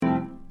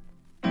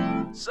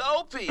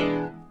Soapy,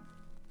 can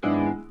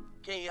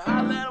you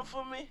holler at him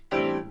for me?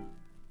 I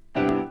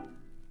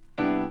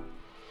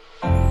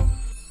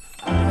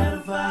got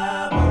the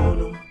vibe on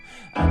him.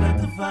 I got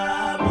the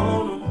vibe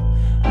on him.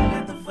 I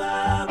got the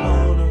vibe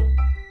on him.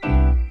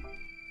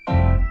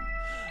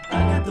 I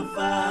got the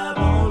vibe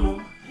on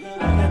him.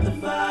 I got the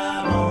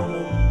vibe on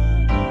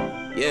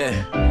him.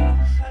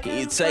 Yeah, can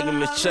you take him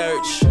to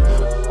church?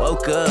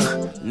 Woke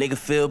up, nigga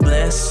feel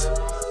blessed.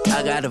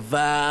 I got a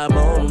vibe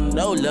on him,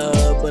 no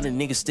love, but a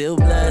nigga still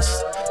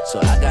blessed. So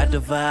I got the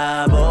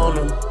vibe on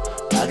him.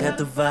 I got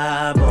the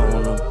vibe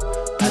on him.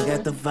 I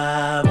got the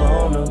vibe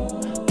on him.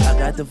 I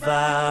got the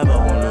vibe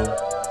on him.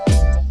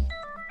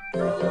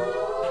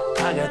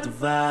 I got the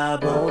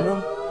vibe on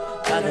him.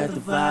 I got the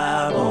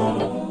vibe on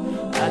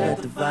him. I got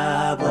the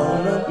vibe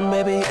on him.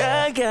 Baby,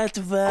 I got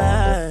the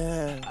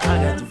vibe.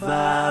 I got the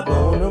vibe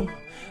on him.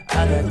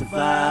 I got the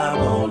vibe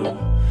on him.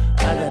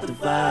 I got the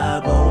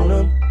vibe on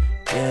him.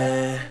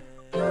 Yeah.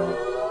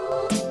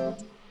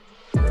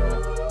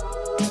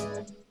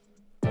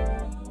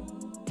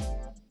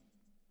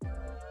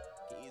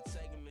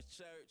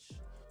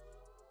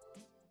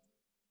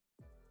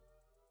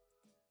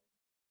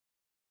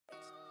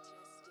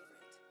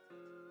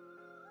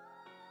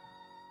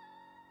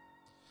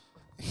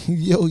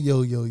 Yo.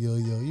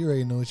 You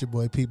already know it's your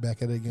boy Pete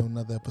back at it again with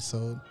another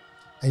episode.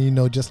 And you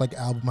know, just like the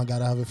album, I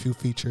gotta have a few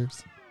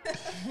features.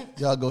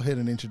 Y'all go ahead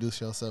and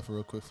introduce yourself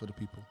real quick for the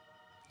people.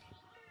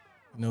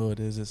 You know what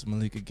it is? It's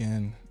Malik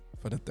again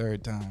for the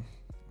third time.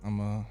 I'm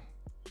a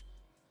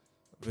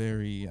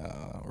very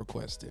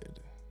requested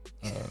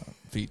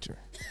feature.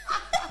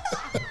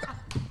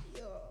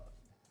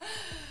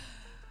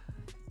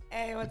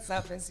 Hey, what's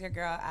up? It's your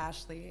girl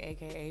Ashley,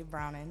 aka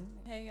Brownin.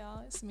 Hey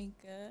y'all, it's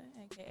Mika,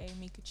 aka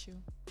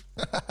Mikachu.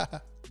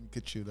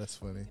 Mikachu, that's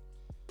funny.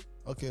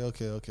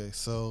 Okay.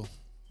 So,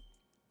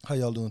 how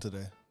y'all doing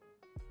today?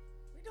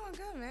 We doing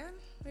good, man.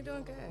 We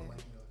doing good.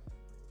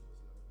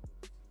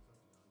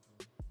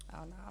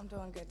 Oh no, I'm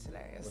doing good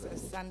today.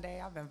 It's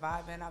Sunday. I've been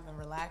vibing. I've been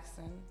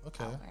relaxing.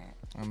 Okay. Oh, man.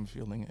 I'm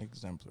feeling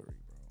exemplary,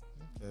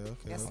 bro.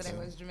 Okay. Yesterday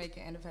was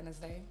Jamaican Independence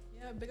Day.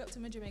 Yeah, big up to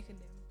my Jamaican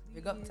day.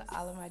 Big up to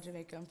all of my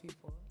Jamaican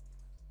people.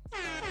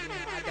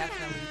 I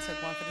definitely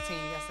took one for the team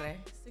yesterday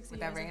with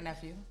that Ray and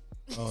nephew.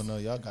 Oh no,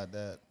 y'all got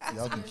that.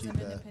 Y'all can keep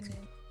that.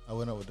 Independent. I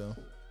went out with them.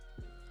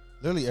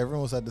 Literally,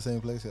 everyone was at the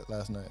same place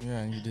last night.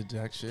 Yeah, and you did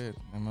jack shit.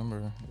 I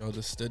remember y'all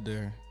just stood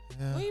there.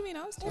 Yeah. What do you mean?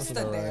 I was turning stood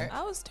up. there.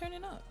 I was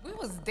turning up. We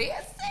was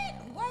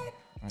dancing. What?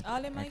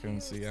 All in my I couldn't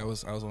heels. see. I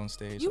was on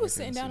stage. You so I was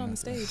sitting couldn't down on the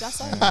see stage. I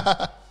saw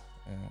nothing. you.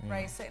 Yeah.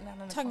 Right, sitting down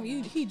on the Talking to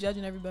you, he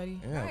judging everybody.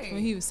 Yeah. Right.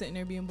 When he was sitting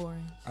there being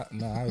boring.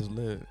 I was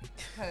lit.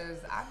 Because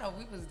I know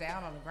we was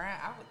down on the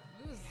ground.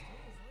 We was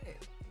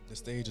lit. The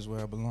stage is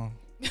where I belong.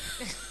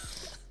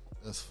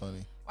 That's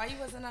funny. Why you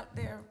wasn't up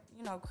there,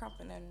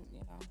 crumping and,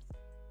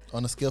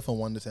 On a scale from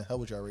 1 to 10, how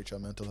would y'all rate your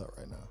mental health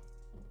right now?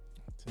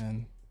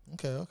 10.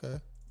 Okay.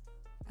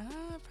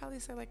 I'd probably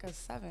say like a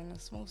 7, a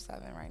smooth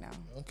 7 right now.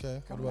 Okay.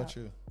 What Coming about up.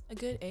 you? A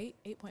good 8,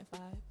 8.5.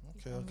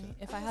 Okay.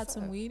 If I had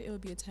some weed, it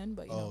would be a 10,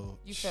 but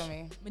You feel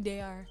me?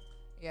 they are.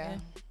 Yeah.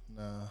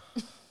 Nah.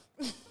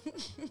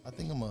 I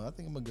think I'm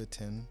a good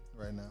 10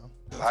 right now.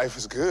 Life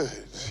is good.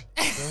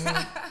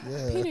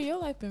 Yeah. Peter, your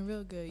life been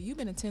real good. You've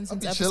been a 10 I'm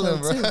since be episode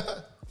chilling, 2. bro.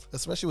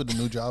 Especially with the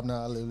new job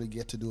now, I literally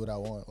get to do what I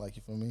want. Like,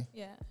 you feel me?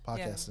 Yeah,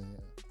 Podcasting.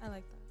 I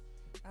like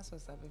that. That's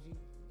what's up.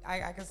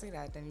 I can see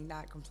that. Then you're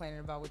not complaining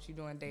about what you're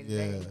doing day to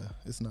Yeah. day.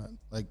 It's not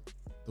like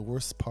the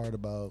worst part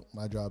about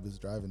my job is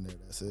driving there.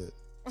 That's it.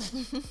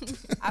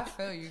 I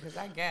feel you because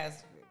that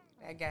gas.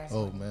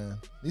 Oh man,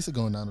 at least it's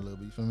going down a little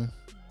bit. You feel me?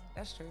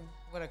 That's true.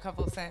 With a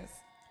couple of cents.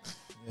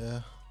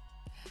 Yeah.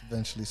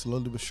 Eventually,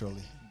 slowly but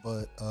surely.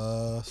 But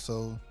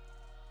so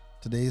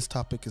today's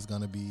topic is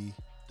gonna be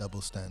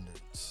double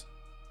standards.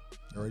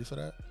 You ready for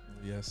that?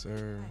 Yes,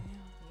 sir.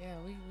 Yeah,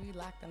 we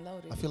locked and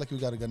loaded. I feel like we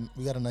got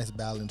a nice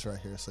balance right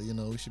here. So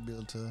we should be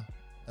able to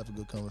have a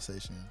good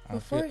conversation.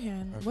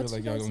 Beforehand, I feel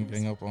like y'all gonna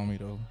gang up on me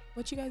though.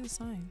 What you guys'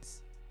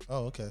 signs?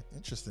 Oh, okay.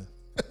 Interesting.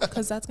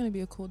 Because that's going to be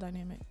a cool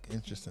dynamic.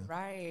 Interesting.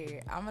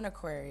 Right. I'm an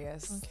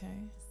Aquarius. Okay.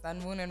 Sun,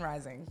 moon, and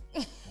rising.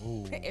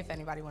 Ooh. If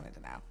anybody wanted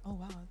to know. Oh,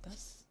 wow.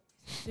 That's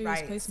serious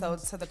Right.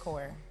 placement. So to the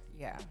core.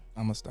 Yeah.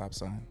 I'm a stop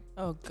sign.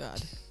 Oh,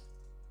 God.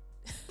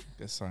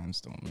 Guess signs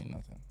don't mean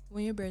nothing.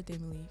 When your birthday,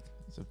 Malik?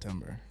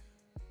 September.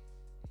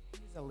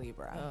 He's a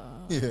Libra.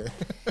 Yeah.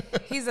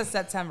 He's a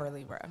September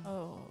Libra.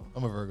 Oh.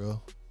 I'm a Virgo.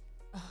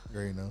 You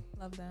already know.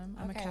 Love them.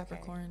 I'm Okay, a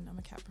Capricorn. I'm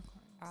a Capricorn.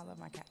 I love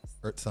my cats.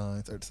 Earth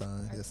signs.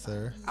 Yes,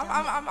 sir.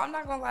 I'm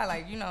not gonna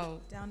lie,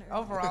 Down to earth.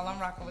 overall I'm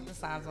rocking with the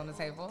signs on the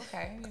table.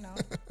 Okay,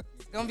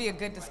 it's gonna be a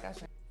good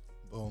discussion.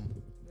 Boom.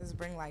 Just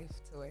bring life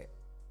to it.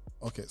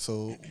 Okay,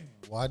 so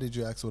why did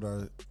you ask what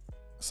our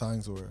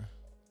signs were?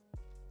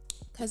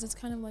 Because it's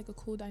kind of like a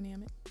cool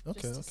dynamic.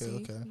 Okay. Just to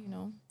see,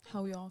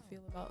 how we all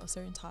feel about a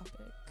certain topic.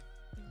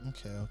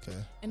 Okay.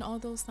 And all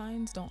those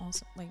signs don't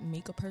also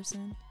make a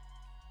person.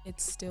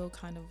 It's still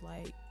kind of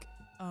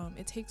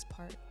it takes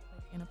part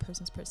in a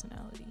person's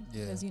personality.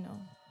 Yeah. Because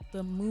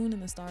the moon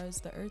and the stars,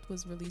 the earth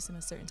was releasing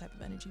a certain type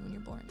of energy when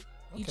you're born.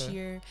 Each Okay.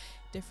 year,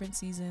 different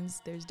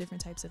seasons, there's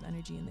different types of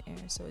energy in the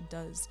air. So it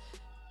does,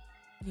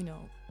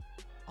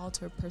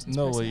 alter a person's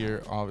No way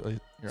personality.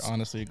 you're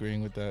honestly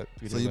agreeing with that,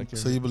 Peter.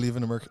 So you believe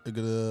in the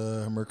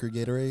Mercury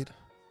Gatorade?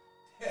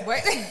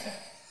 Wait,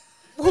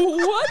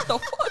 What the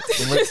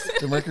fuck?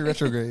 The Mercury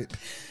retrograde.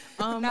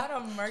 not a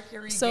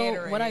Mercury So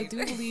Gatorade. what I do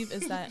believe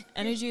is that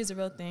energy is a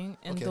real thing,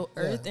 and Okay, the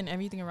earth yeah. and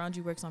everything around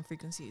you works on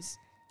frequencies.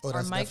 Oh,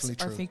 Our that's mics definitely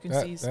are true.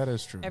 frequencies. That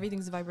is true.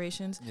 Everything's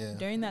vibrations. Yeah.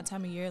 During that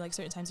time of year, like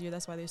certain times of year,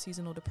 that's why there's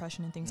seasonal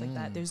depression and things like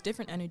that. There's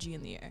different energy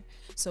in the air.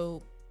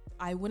 So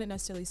I wouldn't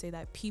necessarily say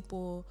that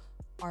people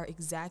are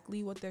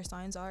exactly what their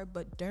signs are,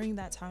 but during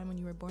that time when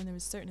you were born, there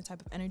was a certain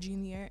type of energy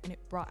in the air, and it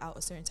brought out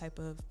a certain type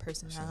of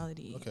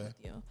personality Okay. with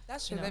you.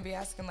 That's true. You know. They be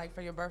asking like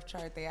for your birth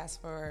chart. They ask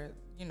for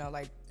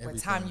like what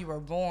Everything. time you were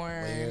born.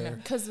 Where.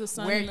 Because the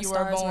sun Where and the you were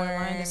stars were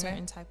aligned born. a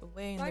certain type of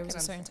way, and I there was can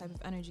a certain understand. type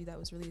of energy that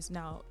was released.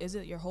 Now, is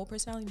it your whole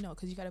personality? No,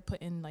 because you got to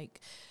put in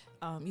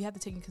you have to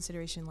take in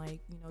consideration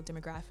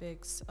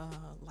demographics,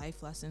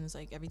 life lessons,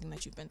 like everything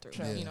that you've been through,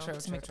 True, Yeah. true,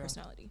 to true, make a true.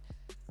 personality.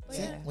 But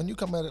See, yeah. when you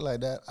come at it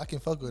like that, I can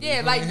fuck with it.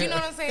 Yeah, like you know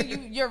what I'm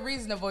saying. You're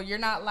reasonable. You're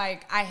not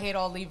like I hate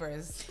all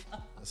Libras.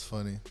 That's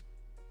funny.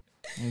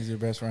 Is your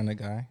best friend a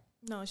guy?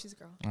 No, she's a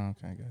girl. Oh,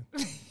 okay,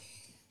 good.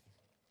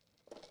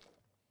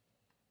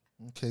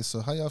 Okay, so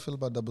how y'all feel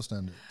about double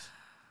standards?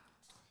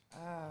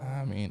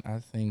 I mean, I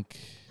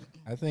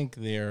think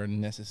they're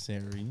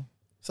necessary.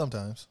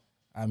 Sometimes.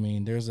 I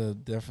mean, there's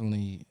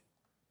definitely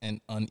an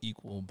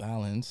unequal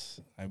balance,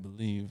 I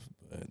believe,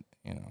 but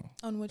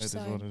On which it is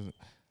side? what it is.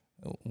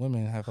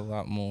 Women have a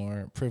lot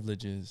more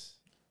privileges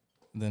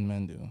than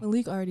men do.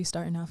 Malik already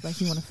starting off like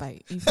he want to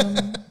fight. You feel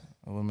me?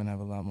 Women have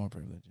a lot more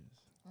privileges.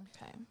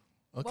 Okay.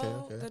 Okay,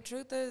 Well, okay. the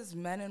truth is,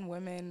 men and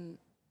women.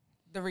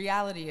 The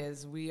reality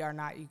is, we are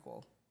not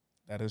equal.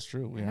 That is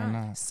true. We are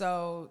not.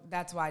 So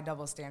that's why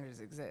double standards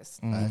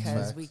exist, Mhm.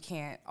 because Facts. we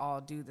can't all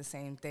do the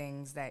same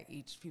things that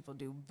each people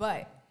do.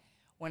 But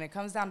when it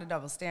comes down to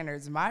double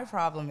standards, my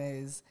problem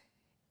is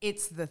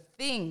it's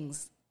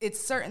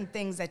certain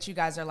things that you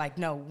guys are like,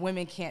 no,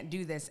 women can't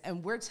do this.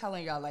 And we're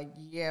telling y'all like,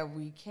 yeah,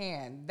 we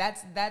can.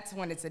 That's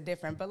when it's a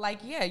different. But like,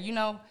 yeah,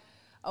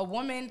 a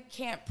woman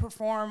can't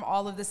perform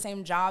all of the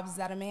same jobs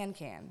that a man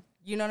can.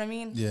 You know what I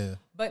mean? Yeah.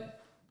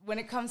 But when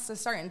it comes to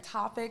certain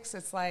topics,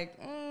 it's like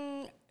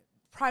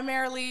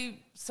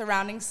primarily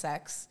surrounding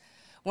sex.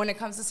 When it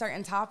comes to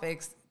certain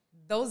topics,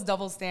 those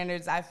double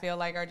standards I feel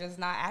like are just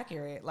not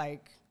accurate.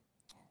 Like,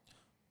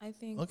 I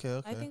think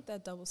Okay. I think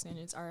that double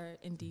standards are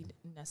indeed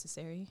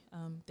necessary.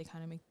 They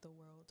kind of make the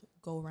world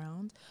go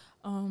round.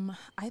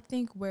 I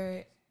think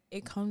where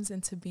it comes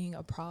into being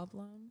a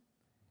problem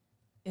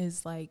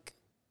is like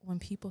when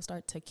people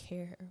start to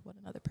care what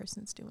another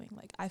person's doing.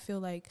 Like I feel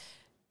like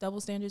double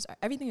standards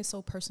everything is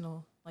so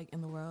personal, like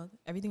in the world.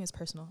 Everything is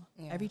personal.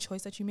 Yeah. Every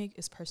choice that you make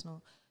is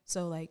personal.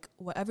 So like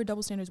whatever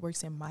double standards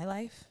works in my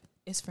life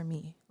is for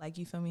me. Like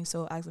you feel me?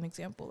 So as an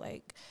example,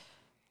 like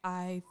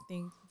I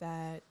think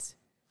that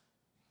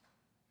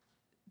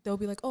they'll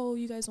be like, oh,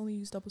 you guys only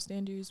use double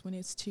standards when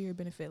it's to your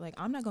benefit. Like,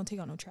 I'm not going to take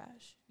out no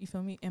trash. You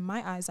feel me? In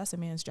my eyes, that's a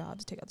man's job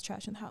to take out the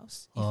trash in the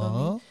house. You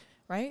feel me?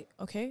 Right?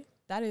 Okay?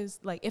 That is,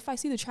 like, if I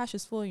see the trash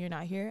is full and you're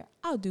not here,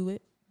 I'll do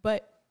it.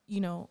 But,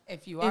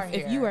 if you are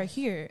here. if you are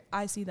here,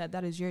 I see that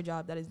is your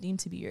job. That is deemed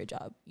to be your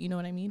job. You know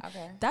what I mean?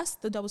 Okay. That's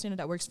the double standard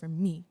that works for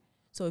me.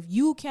 So if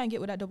you can't get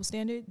with that double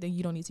standard, then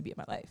you don't need to be in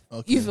my life.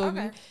 Okay. You feel me?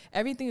 Okay.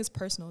 Everything is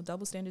personal.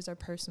 Double standards are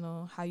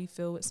personal. How you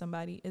feel with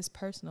somebody is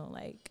personal.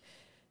 Like,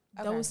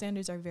 double Okay.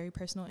 standards are very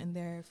personal, and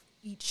they're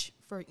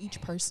for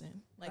each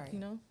person. Like,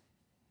 Right.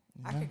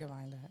 I could get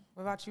behind that.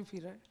 What about you,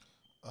 Peter?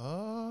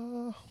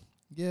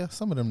 Yeah,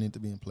 some of them need to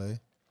be in play.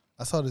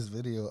 I saw this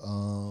video.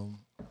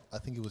 I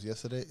think it was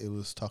yesterday. It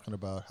was talking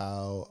about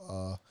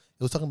how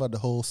it was talking about the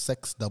whole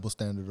sex double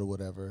standard or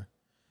whatever.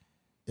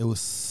 It was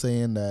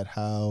saying that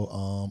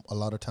how a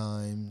lot of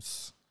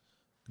times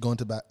going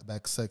to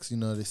back sex,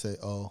 they say,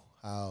 oh,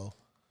 how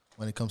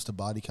when it comes to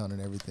body count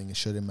and everything, it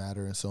shouldn't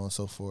matter and so on and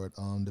so forth.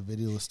 The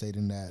video was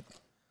stating that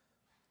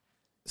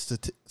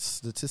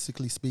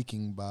statistically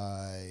speaking,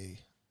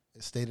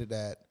 it stated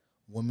that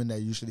women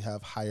that usually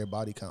have higher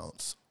body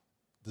counts,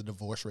 the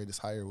divorce rate is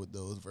higher with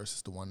those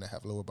versus the one that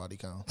have lower body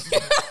counts.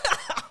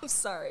 I'm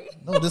sorry.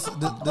 No, this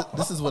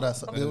is what I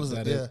saw.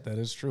 That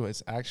is true.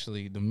 It's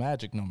actually the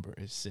magic number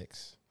is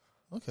 6.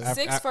 Okay.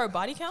 6 for a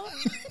body count?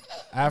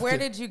 Where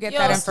did you get Yo,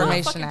 that stop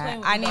information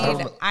fucking at? playing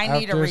with me. I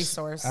need a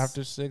resource.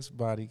 After 6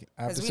 body,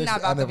 after Because we're 6, not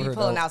about to be never heard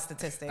pulling that. out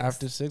statistics.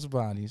 after 6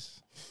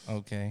 bodies,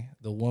 okay,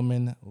 the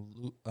woman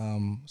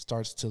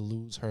starts to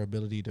lose her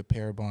ability to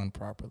pair bond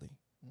properly.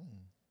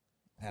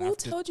 And Who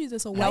after, told you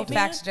this? A no white man?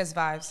 facts, just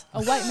vibes.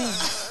 A white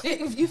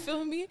man. You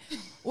feel me?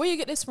 Where you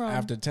get this from?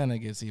 after 10, it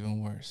gets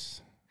even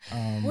worse.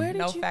 Where did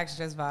No you? facts,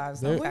 just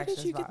vibes. There- No Where facts,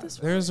 did you just get vibes. this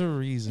from? There's a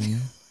reason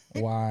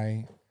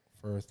why,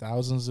 for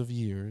thousands of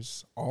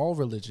years, all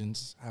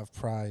religions have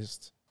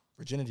prized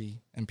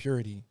virginity and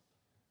purity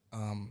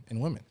in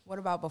women. What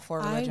about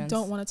before I religions?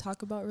 don't want to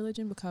talk about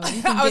religion because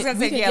we I was get- gonna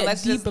we say, can yeah, get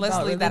let's deep just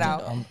about leave that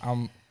religion, out.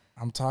 though.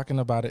 I'm talking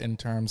about it in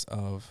terms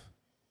of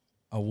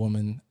a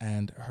woman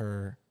and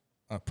her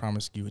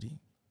promiscuity.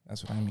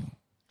 That's what I mean.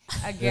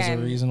 There's a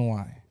Again, reason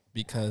why.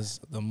 Because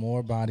the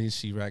more bodies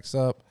she racks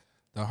up,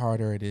 the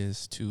harder it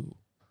is to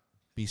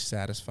be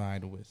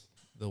satisfied with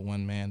the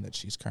one man that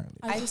she's currently.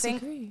 I I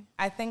disagree.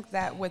 I think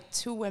that with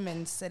two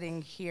women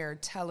sitting here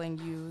telling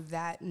you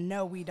that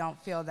no, we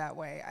don't feel that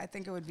way, I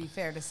think it would be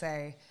fair to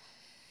say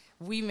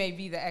we may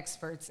be the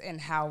experts in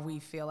how we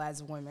feel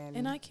as women.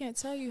 And I can't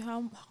tell you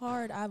how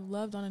hard I've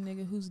loved on a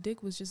nigga whose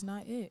dick was just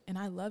not it, and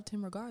I loved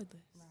him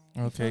regardless. You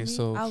feel Okay, me?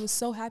 so I was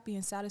so happy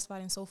and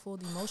satisfied and so full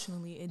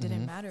emotionally. It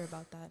didn't matter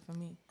about that for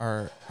me.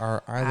 are I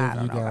either of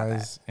don't you know about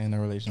guys in a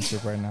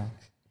relationship right now?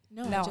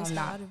 No, No, I just I'm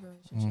got not. out of a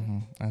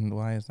relationship And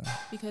why is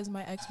that? because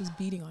my ex was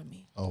beating on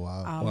me. Oh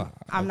wow. Well,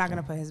 I'm not okay.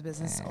 going to put his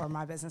business or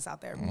my business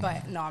out there,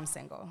 but no, I'm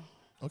single.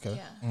 Okay.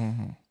 Yeah.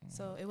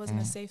 So it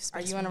wasn't a safe space.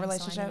 Are you for in a me, so I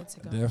relationship? needed to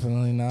go.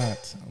 Definitely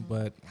not.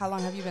 But How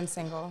long have you been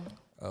single?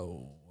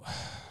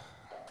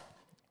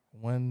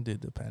 when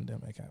did the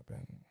pandemic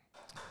happen?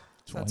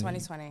 So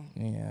 2020.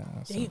 Yeah.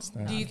 since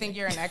then. Do you think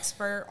you're an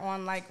expert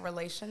on like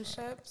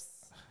relationships?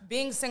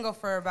 Being single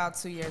for about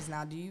 2 years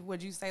now,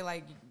 would you say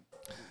like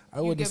I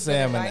you wouldn't give say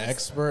good I'm an advice?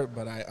 expert,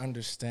 but I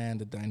understand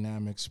the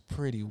dynamics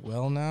pretty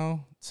well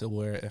now. To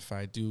where if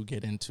I do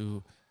get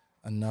into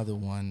another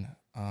one,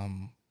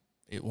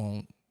 it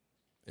won't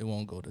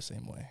go the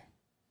same way.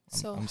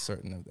 I'm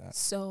certain of that.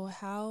 So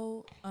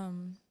how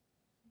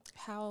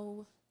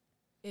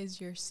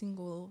is your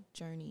single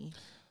journey?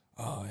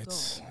 Oh,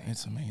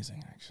 it's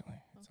amazing actually.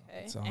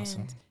 Okay. It's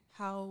awesome. And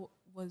how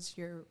was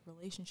your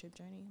relationship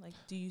journey? Like,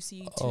 do you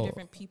see two Oh.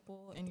 different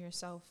people in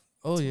yourself?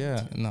 Oh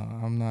yeah, no,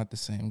 I'm not the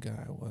same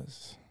guy I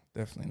was.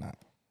 Definitely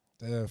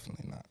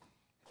not.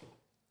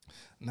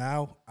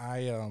 Now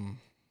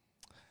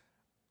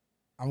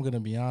I'm gonna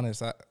be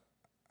honest.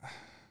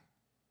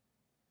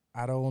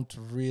 I don't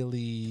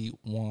really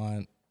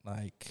want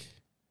like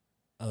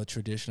a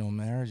traditional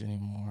marriage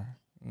anymore.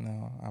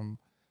 No,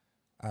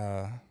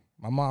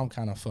 my mom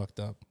kind of fucked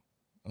up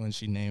when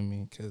she named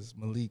me because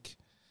Malik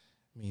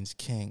means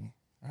king,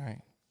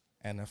 right?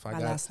 And if my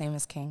last name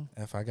is King?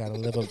 if I gotta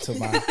live up to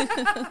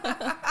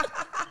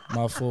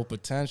my full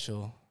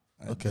potential,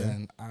 Okay.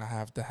 then I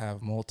have to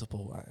have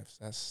multiple wives.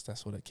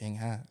 That's what a king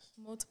has.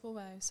 Multiple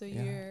wives. So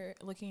Yeah. you're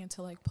looking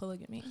into like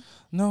polygamy.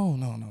 No.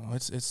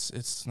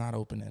 It's not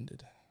open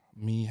ended.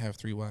 Me have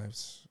 3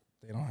 wives.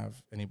 They don't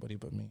have anybody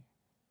but me.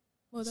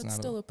 Well, It's that's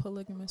not still a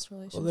polygamous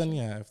relationship. Well, then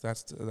yeah, if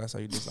that's how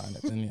you design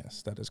it, then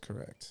yes, that is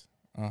correct.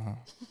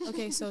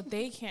 Okay, so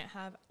they can't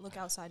look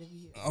outside of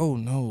you, Oh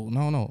no.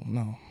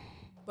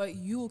 but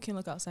you can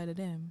look outside of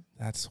them.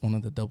 That's one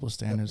of the double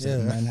standards Yeah.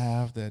 that men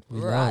have that we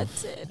love.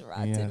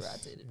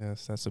 Rotted.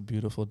 Yes, that's a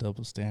beautiful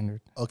double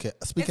standard. Okay.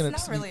 It's Speaking of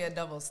not really a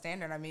double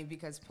standard. I mean,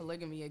 because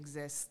polygamy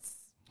exists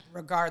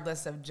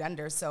regardless of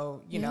gender.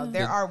 So, you know, Yeah.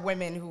 there are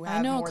women who have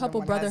I know more a couple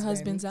than one brother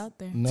husband. husbands out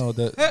there. No,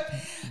 the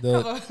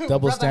Couple double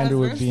brother standard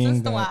would husbands, being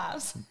sister that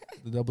wives.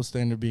 the double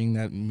standard being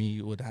that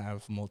me would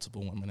have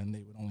multiple women and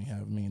they would only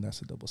have me.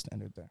 That's a double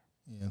standard there.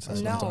 yeah, so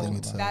that's one No,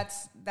 thing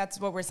it's, that's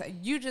what we're saying.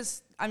 You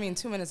just, I mean,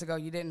 2 minutes ago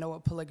you didn't know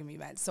what polygamy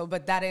meant. So,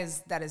 but that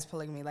is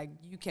polygamy. Like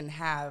you can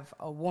have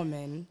a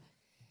woman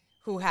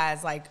who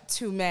has like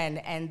 2 men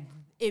and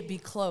it be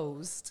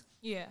closed.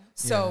 Yeah.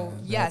 So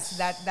Yeah, yes,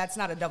 that's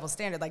not a double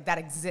standard. Like that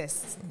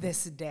exists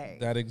this day.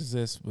 That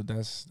exists, but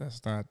that's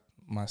not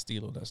my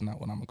stilo. That's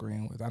not what I'm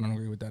agreeing with. I don't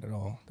agree with that at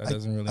all. That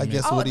doesn't really I make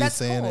guess Oh, what he's that's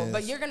saying cool. is,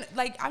 But you're gonna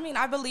like. I mean,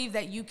 I believe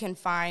that you can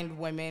find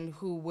women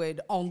who would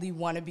only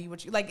want to be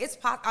with you. Like it's.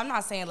 I'm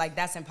not saying like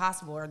that's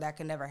impossible or that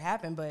can never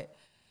happen. But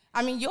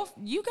I mean,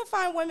 you can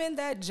find women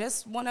that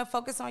just want to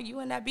focus on you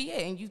and that be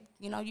it. And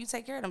you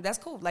take care of them. That's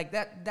cool. Like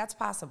that's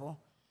possible.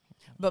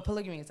 But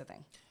polygamy is a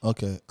thing.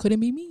 okay. Couldn't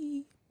be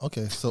me.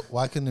 Okay. So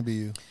why couldn't it be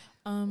you?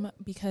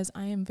 Because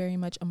I am very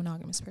much a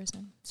monogamous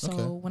person. So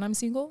Okay. when I'm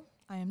single,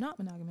 I am not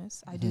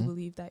monogamous. I do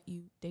believe that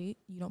you date,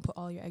 you don't put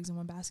all your eggs in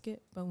one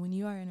basket. But when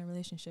you are in a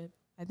relationship,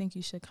 I think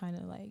you should kind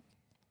of like,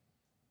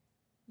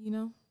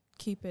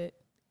 keep it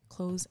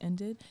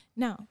close-ended.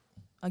 Now,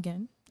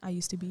 again, I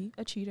used to be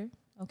a cheater.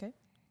 Okay.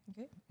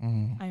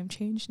 I am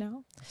changed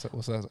now. So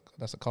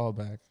that's a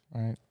callback,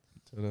 right?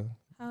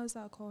 How is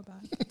that a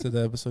callback? To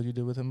the episode you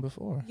did with him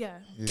before. Yeah,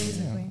 Yeah.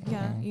 basically.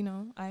 Yeah,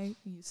 Uh-huh. I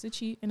used to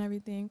cheat and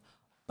everything.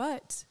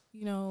 But,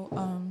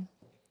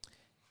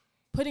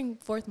 putting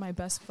forth my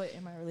best foot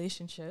in my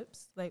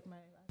relationships,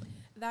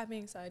 that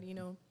being said,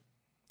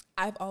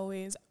 I've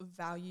always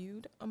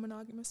valued a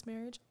monogamous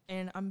marriage.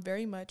 And I'm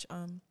very much,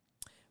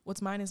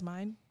 what's mine is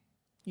mine.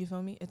 You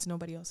feel me? It's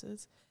nobody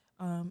else's.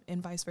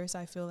 And vice versa.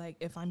 I feel like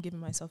if I'm giving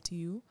myself to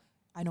you,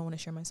 I don't want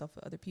to share myself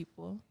with other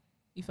people.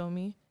 You feel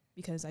me?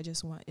 Because I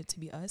just want it to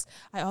be us.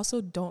 I also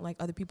don't like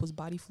other people's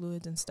body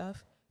fluids and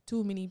stuff.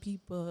 Too many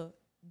people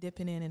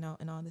dipping in and out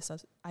and all this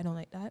stuff. I don't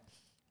like that.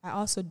 I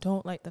also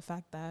don't like the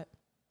fact that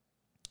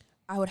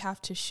I would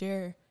have to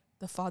share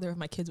the father of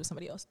my kids with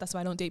somebody else. That's why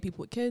I don't date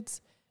people with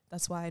kids.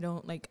 That's why I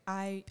don't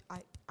I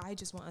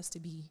just want us to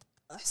be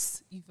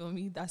us. You feel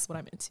me? That's what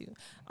I'm into.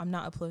 I'm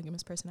not a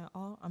polygamous person at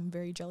all. I'm a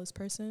very jealous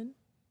person.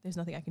 There's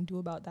nothing I can do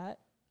about that.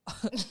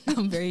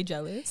 I'm very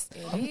jealous.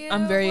 Yeah,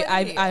 I'm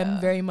yeah.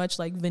 very much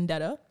like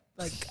vendetta.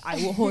 Like I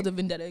will hold a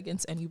vendetta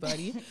against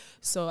anybody.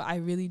 So I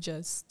really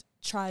just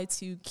try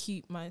to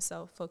keep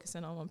myself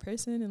focusing on one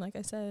person. And like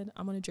I said,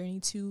 I'm on a journey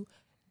to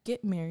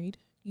get married,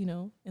 you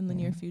know, in the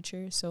near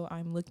future. So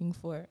I'm looking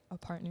for a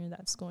partner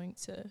that's going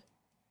to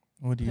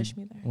push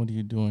me there. What are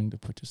you doing to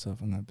put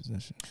yourself in that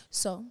position?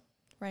 So,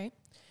 right.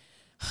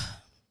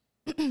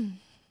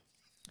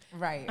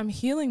 Right. I'm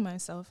healing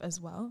myself as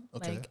well.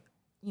 Okay. Like,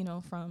 you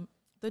know, from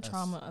the That's-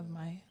 trauma of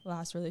my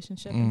last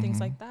relationship and things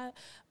like that.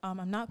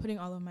 I'm not putting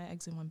all of my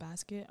eggs in one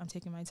basket. I'm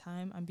taking my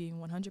time. I'm being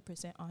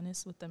 100%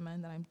 honest with the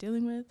men that I'm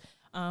dealing with.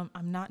 I'm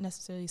not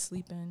necessarily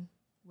sleeping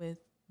with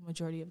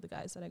majority of the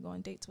guys that I go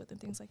on dates with and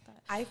things like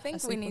that. I think we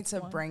sleep need with to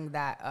one. bring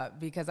that up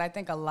because I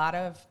think a lot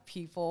of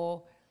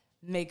people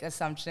make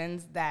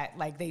assumptions that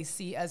like they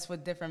see us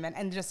with different men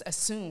and just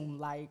assume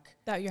like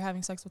That you're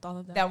having sex with all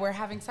of them. that we're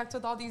having sex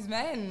with all these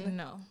men.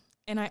 No.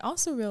 And I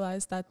also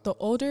realized that the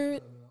older,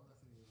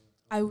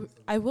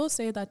 I will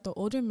say that the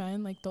older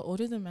men, like the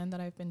older the men that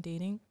I've been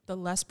dating, the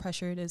less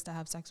pressure it is to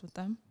have sex with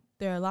them.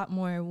 They're a lot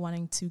more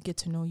wanting to get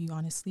to know you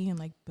honestly and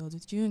like build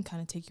with you and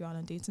kind of take you out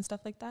on dates and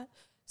stuff like that.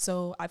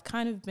 So I've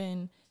kind of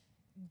been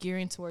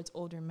gearing towards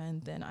older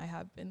men than I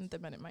have been the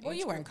men in my Well, age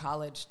you were in group.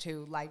 college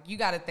too. Like you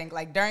got to think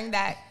like during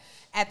that,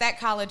 at that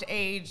college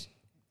age,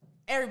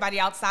 everybody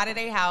outside of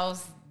their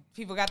house,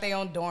 people got their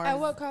own dorms. At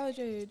what college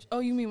age? Oh,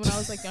 you mean when I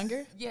was like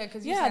younger? Yeah,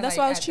 because Yeah, that's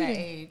why I was at that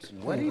cheating. age.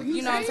 What did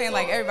you know what I'm saying?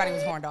 Like everybody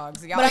was horn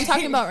dogs. Y'all But I'm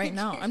talking about right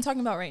now. I'm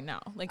talking about right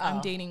now. Like I'm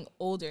Oh. dating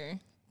older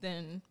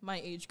than my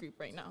age group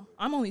right now.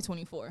 I'm only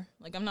 24.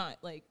 Like I'm not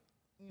like,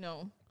 you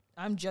know,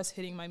 I'm just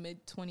hitting my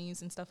mid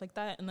 20s and stuff like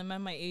that. And the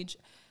men my age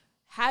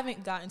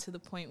haven't gotten to the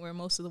point where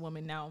most of the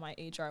women now my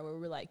age are, where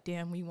we're like,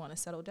 damn, we want to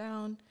settle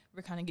down.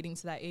 We're kind of getting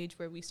to that age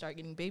where we start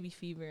getting baby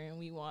fever and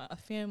we want a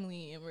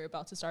family and we're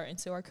about to start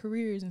into our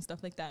careers and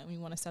stuff like that. And we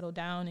want to settle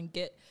down and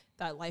get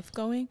that life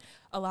going.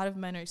 A lot of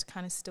men are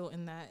kind of still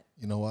in that.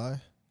 You know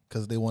why?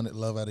 Because they wanted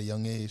love at a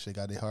young age. They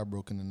got their heart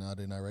broken, and now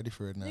they're not ready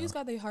for it now. Niggas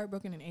got their heart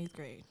broken in 8th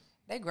grade.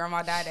 They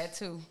grandma died at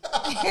 2.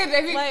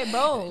 They be, Like,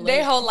 bro, their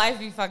like- whole life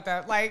be fucked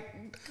up. Like,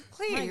 My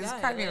please, God,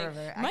 cry me a like,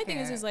 river. I my thing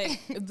can't. is like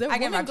the I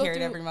get my women go period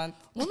through, every month.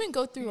 women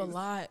go through a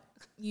lot,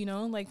 you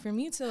know, like for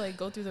me to like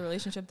go through the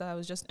relationship that I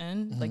was just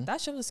in, like that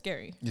shit was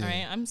scary. Yeah. All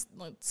right. I'm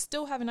like,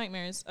 still having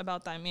nightmares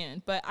about that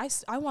man, but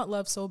I want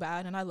love so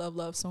bad and I love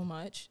love so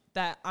much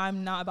that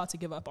I'm not about to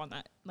give up on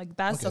that. Like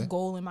that's a Okay.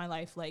 goal in my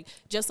life. Like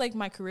just like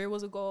my career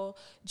was a goal,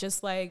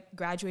 just like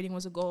graduating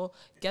was a goal,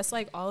 guess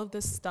like all of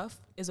this stuff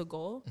is a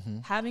goal.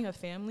 Having a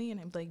family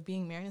and like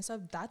being married and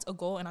stuff, that's a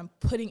goal, and I'm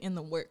putting in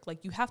the work.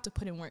 Like you have to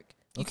put in work.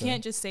 You Okay.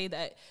 can't just say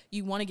that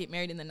you want to get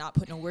married and then not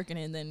put no work in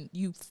it, and then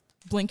you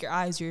blink your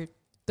eyes, you're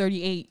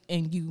 38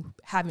 and you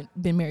haven't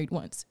been married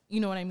once.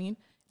 You know what I mean?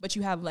 But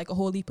you have like a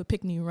whole heap of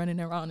picnic running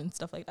around and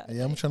stuff like that.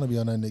 Yeah, I'm trying to be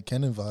on that Nick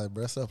Cannon vibe,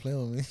 bro. Stop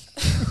playing with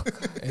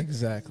me.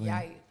 Exactly.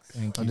 Yikes.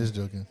 Thank you. I'm just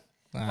joking.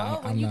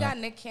 Well, when I'm you not. got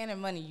Nick Cannon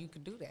money, you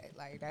could do that.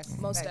 Like that's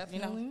Most that,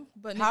 definitely. You know,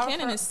 But Nick Power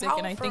Cannon for- is sick,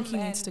 and I power think for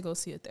he needs men. to go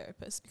see a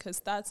therapist because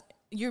that's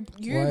you're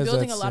Why is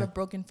building that a lot of sick?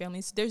 broken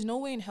families. There's no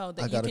way in hell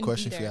that I you got can a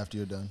question be for you there. after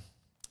you're done.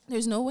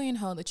 There's no way in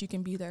hell that you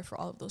can be there for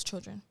all of those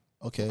children.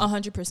 Okay.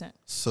 100%.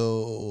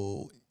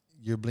 So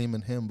you're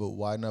blaming him, but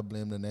why not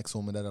blame the next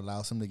woman that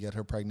allows him to get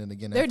her pregnant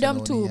again? They're after dumb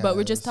knowing too, he but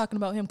we're just has- talking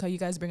about him because you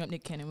guys bring up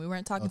Nick Cannon. We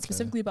weren't talking Okay.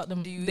 specifically about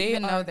them. Do you They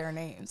even are, know their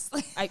names?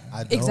 I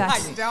don't.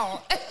 exactly. I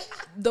don't.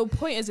 The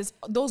point is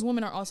those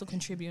women are also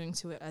contributing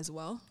to it as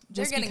well.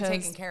 They're Just getting because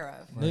taken care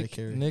of. Mariah Nick,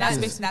 Carey. Nick That's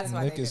is, basically- that's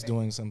why Nick they is did it.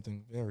 doing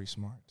something very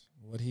smart.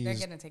 What he They're is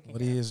getting taken what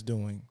care he of. is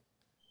doing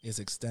is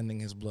extending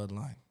his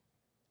bloodline.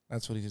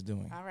 That's what he's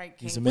doing. All right,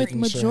 He's King.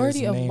 making with sure majority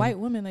his of name- white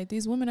women, like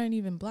these women aren't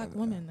even black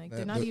women. Like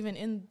they're that- not the- even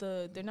in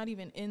the. They're not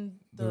even in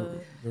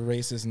the. The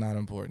race is not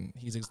important.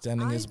 He's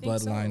extending I his think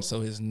bloodline so.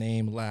 so his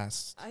name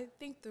lasts. I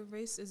think the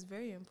race is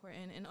very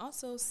important, and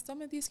also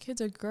some of these kids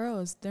are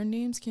girls. Their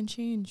names can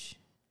change.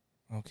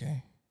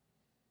 Okay.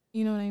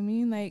 You know what I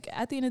mean? Like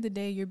at the end of the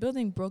day, you're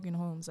building broken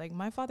homes. Like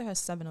my father has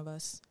 7 of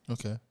us,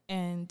 Okay.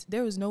 and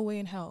there was no way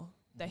in hell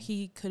that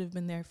he could have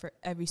been there for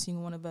every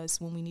single one of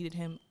us when we needed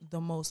him the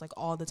most, like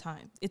all the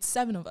time. It's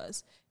 7 of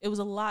us. It was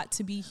a lot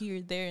to be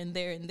here, there, and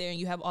there, and there, and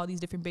you have all these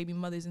different baby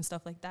mothers and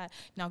stuff like that.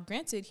 Now,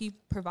 granted, he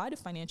provided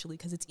financially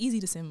because it's easy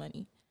to send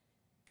money.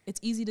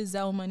 It's easy to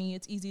Zelle money.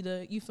 It's easy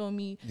to, you feel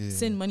me, Yeah.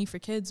 send money for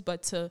kids,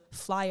 but to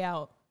fly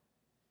out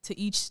to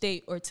each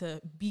state or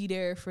to be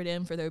there for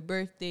them for their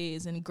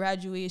birthdays and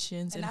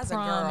graduations And and as a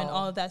prom and girl-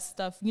 all of that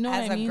stuff. You know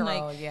As what I a mean? girl,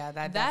 Like yeah,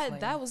 that that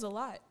definitely- was a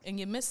lot, and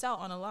you miss out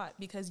on a lot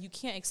because you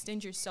can't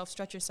extend yourself,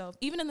 stretch yourself.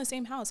 Even in the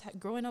same house,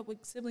 growing up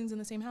with siblings in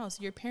the same house,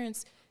 your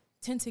parents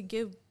tend to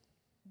give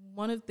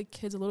one of the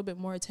kids a little bit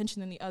more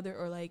attention than the other,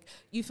 or like,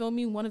 you feel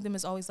me, one of them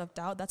is always left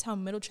out. That's how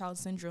middle child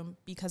syndrome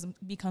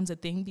becomes a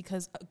thing,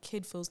 because a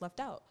kid feels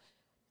left out.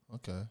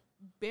 Okay.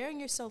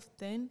 Bearing yourself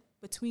thin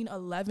between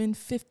 11,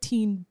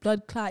 15,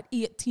 blood clot,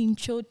 18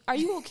 children. Are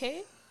you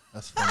okay?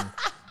 That's funny.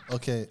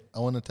 Okay, I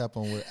want to tap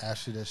on where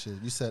Ashley that shit.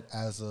 You said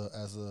as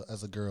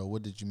a girl.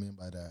 What did you mean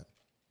by that?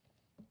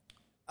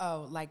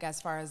 Oh, like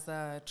as far as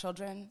the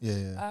children?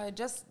 Yeah.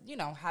 Just,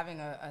 having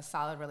a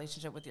solid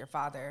relationship with your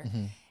father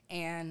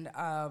and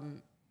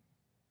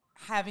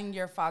having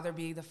your father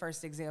be the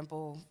first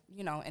example,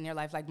 in your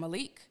life, like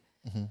Malik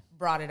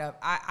brought it up.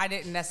 I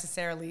didn't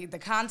necessarily, the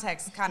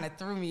context kind of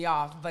threw me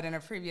off, but in a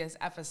previous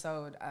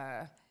episode,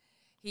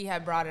 he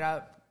had brought it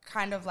up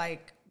kind of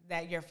like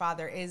that your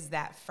father is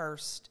that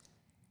first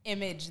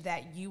image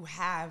that you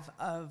have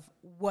of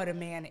what a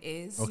man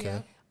is.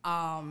 Okay.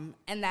 And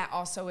that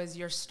also is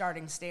your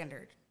starting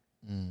standard.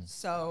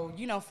 So,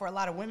 for a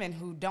lot of women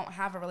who don't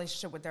have a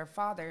relationship with their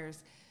fathers,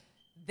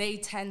 they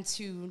tend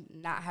to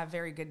not have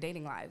very good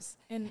dating lives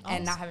and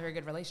not have very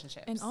good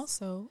relationships. And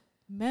also,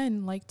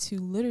 men like to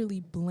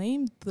literally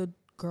blame the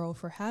girl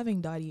for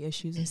having daddy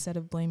issues instead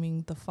of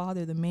blaming the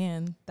father, the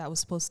man that was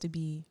supposed to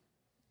be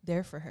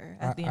there for her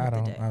at the end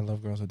of the day. I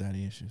love girls with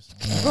daddy issues.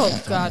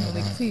 Oh God,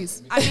 Malik,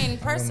 please. I mean,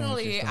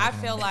 personally, I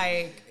feel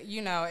like,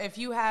 if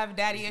you have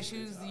daddy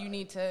issues, you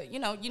need to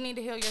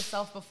heal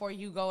yourself before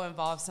you go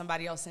involve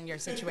somebody else in your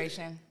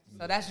situation.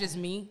 So that's just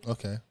me.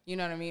 Okay. You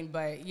know what I mean?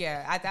 But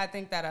yeah, I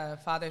think that a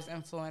father's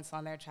influence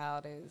on their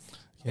child is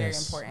very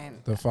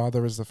important. The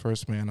father is the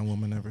first man a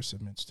woman ever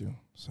submits to.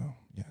 So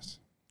yes,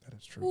 that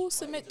is true. Who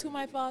submit to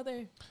my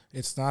father?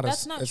 It's not.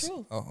 That's not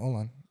true. Oh, hold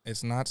on.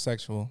 It's not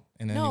sexual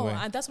in any way.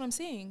 No, that's what I'm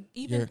saying.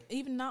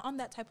 Even not on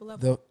that type of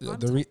level.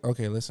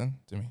 Okay, listen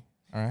to me.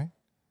 All right.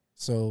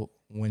 So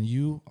when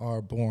you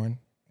are born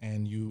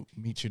and you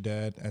meet your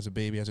dad as a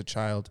baby, as a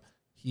child,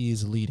 he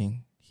is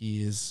leading.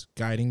 He is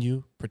guiding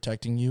you,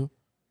 protecting you,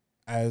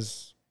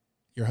 as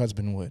your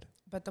husband would.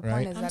 But the right?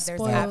 point is I'm that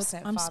spoiled. there's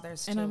absent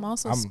fathers too. And I'm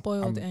also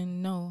spoiled.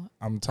 And no,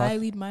 I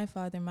lead my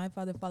father. My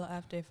father follow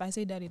after. If I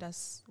say daddy,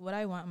 that's what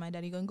I want. My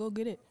daddy gonna go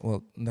get it.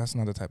 Well, that's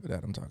not the type of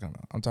dad I'm talking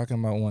about. I'm talking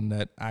about one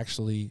that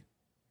actually,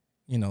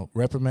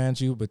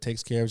 reprimands you, but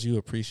takes care of you,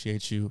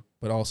 appreciates you,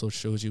 but also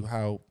shows you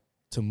how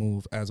to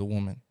move as a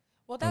woman.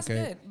 Well, that's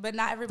good, but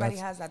not everybody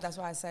has that. That's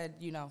why I said,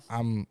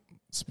 I'm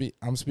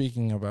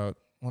speaking about.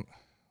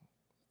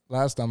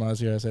 Last time I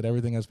was here, I said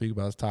everything I speak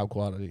about is top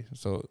quality.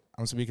 So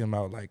I'm speaking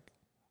about like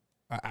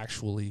an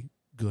actually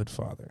good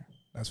father.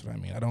 That's what I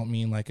mean. I don't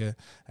mean like a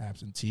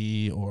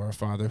absentee or a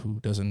father who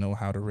doesn't know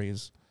how to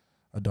raise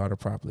a daughter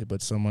properly,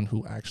 but someone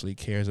who actually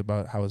cares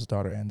about how his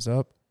daughter ends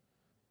up.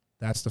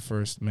 That's the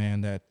first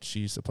man that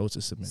she's supposed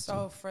to submit to.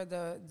 So for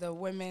the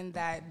women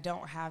that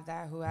don't have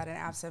that, who had an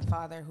absent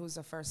father, who's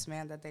the first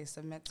man that they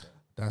submit to?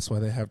 That's why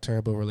they have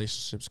terrible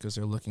relationships, because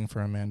they're looking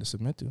for a man to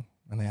submit to,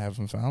 and they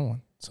haven't found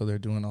one. So they're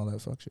doing all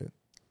that fuck shit.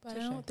 But I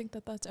don't think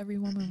that that's every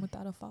woman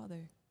without a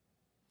father.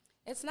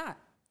 It's not.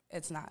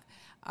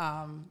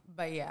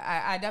 But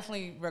yeah, I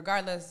definitely,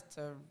 regardless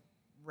to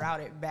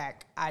route it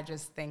back, I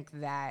just think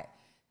that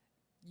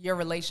your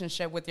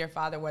relationship with your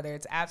father, whether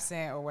it's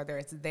absent or whether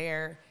it's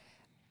there,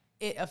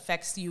 it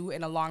affects you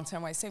in a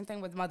long-term way. Same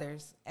thing with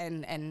mothers,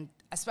 and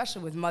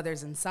especially with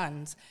mothers and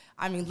sons.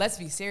 I mean, let's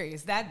be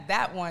serious.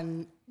 That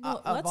one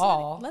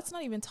let's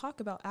not even talk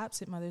about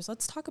absent mothers.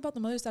 Let's talk about the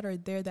mothers that are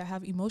there that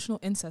have emotional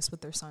incest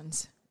with their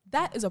sons.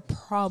 That is a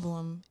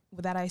problem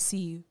that I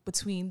see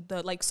between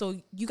so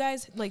you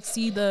guys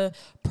see the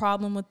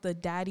problem with the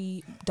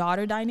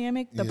daddy-daughter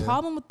dynamic. The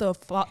problem with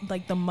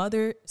the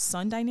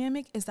mother-son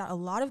dynamic is that a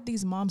lot of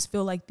these moms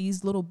feel like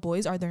these little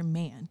boys are their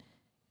man.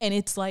 And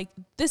it's like,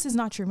 this is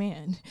not your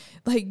man.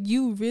 Like,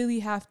 you really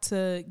have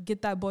to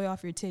get that boy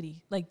off your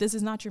titty. Like, this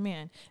is not your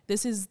man.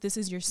 This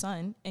is your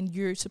son, and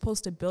you're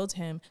supposed to build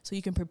him so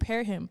you can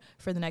prepare him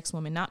for the next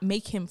woman, not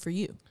make him for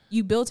you.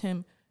 You build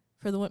him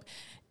for the woman.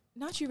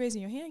 Not you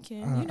raising your hand, Ken.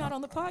 You're not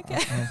on the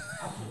podcast.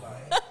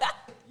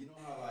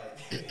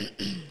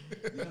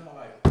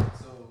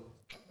 So,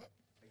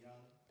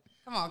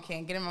 Come on,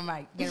 Ken, get him a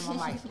mic.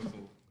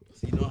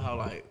 So you know how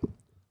like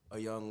a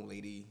young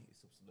lady is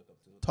supposed to look up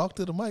to. Talk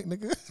to the mic,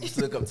 nigga. Supposed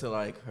to look up to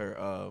like her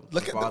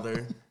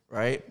father,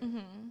 right? Mm-hmm.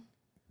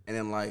 And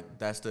then like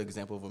that's the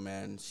example of a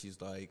man she's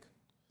like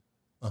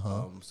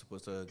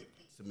supposed to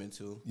submit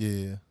to.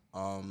 Yeah.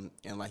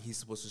 And like he's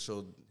supposed to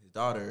show his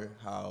daughter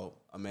how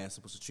a man's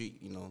supposed to treat,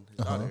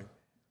 his daughter.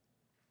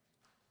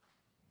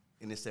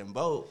 In the same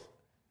boat,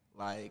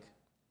 like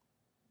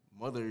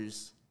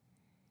mothers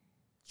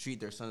treat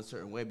their son a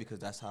certain way because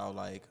that's how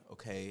like,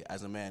 okay,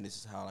 as a man, this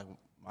is how like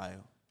my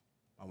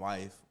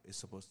wife is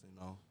supposed to,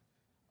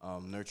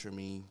 nurture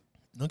me.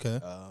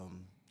 Okay.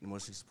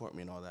 Emotionally support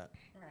me and all that.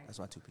 Right. That's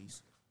my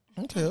two-piece.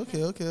 Okay.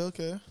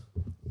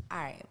 All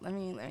right, let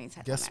me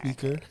touch Guest on that.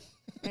 speaker.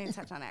 Let me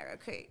touch on that real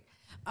quick.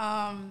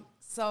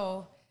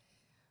 So,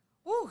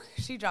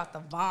 she dropped the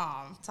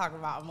bomb talking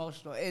about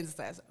emotional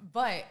incest.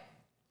 But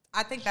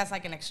I think that's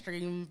like an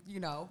extreme,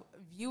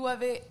 view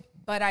of it.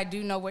 But I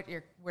do know where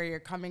you're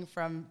coming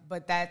from.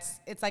 But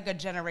it's like a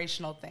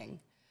generational thing.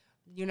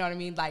 You know what I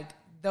mean? Like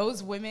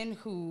those women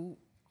who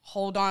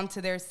hold on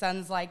to their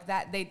sons like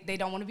that, they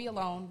don't want to be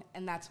alone,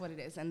 and that's what it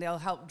is. And they'll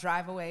help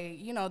drive away,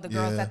 the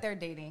girls that they're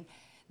dating.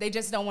 They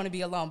just don't want to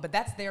be alone. But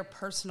that's their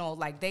personal,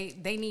 like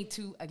they need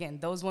to, again,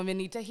 those women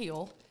need to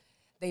heal.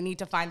 They need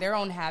to find their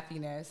own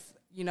happiness.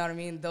 You know what I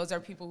mean? Those are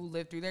people who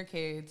live through their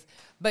kids.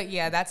 But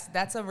yeah,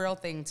 that's a real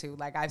thing too.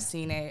 Like I've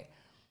seen it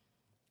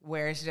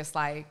where it's just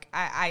like,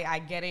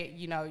 I get it,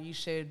 you know, you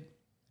should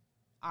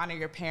honor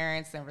your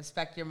parents and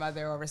respect your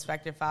mother or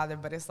respect your father,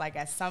 but it's like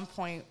at some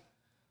point,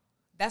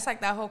 that's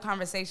like that whole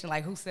conversation,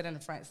 like who sit in the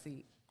front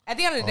seat? At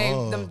the end of the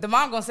day, the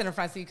mom gonna sit in the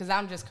front seat because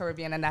I'm just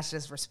Caribbean and that's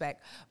just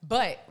respect.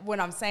 But what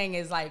I'm saying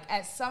is like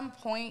at some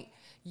point,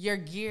 your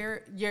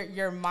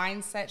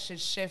mindset should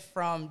shift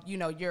from, you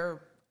know,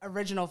 your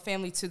original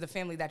family to the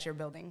family that you're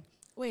building.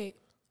 Wait,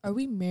 are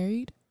we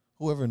married?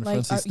 Whoever in the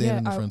front seat, staying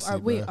in the front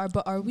seat.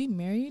 But are we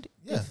married?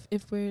 Yeah.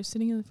 If we're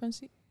sitting in the front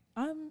seat,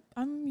 I'm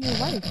your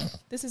wife.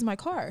 This is my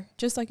car,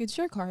 just like it's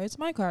your car. It's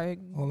my car.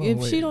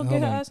 She don't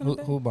get her ass in the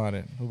back. Who bought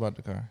it? Who bought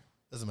the car?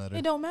 Doesn't matter.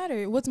 It don't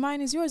matter. What's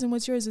mine is yours, and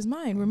what's yours is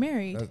mine. We're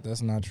married.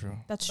 That's not true.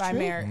 That's By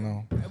true.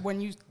 No.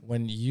 When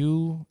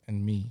you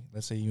and me,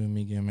 let's say you and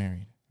me get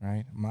married,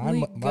 right?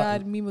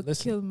 God, me would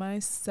kill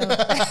myself.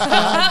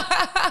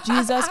 God,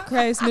 Jesus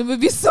Christ, me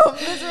would be so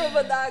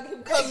miserable. Dog, he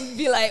come and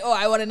be like, "Oh,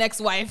 I want an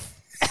ex-wife.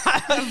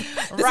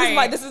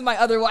 This is my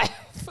other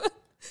wife."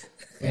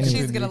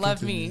 She's gonna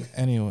love me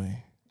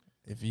anyway.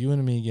 If you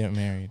and me get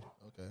married,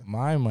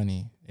 my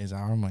money is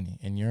our money,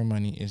 and your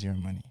money is your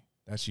money.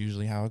 That's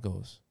usually how it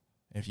goes.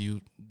 If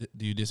you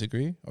do you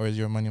disagree, or is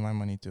your money my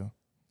money too?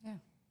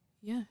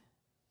 Yeah.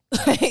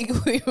 Like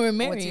we were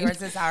married. What's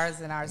yours is ours,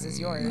 and ours is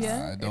yours.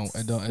 Yeah.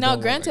 I don't. Now,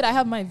 granted, I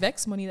have my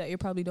Vex money that you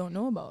probably don't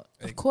know about,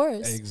 of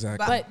course.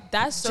 Exactly. But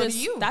that's So just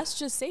do you. That's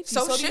just safety.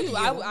 So do should you. you.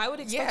 I would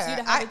expect you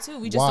to have it too.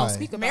 We just Why? don't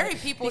speak about Married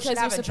it. people Because should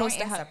have you're a joint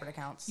supposed and to have- separate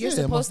accounts. You're Yeah,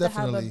 supposed most to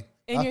have definitely.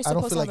 and you're I don't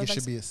supposed feel to like have it a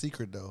should Vex- be a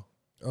secret though.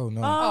 Oh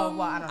no. well, I don't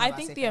know I about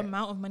think the secret.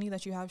 amount of money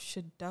that you have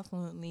should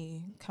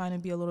definitely kind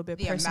of be a little bit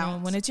The personal.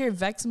 amount. When it's your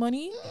Vex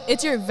money,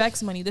 it's your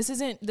Vex money. This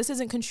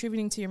isn't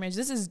contributing to your marriage.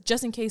 This is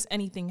just in case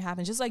anything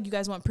happens. Just like you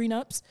guys want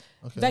prenups,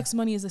 Vex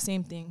money is the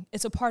same thing.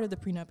 It's a part of the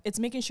prenup. It's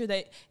making sure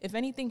that if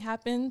anything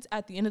happens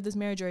at the end of this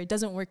marriage or it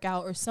doesn't work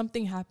out or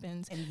something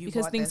happens And you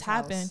because bought things this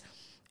happen. house.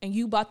 And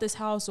you bought this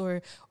house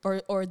or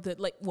the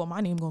like, well,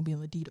 my name gonna be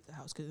on the deed of the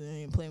house because I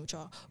ain't playing with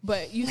y'all.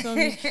 But you feel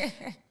me?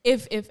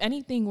 If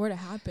anything were to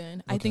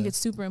happen, I think it's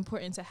super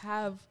important to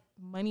have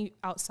money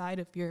outside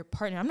of your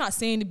partner. I'm not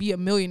saying to be a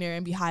millionaire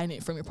and be hiding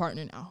it from your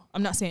partner now.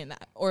 I'm not saying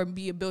that. Or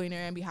be a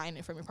billionaire and be hiding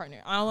it from your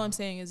partner. All I'm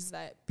saying is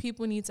that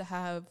people need to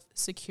have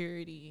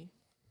security.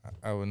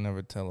 I would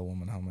never tell a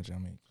woman how much I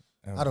make.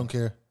 Ever. I don't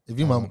care.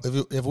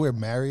 If we're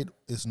married,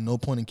 it's no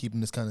point in keeping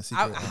this kind of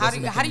secret. How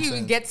do you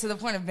even get to the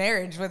point of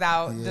marriage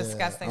without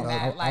discussing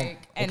that,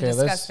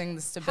 discussing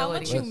the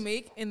stability? How much you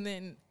make and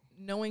then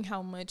knowing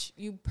how much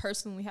you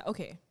personally have.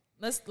 Okay,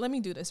 let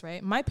me do this,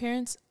 right? My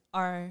parents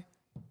are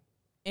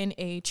in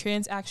a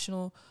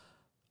transactional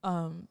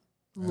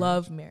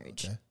love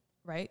marriage,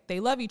 right? They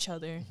love each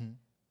other,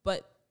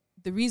 but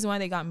the reason why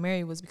they got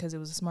married was because it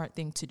was a smart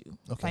thing to do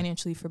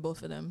financially for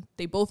both of them.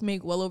 They both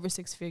make well over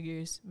 6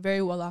 figures,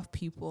 very well off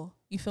people.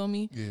 You feel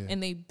me? Yeah.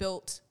 And they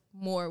built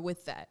more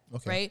with that,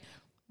 right?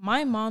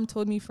 My mom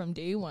told me from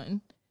day one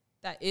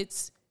that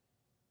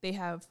they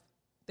have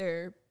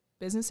their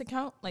business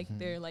account, like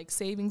their like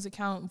savings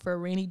account for a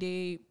rainy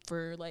day,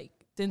 for like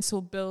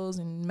dental bills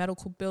and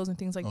medical bills and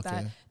things like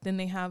that. Then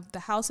they have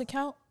the house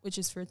account, which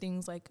is for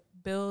things like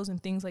bills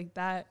and things like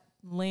that.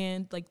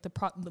 Land, like the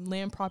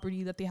land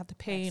property that they have to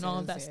pay and all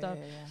of that stuff.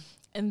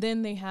 And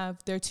then they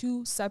have their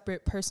 2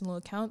 separate personal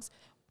accounts.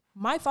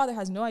 My father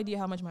has no idea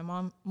how much my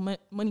mom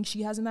money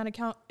she has in that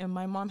account, and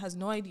my mom has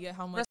no idea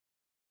how much.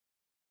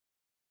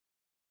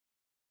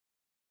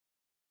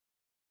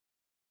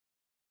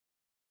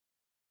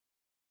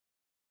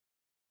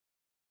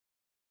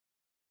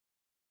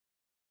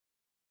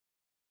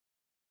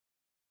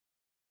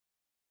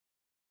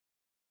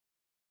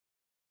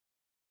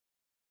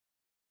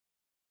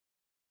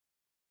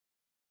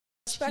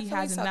 He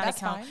has in that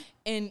account.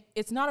 And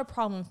it's not a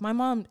problem. If my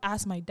mom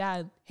asked my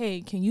dad,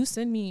 hey, can you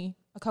send me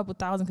a couple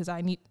thousand because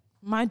I need,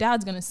 my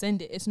dad's going to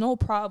send it. It's no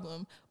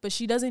problem. But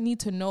she doesn't need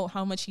to know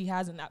how much he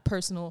has in that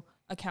personal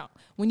account.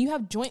 When you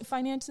have joint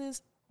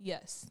finances,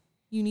 yes,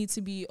 you need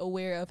to be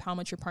aware of how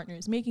much your partner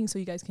is making so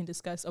you guys can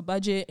discuss a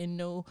budget and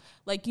know,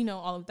 like, you know,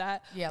 all of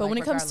that. Yeah, but like when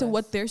it comes to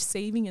what they're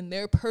saving in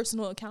their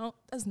personal account,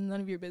 that's none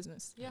of your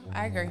business. Yeah,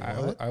 I agree.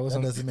 That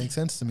doesn't make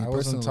sense to me. I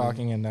wasn't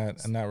talking in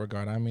that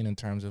regard. I mean, in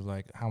terms of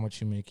like how much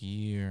you make a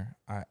year,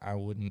 I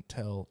wouldn't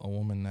tell a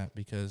woman that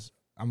because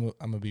I'm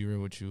gonna be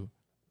real with you.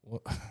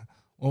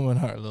 Women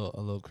are a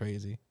little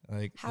crazy.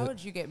 Like, how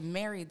would you get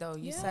married though?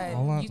 You said.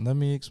 Hold on, let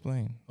me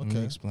explain.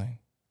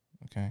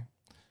 Okay.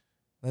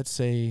 Let's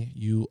say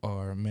you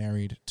are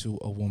married to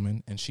a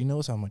woman and she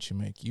knows how much you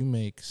make. You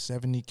make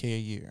 $70K a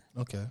year.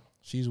 Okay.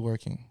 She's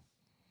working.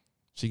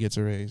 She gets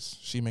a raise.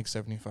 She makes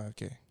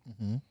 $75K.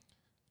 Mm-hmm.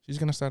 She's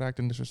going to start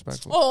acting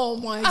disrespectful. Oh,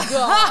 my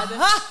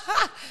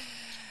God.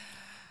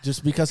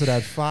 Just because of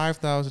that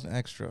 $5,000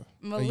 extra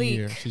Malik, a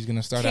year, she's going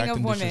to start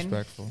acting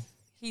disrespectful.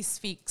 He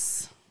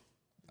speaks.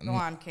 Go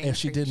on, King. If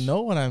she didn't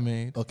know what I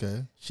made,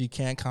 she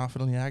can't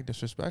confidently act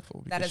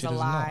disrespectful. That is a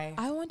lie.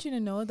 I want want you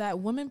to know that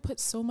women put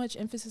so much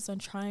emphasis on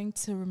trying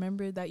to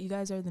remember that you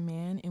guys are the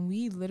man, and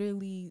we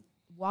literally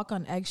walk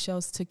on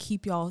eggshells to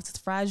keep y'all's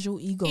fragile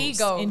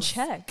egos in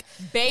check.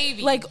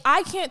 Baby. Like,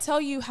 I can't tell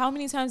you how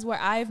many times where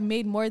I've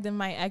made more than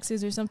my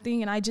exes or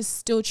something, and I just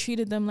still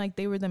treated them like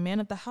they were the man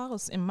of the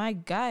house. And my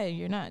guy,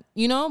 you're not,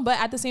 you know? But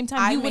at the same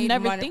time, you would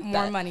never think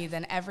more that. money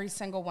than every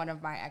single one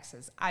of my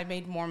exes. I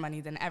made more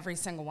money than every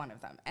single one of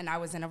them. And I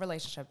was in a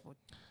relationship with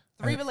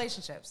 3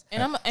 relationships.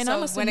 And I'm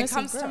a when it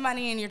comes girl. to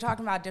money and you're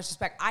talking about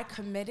disrespect, I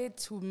committed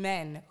to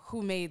men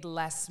who made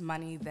less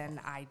money than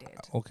I did.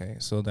 Okay,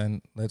 so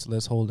then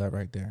let's hold that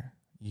right there.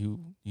 You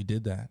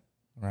did that,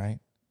 right?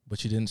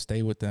 But you didn't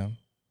stay with them.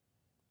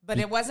 But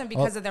it wasn't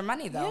because of their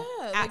money, though.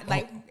 Yeah,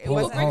 It Well,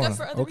 wasn't. break up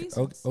for other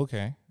reasons.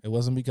 Okay, it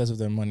wasn't because of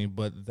their money,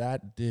 but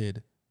that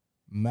did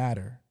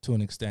matter to an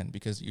extent,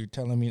 because you're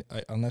telling me,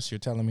 unless you're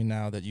telling me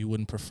now that you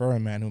wouldn't prefer a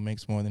man who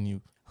makes more than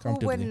you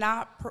comfortably.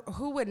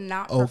 Who would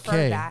not Okay.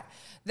 prefer that?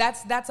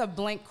 That's a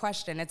blank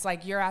question. It's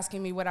like you're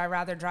asking me, would I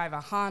rather drive a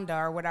Honda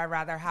or would I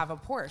rather have a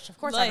Porsche? Of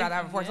course, I'd rather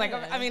have a Porsche. Yeah.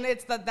 Like, I mean,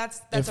 that's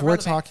If we're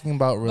irrelevant. talking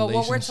about But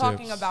relationships, what we're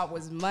talking about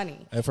was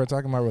money. if we're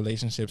talking about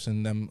relationships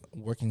and them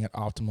working at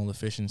optimal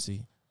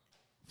efficiency,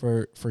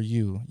 for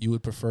you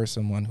would prefer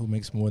someone who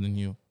makes more than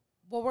you.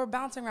 Well, we're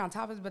bouncing around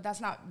topics, but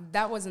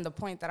that wasn't the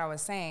point that I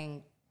was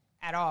saying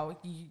at all.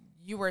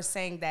 You were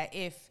saying that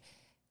if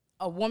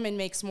a woman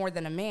makes more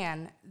than a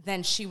man,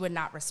 then she would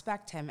not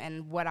respect him.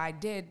 And what I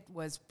did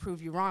was prove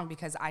you wrong,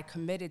 because I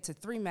committed to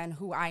 3 men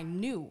who I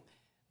knew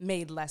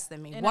made less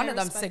than me. And One I of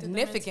them respected them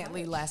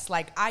significantly as well. less.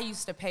 Like, I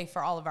used to pay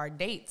for all of our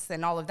dates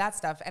and all of that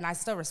stuff, and I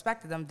still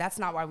respected them. That's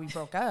not why we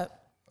broke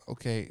up.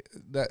 Okay,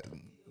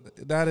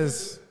 that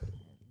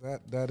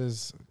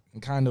is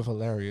kind of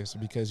hilarious,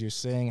 because you're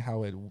saying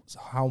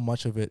how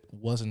much of it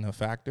wasn't a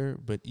factor,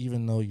 but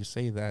even though you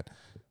say that,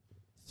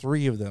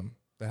 3 of them,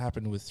 that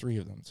happened with 3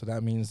 of them. So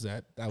that means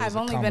that was I've a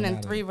only been in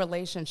commonality. 3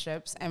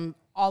 relationships, and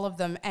all of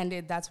them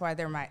ended. That's why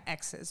they're my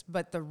exes.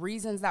 But the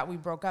reasons that we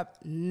broke up,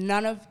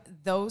 none of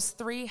those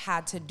 3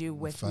 had to do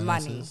with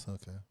money. Finances?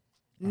 Okay.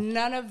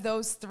 None of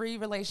those 3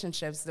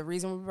 relationships, the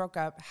reason we broke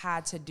up,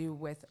 had to do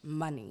with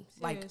money.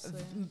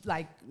 Seriously.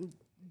 Like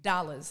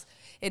dollars.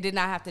 It did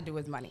not have to do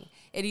with money.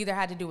 It either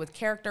had to do with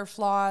character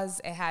flaws,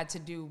 it had to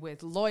do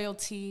with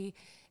loyalty,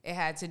 it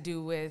had to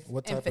do with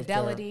What type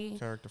infidelity, of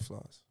character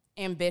flaws?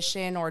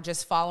 ambition, or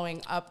just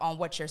following up on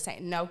what you're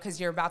saying. No, because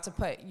you're about to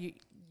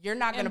you're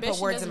not going to put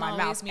Ambition words in my doesn't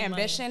mouth. always mean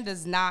Ambition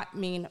does not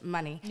mean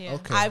money. Yeah.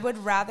 Okay. I would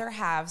rather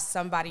have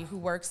somebody who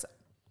works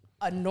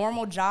a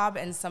normal job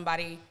and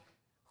somebody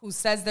who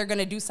says they're going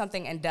to do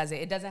something and does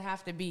it. It doesn't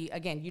have to be,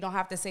 again, you don't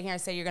have to sit here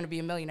and say you're going to be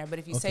a millionaire, but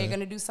if you say Okay. you're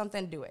going to do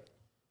something, do it.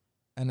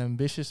 An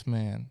ambitious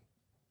man,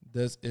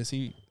 is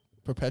he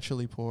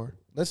perpetually poor?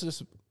 Let's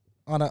just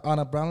on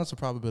a balance of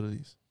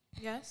probabilities.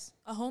 Yes.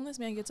 A homeless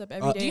man gets up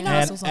every day you and know-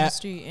 hustles on the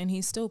street, and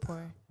he's still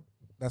poor.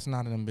 That's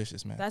not an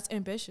ambitious man. That's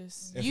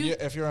ambitious. If you- you're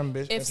if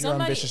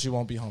ambitious, you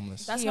won't be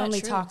homeless. That's he not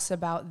only true. talks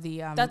about the,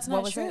 That's what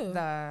not was true. it?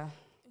 The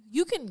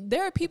You can.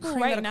 There are people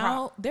Cream of right the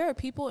now. crop. There are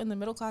people in the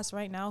middle class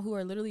right now who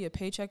are literally a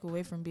paycheck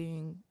away from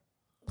being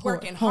poor,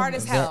 Working hard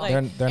as homeless.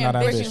 hell. They're not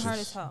ambition. ambitious. Hard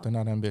as hell. They're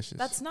not ambitious.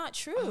 That's not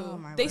true. Oh,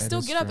 my They word. still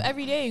It is get up true.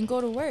 every day and go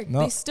to work. No,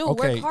 They still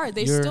okay, work hard.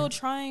 They're you're- still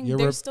trying. you're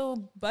They're rep-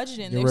 still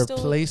budgeting. You're They're still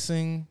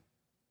replacing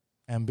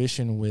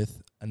ambition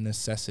with a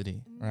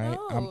necessity, right?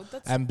 No,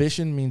 that's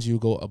Ambition means you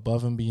go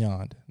above and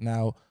beyond.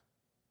 Now,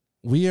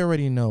 we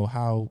already know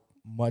how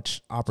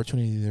much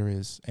opportunity there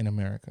is in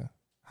America,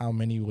 how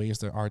many ways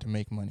there are to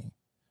make money.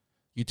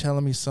 You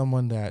telling me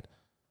someone that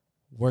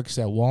works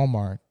at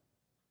Walmart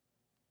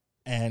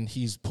and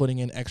he's putting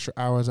in extra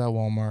hours at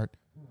Walmart,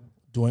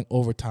 doing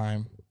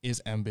overtime,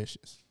 is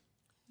ambitious?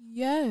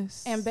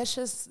 yes.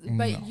 ambitious,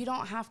 but No. you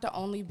don't have to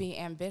only be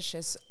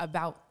ambitious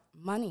about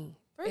money.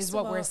 First Is of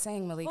what we're all,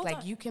 saying, Malik. hold Like,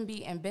 on. you can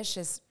be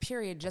ambitious,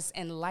 period, just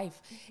in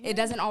life. It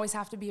doesn't always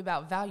have to be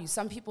about value.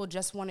 Some people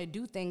just want to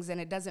do things, and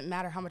it doesn't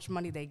matter how much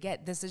money they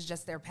get. This is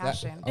just their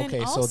passion. And Okay,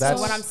 so also- that's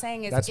So what I'm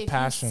saying is, that's if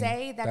passion. you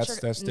say that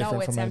That's no,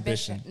 different it's from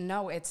ambition. ambition.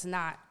 No, it's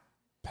not.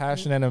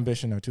 Passion and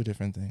ambition are two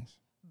different things.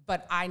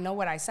 But I know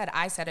what I said.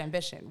 I said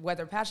ambition.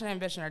 Whether passion and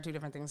ambition are two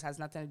different things has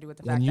nothing to do with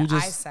the When fact you that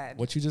I just said.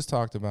 what you just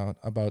talked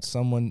about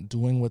someone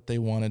doing what they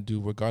want to do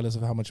regardless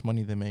of how much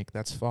money they make,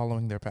 that's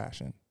following their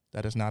passion.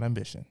 That is not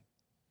ambition.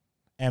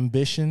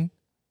 Ambition,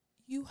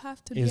 You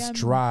have to is be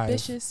drive.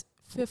 ambitious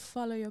to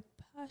follow your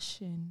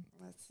passion.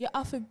 You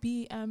have to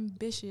be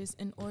ambitious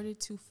in order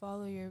to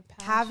follow your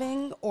passion.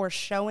 Having or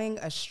showing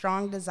a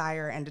strong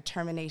desire and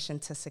determination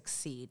to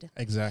succeed.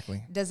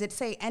 exactly. Does it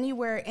say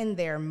anywhere in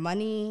there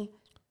money?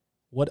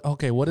 What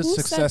is Who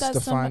said success that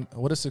defined?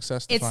 What is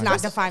success It's defined? not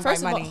as? defined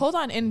First by of money. all, hold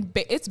on. And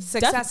it's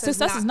Success is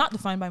success is not- not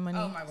defined by money.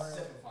 Oh my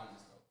word.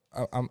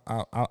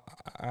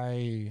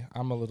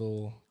 I'm a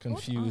little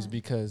confused on.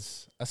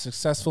 because a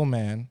successful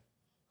man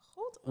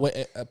Hold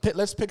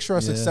let's picture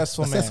a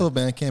successful man. A successful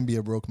man can't be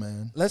a broke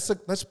man. Let's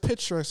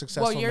picture a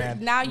successful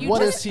man. Now you what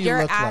just, does he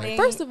you're look adding like?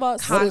 First of all,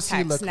 what does he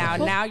context look now.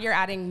 like? Now you're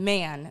adding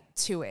man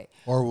to it.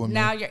 Or woman.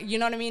 Now you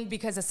know what I mean?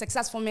 Because a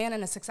successful man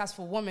and a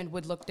successful woman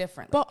would look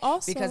different. But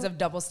also, because of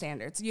double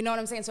standards. You know what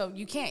I'm saying? So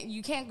you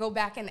can't go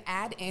back and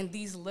add in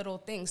these little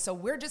things. So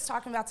we're just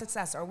talking about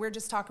success, or we're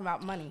just talking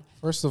about money.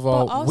 First of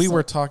all, also, we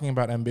were talking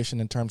about ambition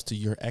in terms to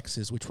your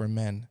exes, which were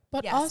men.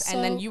 But Yes, also,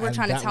 and then you were And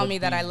trying to that tell would me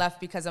that be- I left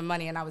because of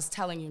money, and I was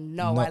telling you,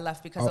 no, I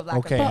left because of lack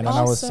okay, of and money. then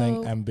I was also-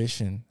 saying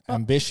ambition.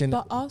 Ambition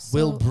but also-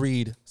 will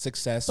breed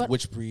success, but-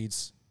 which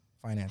breeds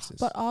finances.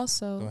 But Go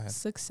also, ahead.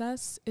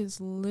 success is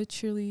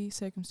literally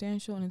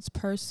circumstantial and it's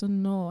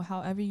personal,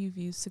 however you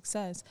view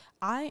success.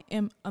 I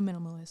am a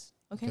minimalist.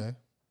 Okay.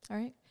 All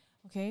right.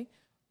 Okay.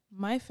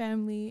 My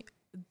family,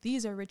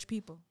 these are rich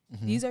people.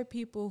 Mm-hmm. These are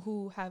people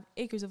who have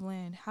acres of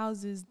land,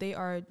 houses. They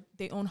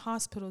own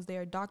hospitals. They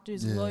are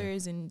doctors, Yeah.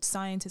 lawyers, and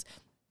scientists.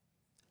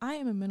 I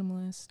am a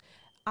minimalist.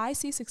 I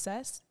see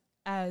success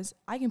as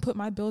I can put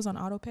my bills on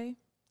auto pay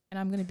and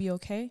I'm going to be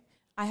okay.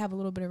 I have a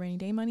little bit of rainy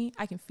day money.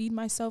 I can feed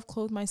myself,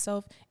 clothe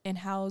myself, and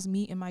house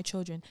me and my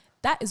children.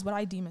 That is what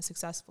I deem as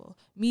successful.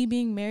 Me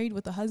being married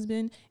with a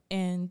husband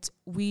and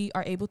we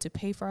are able to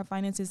pay for our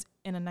finances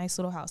in a nice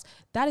little house.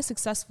 That is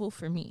successful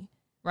for me,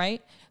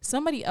 right?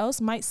 Somebody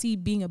else might see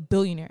being a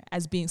billionaire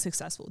as being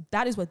successful.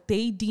 That is what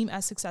they deem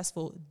as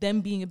successful, them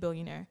being a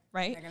billionaire,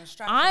 right? They're gonna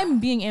strive for I'm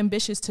that. being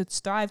ambitious to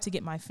strive to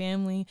get my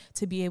family,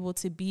 to be able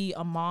to be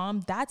a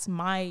mom. That's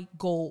my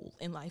goal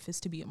in life, is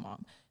to be a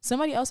mom.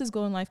 Somebody else's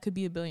goal in life could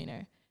be a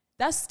billionaire.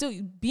 That's still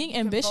being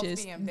can both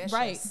ambitious, be ambitious.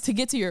 right? To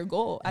get to your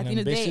goal at An the end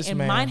of the day. ambitious And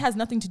man- mine has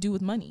nothing to do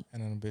with money.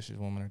 and an ambitious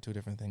woman are two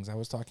different things. I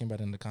was talking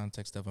about in the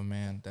context of a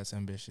man that's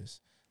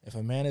ambitious. If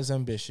a man is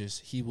ambitious,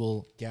 he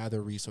will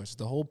gather resources.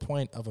 The whole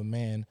point of a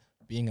man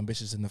being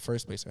ambitious in the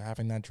first place, or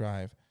having that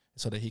drive,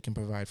 is so that he can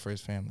provide for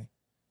his family.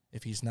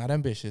 If he's not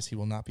ambitious, he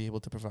will not be able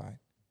to provide.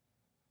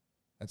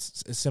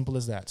 That's as simple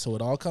as that. So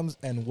it all comes,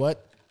 and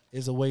what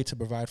is a way to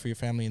provide for your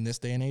family in this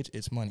day and age?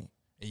 It's money.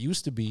 It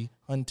used to be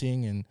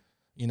hunting and,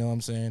 you know what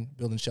I'm saying,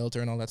 building shelter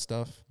and all that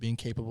stuff, being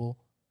capable.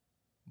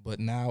 But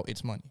now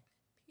it's money.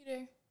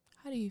 Peter,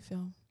 how do you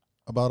feel?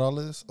 About all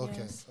this? Okay.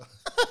 Yes.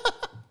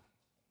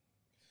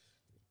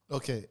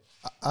 Okay.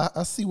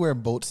 I see where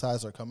both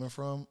sides are coming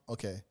from.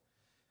 Okay.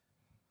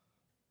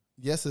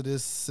 Yes, it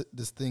is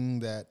this thing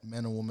that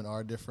men and women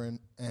are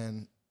different.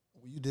 And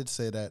you did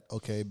say that,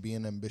 okay,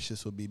 being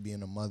ambitious would be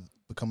being a mother,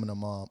 becoming a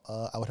mom.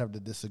 I would have to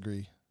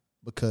disagree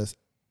because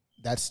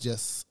that's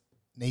just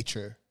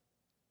nature.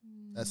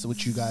 That's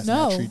what you guys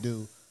No. naturally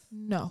do.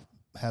 No.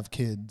 Have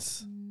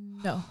kids.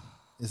 No.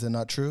 Is it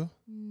not true?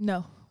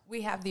 No.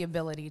 We have the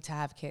ability to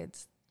have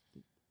kids.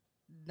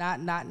 Not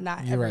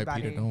You're right,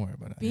 everybody. Peter. Don't worry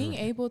about it. Being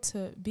You're right.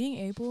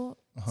 able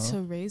Uh-huh.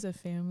 to raise a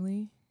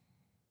family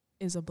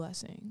is a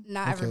blessing.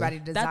 Not Okay. everybody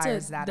That's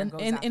desires that. Or then-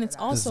 goes and after it's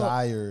that. also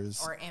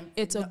Desires. Or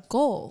it's no, a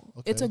goal.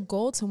 It's a Okay.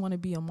 goal to want to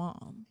be a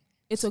mom.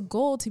 It's a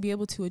goal to be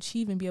able to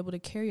achieve and be able to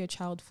carry a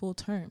child full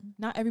term.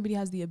 Not everybody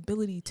has the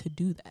ability to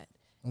do that.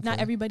 Not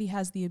Okay. everybody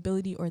has the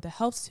ability or the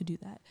health to do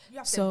that. You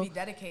have So to be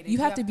dedicated. you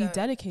have to be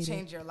dedicated.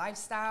 Change your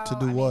lifestyle. To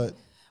do I mean, what?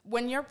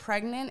 when you're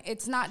pregnant,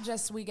 it's not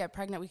just we get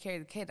pregnant, we carry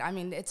the kid. I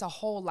mean, it's a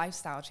whole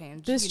lifestyle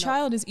change. This you know.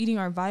 child is eating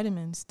our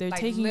vitamins. They're Like,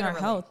 taking our literally.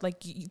 health.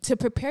 Like to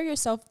prepare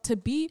yourself to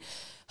be.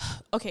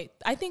 Okay,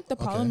 I think the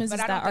problem Okay. is But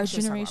I that don't our think she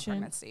was talking about generation.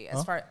 pregnancy.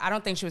 As far, I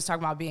don't think she was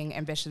talking about being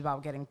ambitious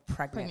about getting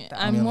pregnant. though.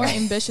 I'm Yeah, more like,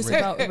 ambitious raise-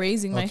 about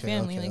raising my Okay,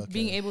 family, okay, like okay.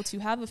 being able to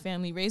have a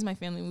family, raise my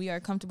family. We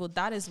are comfortable.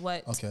 That is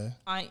what Okay.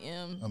 I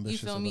am.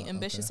 Ambitious you feel me? about,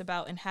 Ambitious okay.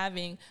 about, and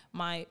having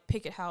my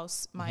picket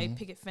house, my Mm-hmm.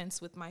 picket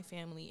fence with my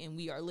family, and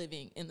we are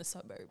living in the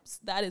suburbs.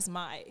 That is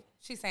my.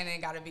 She's saying it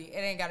ain't gotta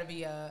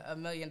be a $1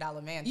 million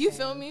man. You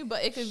feel me?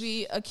 But it could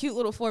be a cute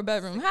little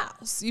 4-bedroom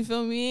house. You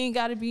feel me? It ain't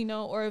gotta be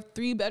or a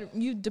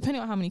 3-bedroom. You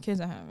depending on how many kids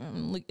I have,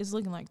 it's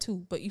looking like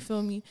 2. But you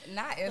feel me?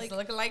 Not it's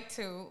looking like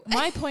 2.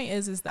 My point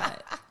is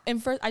that,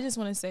 and first, I just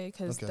want to say,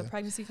 because the Okay.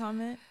 pregnancy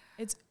comment,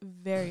 it's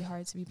very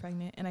hard to be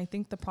pregnant, and I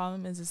think the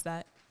problem is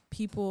that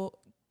people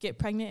get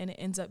pregnant and it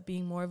ends up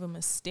being more of a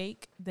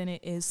mistake than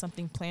it is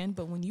something planned.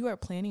 But when you are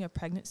planning a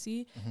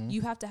pregnancy,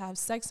 you have to have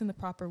sex in the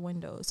proper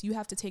windows. You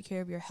have to take care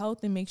of your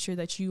health and make sure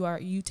that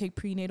you take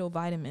prenatal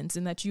vitamins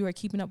and that you are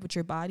keeping up with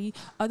your body.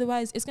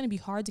 Otherwise, it's going to be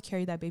hard to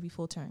carry that baby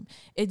full term.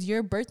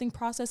 Your birthing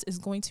process is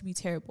going to be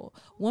terrible.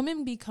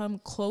 Women become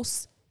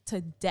close to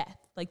death.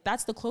 Like,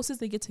 that's the closest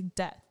they get to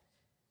death,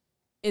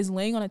 is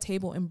laying on a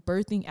table and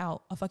birthing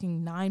out a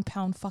fucking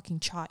 9-pound fucking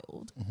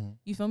child.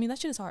 You feel me? That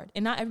shit is hard.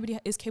 And not everybody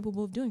is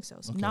capable of doing so.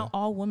 So not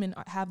all women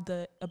have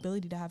the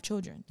ability to have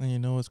children. And you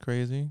know what's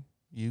crazy?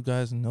 You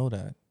guys know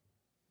that.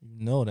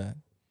 You know that.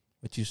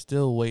 But you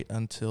still wait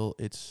until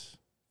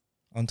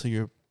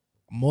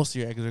most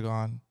of your eggs are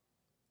gone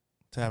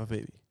to have a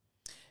baby.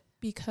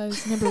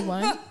 Because number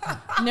one,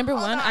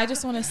 I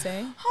just want to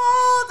say,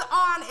 Hold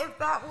on, if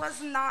that was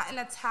not an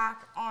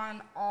attack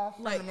on all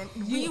feminine,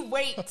 we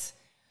wait.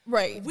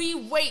 right. We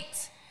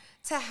wait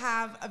to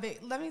have a big,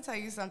 let me tell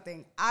you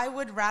something. I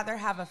would rather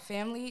have a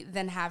family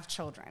than have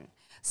children.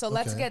 So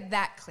let's Okay. get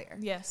that clear.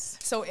 Yes.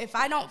 So if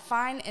I don't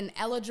find an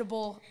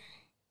eligible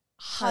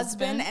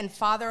husband and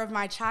father of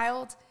my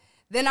child,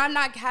 then I'm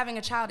not having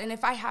a child. And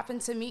if I happen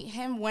to meet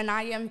him when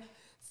I am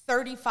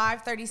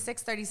 35,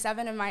 36,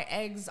 37, and my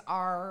eggs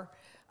are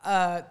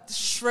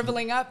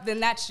shriveling up, then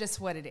that's just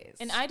what it is.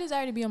 And I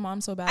desire to be a mom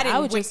so bad. I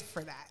didn't would wait just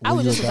for that. I would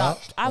Will you just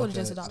adopt. adopt? I would Okay.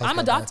 just adopt. Okay, I'm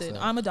adopted. that's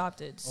it. I'm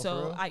adopted. Oh, for So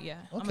real?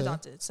 I'm Okay.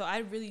 adopted. So I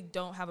really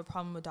don't have a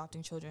problem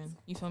adopting children.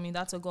 You feel me?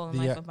 That's a goal in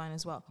The, life of mine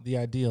as well. The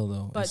ideal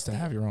though But is to the-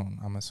 have your own.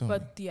 I'm assuming.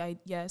 But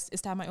yes,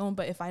 it's to have my own.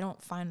 But if I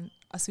don't find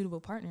a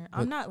suitable partner,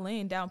 I'm not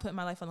laying down putting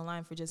my life on the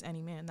line for just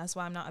any man. That's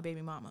why I'm not a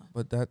baby mama.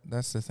 But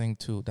that's the thing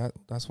too.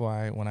 That's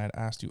why when I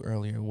asked you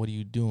earlier, what are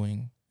you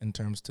doing in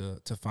terms to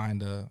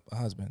find a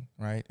husband,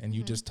 right? And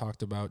you just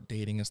talked about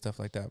dating and stuff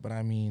like that. But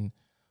I mean,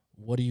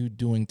 what are you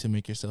doing to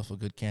make yourself a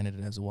good candidate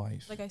as a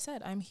wife? Like I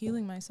said, I'm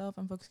healing myself.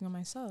 I'm focusing on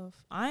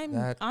myself. I'm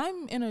That-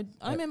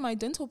 in my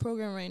dental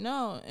program right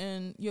now,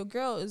 and your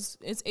girl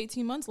it's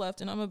 18 months left,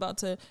 and I'm about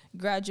to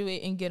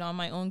graduate and get on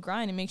my own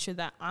grind and make sure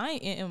that I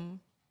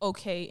am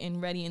okay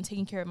and ready and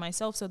taking care of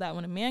myself, so that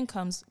when a man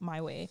comes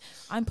my way,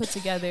 I'm put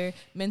together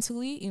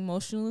mentally,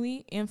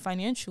 emotionally, and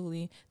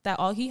financially, that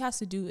all he has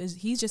to do is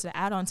he's just an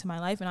add-on to my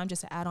life and I'm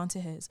just an add-on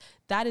to his.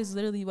 That is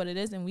literally what it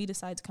is. And we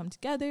decide to come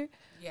together.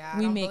 Yeah,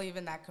 we I don't make- believe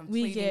in that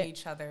completing get-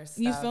 each other stuff.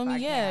 You feel me? I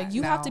Yeah. can't,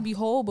 You have to no. be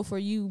whole before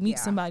you meet Yeah,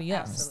 somebody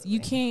else. absolutely. You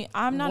can't,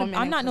 I'm not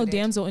Woman no included.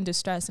 damsel in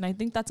distress. And I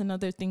think that's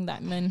another thing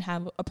that men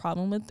have a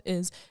problem with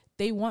is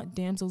they want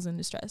damsels in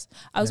distress.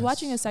 I was Yes.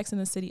 watching a Sex and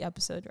the City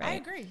episode, right? I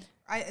agree.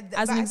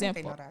 As an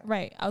example,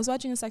 right? I was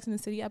watching a Sex and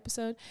the City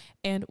episode,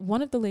 and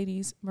one of the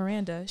ladies,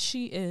 Miranda,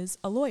 she is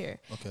a lawyer,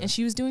 Okay. and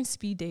she was doing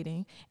speed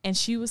dating, and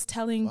she was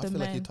telling I the feel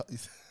like men, you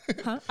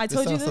huh? I This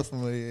told you sounds so this.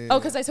 familiar. Oh,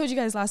 because I told you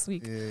guys last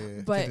week.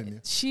 Yeah. But Continue.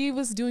 she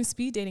was doing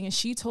speed dating, and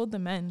she told the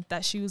men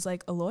that she was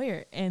like a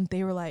lawyer, and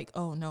they were like,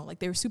 "Oh no!" Like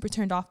they were super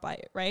turned off by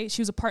it. Right?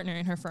 She was a partner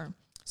in her firm,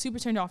 super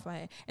turned off by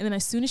it. And then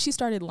as soon as she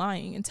started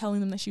lying and telling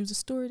them that she was a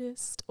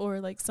stewardess or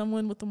like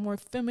someone with a more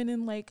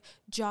feminine like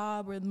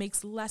job or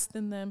makes less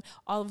than them,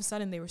 all of a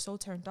sudden they were so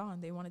turned on.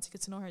 They wanted to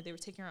get to know her. They were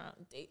taking her on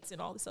dates and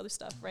all this other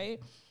stuff. Right?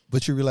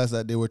 But you realize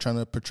that they were trying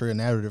to portray a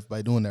narrative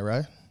by doing that,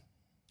 right?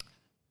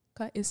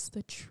 That is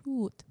the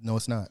truth. No,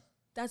 it's not.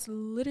 That's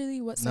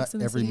literally what Not Sex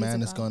and the every City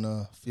man is is about.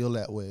 gonna feel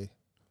that way.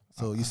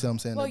 So you see what I'm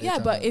saying? Well, That they're yeah,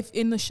 trying but to- if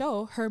in the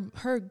show,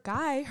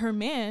 her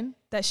man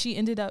that she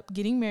ended up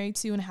getting married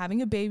to and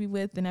having a baby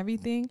with and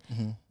everything,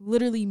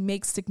 literally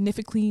makes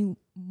significantly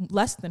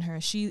less than her.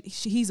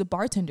 He's a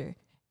bartender,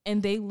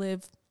 and they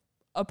live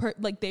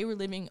they were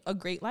living a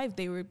great life.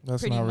 They were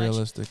That's pretty not much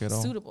realistic at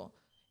all. suitable.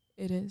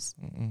 It is.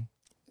 Mm-mm.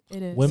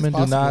 It is. Women do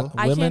possible. not.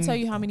 I women can't tell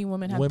you how many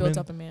women have built women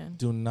up a man.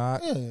 do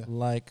not Yeah.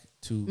 like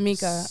to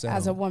Mika, as a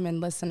settle.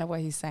 woman, listen to what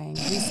he's saying.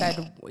 He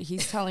said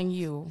he's telling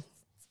you,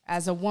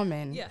 as a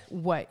woman, Yeah.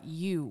 what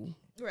you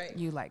Right.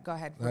 like. Go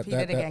ahead, That- repeat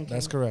that- it again.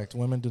 That's King. correct.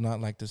 Women do not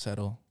like to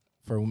settle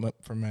for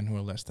men who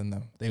are less than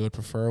them. They would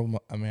prefer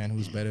a man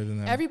who's better than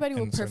them. Everybody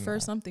in would certain prefer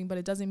aspects. something, but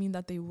it doesn't mean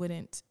that they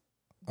wouldn't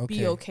Okay.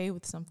 be okay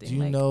with something. Do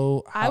you Like,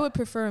 know? I would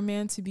prefer a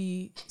man to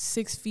be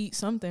 6 feet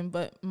something,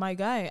 but my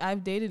guy,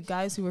 I've dated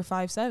guys who were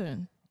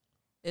 5'7".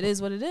 It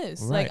is what it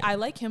is. Right. Like I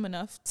like him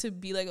enough to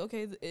be like,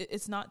 okay,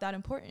 it's not that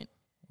important,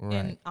 Right.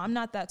 and I'm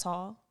not that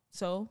tall,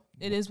 so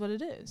it is what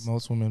it is.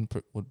 Most women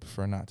would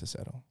prefer not to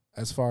settle,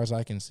 as far as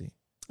I can see.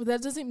 But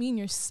that doesn't mean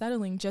you're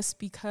settling just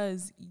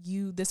because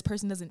this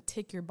person doesn't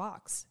tick your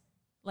box.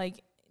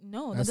 Like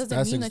no, that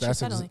doesn't mean that you're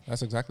settling.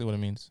 That's exactly what it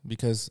means,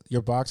 because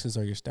your boxes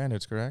are your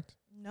standards, correct?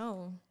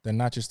 No. They're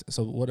not just.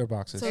 So what are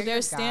boxes? So They're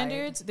there's your guide.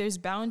 standards, there's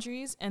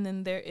boundaries, and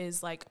then there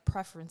is like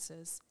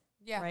preferences.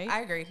 Yeah, Right? I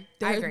agree.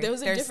 Those are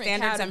There's different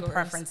standards categories. and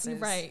preferences.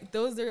 Right.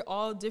 Those are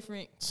all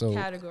different So-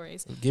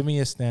 categories. Give me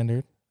a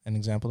standard, an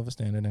example of a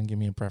standard, and give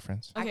me a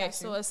preference. I Okay, got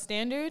so you. a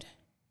standard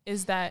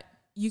is that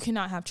you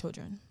cannot have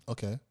children,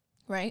 Okay.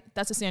 right?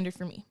 That's a standard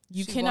for me.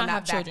 You She will cannot not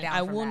have back children. down I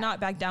from will that. not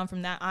back down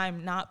from that.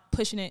 I'm not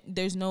pushing it.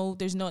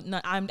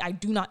 I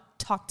do not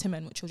talk to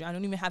men with children. I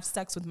don't even have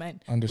sex with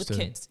men Understood.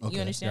 with kids. Okay,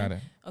 You understand? Got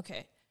it.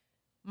 Okay.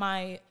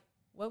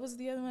 What was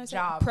the other one I said?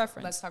 Job.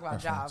 Preference. Let's talk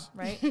about Preference. job.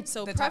 Right?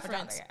 So The type of job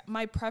preference. they get.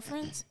 My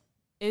preference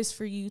is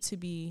for you to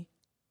be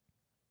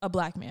a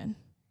black man.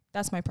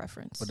 That's my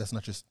preference. But that's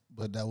not just.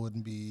 But that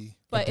wouldn't be.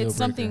 But deal it's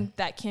something breaker.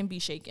 that can be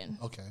shaken.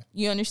 Okay.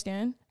 You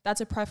understand? That's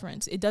a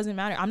preference. It doesn't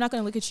matter. I'm not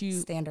going to look at you.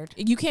 Standard.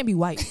 You can't be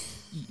white.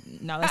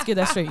 Now let's get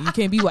that straight. You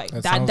can't be white.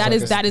 That That sounds that like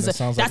is a- that is that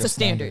sounds like that's a a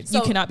standard.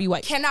 standard. You cannot be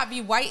white. Cannot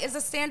be white as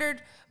a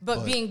standard, but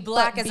But- being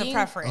black but is a being-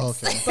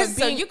 preference. Okay. But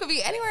So being- you could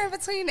be anywhere in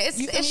between. It's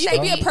You can it's be a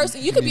shaky.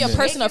 person. You could be a Make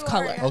person of you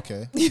color. are-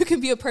 Okay. You could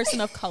be a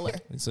person of color.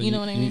 So You know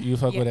what I mean? You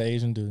fuck Yeah. with an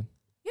Asian dude,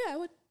 Yeah, I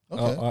would.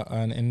 Okay.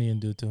 an Indian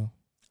dude too.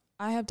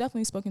 I have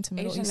definitely spoken to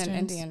Middle Asian Eastern,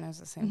 and Indian is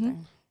the same Mhm.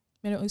 thing.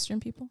 Middle Eastern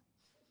people.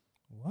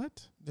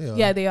 What?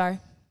 Yeah, they are.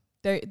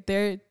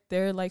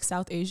 They're like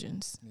South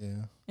Asians.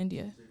 Yeah.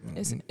 India.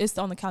 It's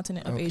on the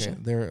continent of Asia.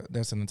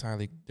 That's an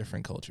entirely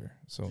different culture.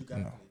 So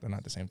no, they're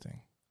not the same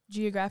thing.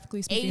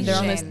 geographically speaking,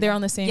 Asian. they're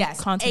on the same Yes,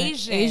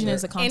 continent. Asian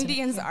is a continent.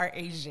 Indians are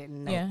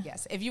Asian. No, Yeah.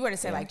 Yes. If you were to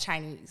say Yeah. like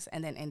Chinese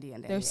and then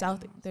Indian, They're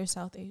South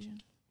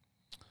Asian.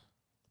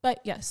 But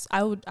yes,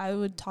 I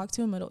would talk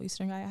to a Middle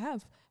Eastern guy.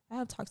 I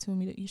have talked to a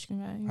Middle Eastern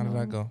guy. How did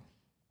that go?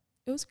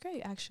 It was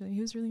great, actually.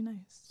 He was really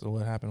nice. So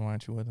what happened? Why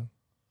aren't you with him?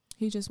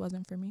 He just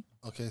wasn't for me.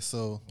 Okay,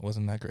 so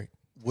Wasn't that great?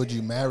 would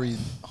you marry?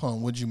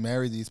 Would you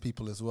marry these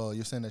people as well?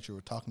 You're saying that you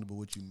were talking to, but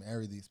would you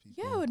marry these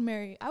people? Yeah, I would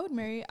marry.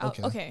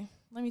 Okay. Okay,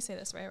 let me say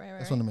this right. I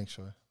just want to make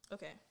sure.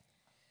 Okay.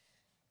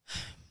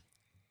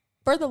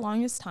 For the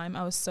longest time,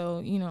 I was so,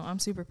 I'm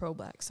super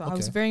pro-black. So I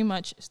was Okay. very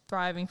much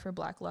thriving for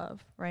black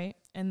love, right?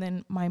 And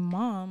then my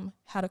mom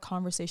had a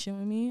conversation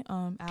with me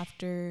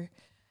after,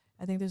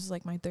 I think this was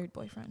like my third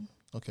boyfriend.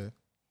 Okay.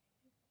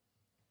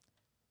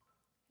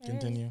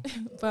 Continue.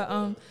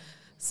 But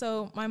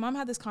so my mom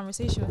had this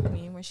conversation with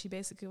me where she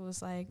basically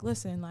was like,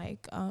 listen,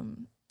 like,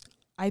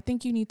 I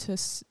think you need to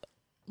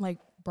like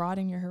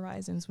broaden your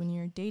horizons when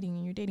you're dating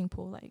in your dating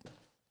pool. Like,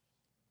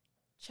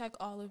 check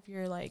all of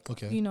your like,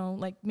 Okay.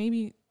 like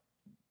maybe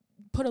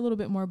put a little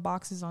bit more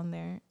boxes on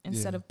there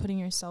instead Yeah. of putting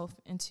yourself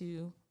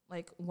into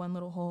like one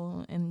little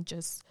hole and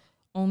just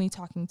only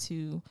talking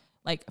to,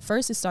 like,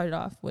 first it started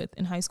off with,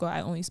 in high school,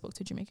 I only spoke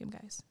to Jamaican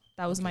guys.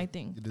 That was Okay. my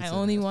thing. You did I say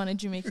only that. wanted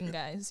Jamaican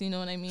guys. You know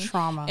what I mean?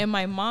 Trauma. And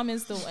my mom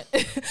is the one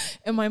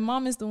and my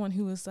mom is the one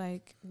who was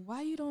like,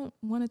 why you don't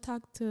want to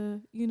talk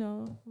to,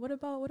 what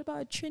about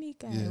a Trini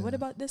guy? Yeah. What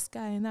about this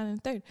guy and that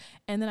and third?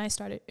 And then I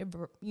started,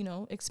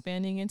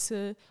 expanding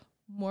into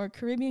more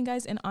Caribbean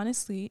guys. And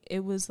honestly,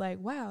 it was like,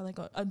 wow, like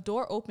a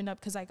door opened up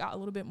because I got a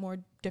little bit more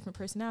different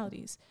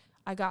personalities.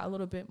 I got a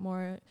little bit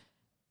more,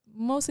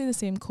 mostly the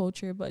same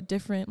culture, but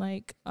different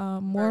like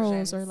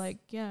morals or Versions.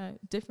 like,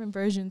 different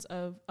versions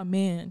of a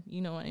man,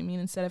 you know what I mean?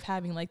 Instead of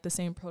having like the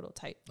same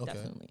prototype, Okay.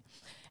 definitely.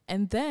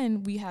 And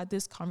then we had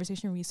this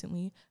conversation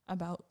recently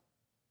about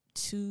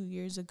 2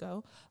 years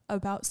ago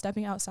about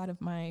stepping outside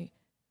of my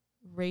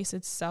race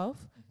itself.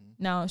 Mm-hmm.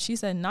 Now, she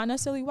said not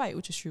necessarily white,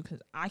 which is true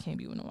because I can't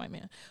be with a white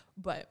man.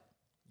 But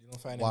You don't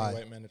find Why? any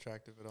white men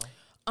attractive at all?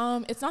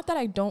 it's not that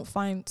I don't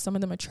find some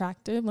of them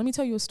attractive. Let me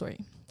tell you a story.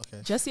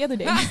 Okay. Just the other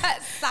day.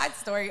 Side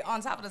story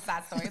on top of the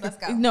side story. Let's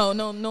go. No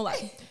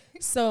lie.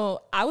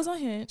 So I was on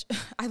Hinge.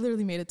 I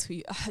literally made a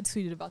tweet. I had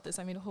tweeted about this.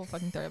 I made a whole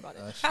fucking thread about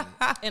it. Shit.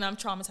 And I'm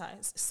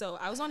traumatized. So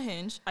I was on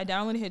Hinge. I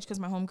downloaded Hinge because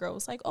my homegirl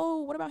was like,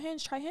 oh, what about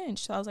Hinge? Try Hinge.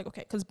 So I was like,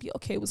 okay, because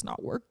BLK was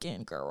not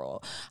working,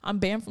 girl. I'm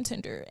banned from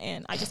Tinder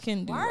and I just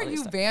can't do Why all are this you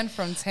stuff. banned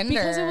from Tinder?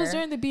 Because it was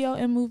during the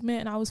BLM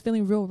movement and I was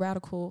feeling real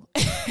radical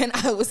and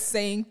I was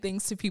saying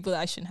things to people that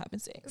I shouldn't have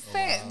been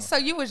saying. So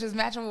you was just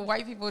matching with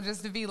white people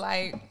just to be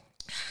like,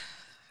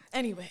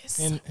 Anyways.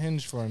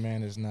 Hinge for a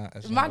man is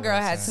not. my girl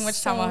had too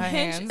much time on her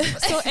hands.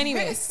 So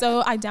anyways,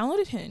 so I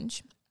downloaded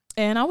Hinge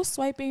and I was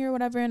swiping or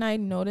whatever and I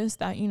noticed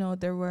that,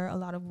 there were a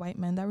lot of white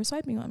men that were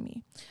swiping on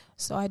me.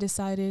 So I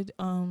decided,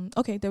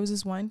 okay, there was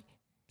this one,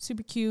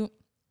 super cute,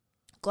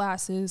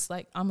 glasses,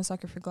 like I'm a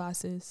sucker for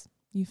glasses.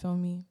 You feel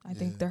me? I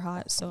think Yeah. they're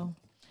hot. So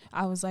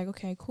I was like,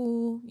 okay,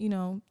 cool.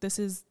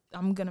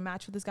 I'm going to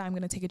match with this guy. I'm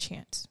going to take a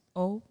chance.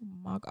 Oh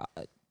my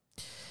God.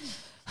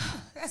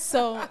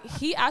 So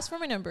he asked for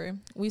my number.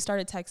 We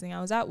started texting.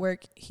 I was at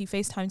work. He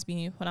FaceTimed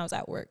me when I was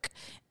at work.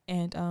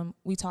 And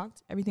we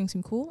talked. Everything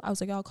seemed cool. I was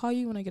like, I'll call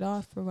you when I get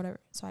off or whatever.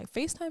 So I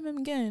FaceTime him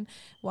again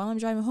while I'm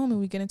driving home. And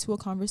we get into a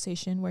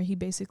conversation where he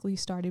basically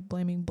started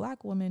blaming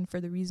black women for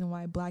the reason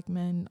why black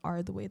men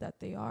are the way that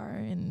they are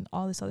and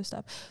all this other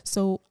stuff.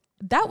 So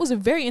that was a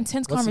very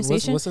intense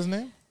conversation. What's his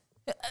name?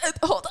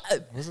 Hold on.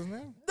 What's his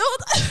name?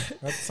 Hold on.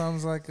 That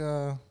sounds like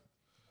a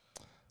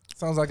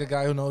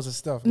guy who knows his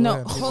stuff. Go No,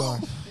 ahead, keep hold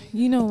going.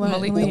 You know what?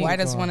 Malik, the Malik.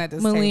 whitest one at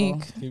this Malik.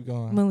 table. Keep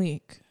going.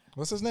 Malik.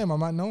 What's his name? I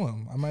might know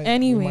him. I might.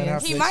 Anyways. we might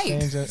have He to might.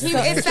 exchange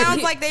It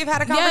sounds like they've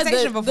had a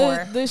conversation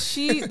before. The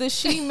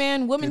she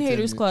man women Continue.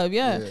 haters club.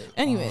 Yeah. Yeah.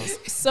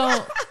 Anyways, so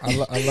I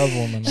love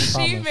women. I She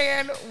promise.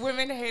 Man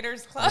Women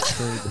Haters Club.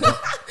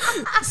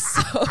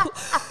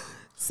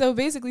 so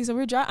basically,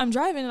 I'm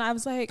driving and I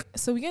was like,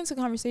 so we get into a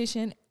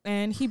conversation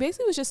and he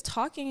basically was just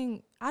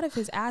talking out of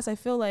his ass. I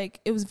feel like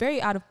it was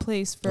very out of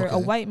place for a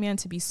Okay. white man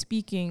to be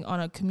speaking on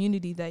a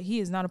community that he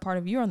is not a part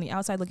of. You're on the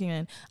outside looking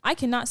in. I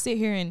cannot sit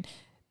here and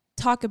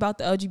talk about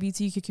the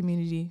LGBTQ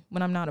community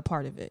when I'm not a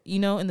part of it,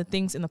 and the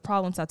things and the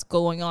problems that's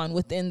going on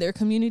within their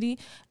community.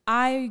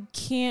 I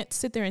can't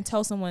sit there and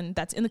tell someone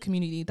that's in the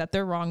community that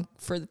they're wrong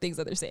for the things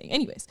that they're saying.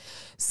 Anyways,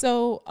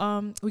 so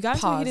we got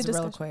into a heated Pause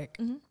real discussion. quick.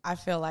 Mm-hmm. I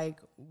feel like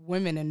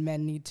women and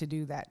men need to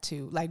do that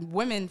too. Like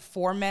women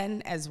for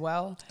men as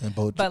well. And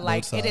both, But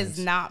like both it is sides.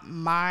 not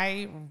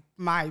my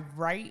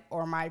right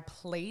or my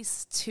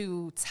place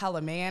to tell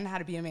a man how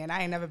to be a man.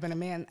 I ain't never been a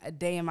man a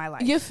day in my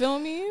life. You feel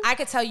me? I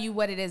could tell you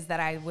what it is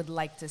that I would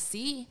like to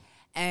see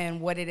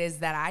and what it is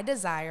that I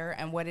desire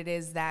and what it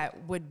is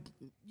that would,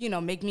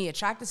 make me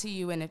attracted to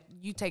you. And if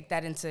you take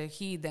that into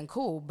heed, then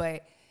cool.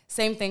 But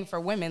same thing for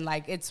women.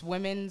 Like it's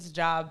women's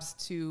jobs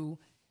to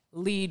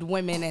lead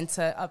women and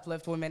to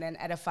uplift women and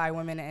edify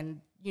women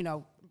and,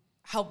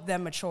 help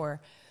them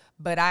mature.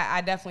 But I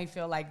definitely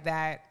feel like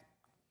that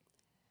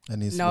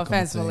No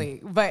offense,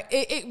 Malik, but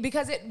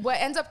what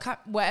ends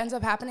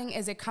up happening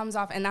is it comes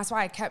off, and that's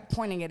why I kept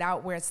pointing it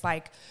out. Where it's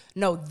like,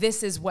 no,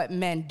 this is what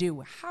men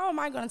do. How am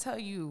I going to tell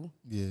you?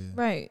 Yeah,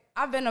 Right.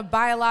 I've been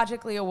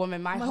biologically a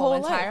woman my whole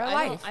entire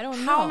life. I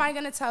don't know. How am I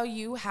going to tell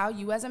you how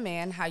you as a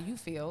man, how you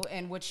feel,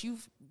 and what you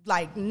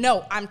like?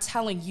 No, I'm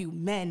telling you,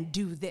 men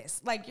do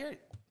this. Like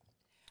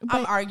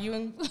I'm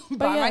arguing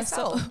by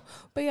myself.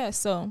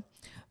 So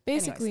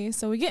basically,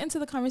 so we get into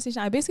the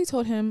conversation. I basically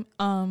told him,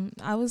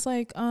 I was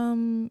like,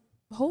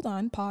 hold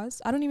on,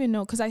 pause. I don't even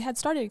know, because I had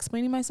started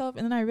explaining myself,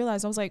 and then I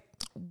realized, I was like,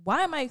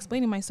 why am I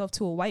explaining myself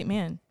to a white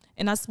man?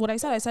 And that's what I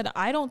said. I said,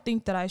 I don't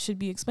think that I should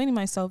be explaining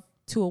myself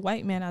to a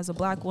white man as a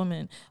black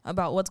woman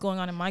about what's going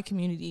on in my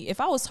community. If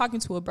I was talking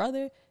to a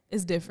brother,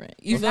 it's different.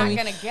 You're not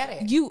gonna get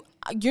it.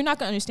 You're not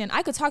gonna understand.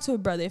 I could talk to a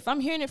brother. If I'm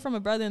hearing it from a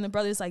brother and the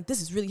brother is like,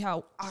 this is really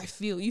how I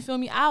feel, you feel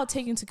me? I'll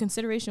take into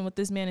consideration what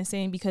this man is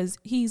saying, because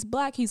he's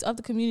black, he's of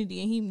the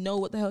community, and he know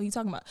what the hell he's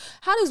talking about.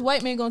 How does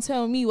white man gonna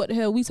tell me what the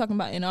hell we talking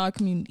about in our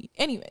community?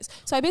 Anyways,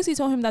 so I basically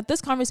told him that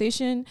this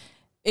conversation,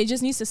 it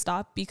just needs to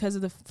stop, because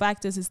of the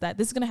fact is that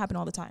this is gonna happen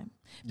all the time.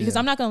 Because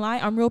I'm not gonna lie,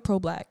 I'm real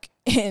pro-black,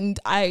 and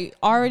I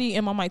already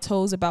am on my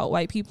toes about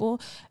white people.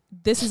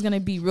 This is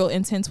gonna be real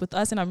intense with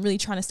us, and I'm really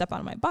trying to step out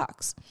of my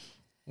box.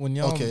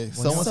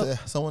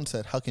 Someone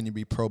said, how can you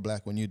be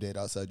pro-black when you date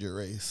outside your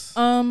race?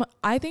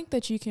 I think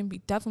that you can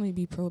definitely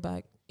be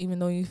pro-black even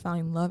though you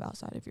find love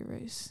outside of your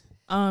race.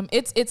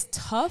 It's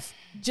tough.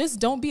 Just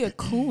don't be a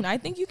coon. I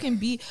think you can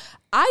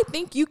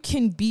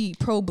be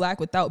pro-black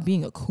without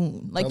being a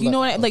coon. Like, you know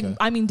what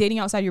I mean, dating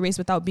outside your race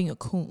without being a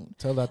coon.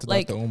 Tell that to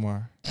like, Dr.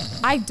 Umar.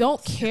 I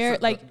don't care.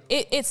 Like,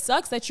 it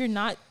sucks that you're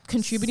not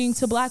contributing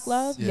to black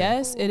love. Yeah.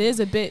 Yes, it is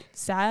a bit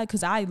sad,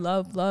 because I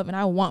love love and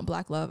I want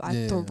black love.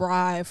 I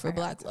thrive for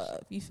black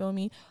love. You feel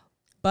me?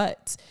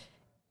 But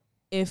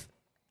if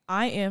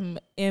I am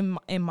in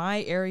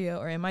my area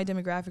or in my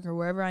demographic or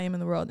wherever I am in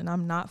the world, and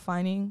I'm not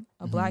finding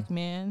a black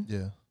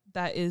man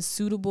that is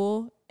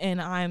suitable,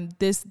 and I'm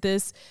this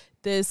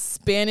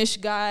Spanish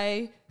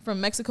guy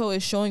from Mexico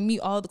is showing me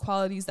all the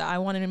qualities that I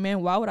want in a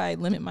man, why would I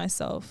limit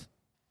myself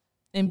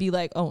and be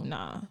like, oh,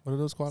 nah. What are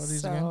those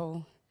qualities again?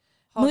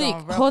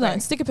 Hold on.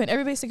 Stick a pin.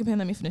 Everybody stick a pin.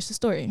 Let me finish the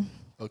story.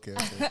 Okay.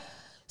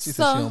 She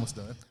said she almost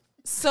done.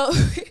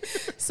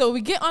 So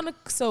we get on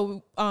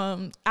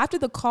after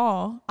the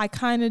call, I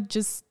kind of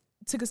just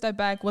took a step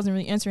back, wasn't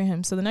really answering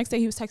him. So the next day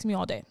he was texting me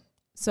all day.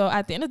 So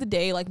at the end of the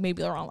day, like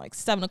maybe around like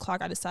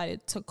 7:00, I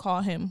decided to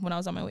call him when I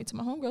was on my way to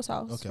my homegirl's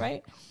house,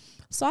 right?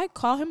 So I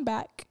call him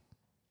back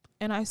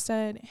and I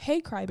said,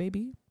 hey,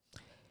 crybaby,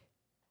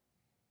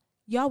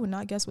 y'all would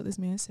not guess what this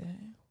man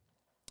said.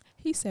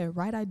 He said,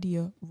 right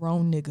idea,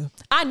 wrong nigga.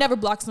 I never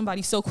blocked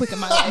somebody so quick in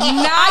my life.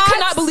 I could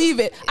not believe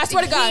it. I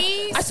swear to God.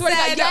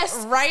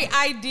 Yes. Right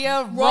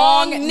idea,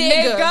 wrong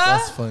nigga.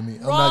 That's funny.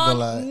 I'm not gonna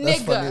lie.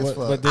 That's funny as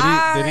fuck. But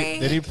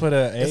did he put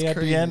an A at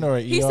the end or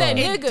an ER? He said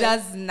nigga. It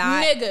does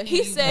not. Nigga.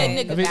 He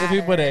said nigga. If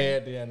he put an A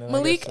at the end.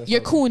 Malik, you're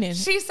cooning.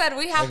 She said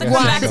we have to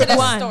come back to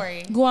this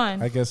story. Go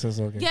on. I guess it's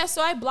okay. Yeah,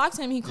 so I blocked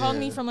him. He called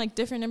me from like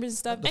different numbers and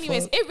stuff.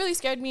 Anyways, it really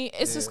scared me.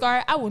 It's a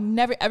scar. I will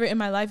never, ever in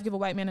my life give a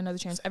white man another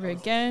chance ever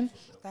again.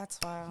 That's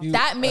wild.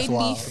 That made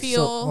me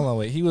feel. So, hold on,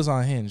 wait. He was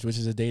on Hinge, which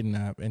is a dating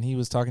app, and he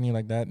was talking to you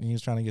like that, and he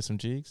was trying to get some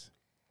cheeks.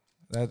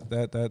 That's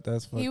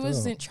fucked He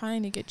wasn't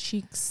trying to get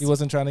cheeks. He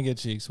wasn't trying to get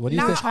cheeks. What do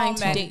you think? Not all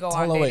men go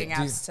on dating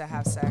apps to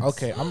have sex.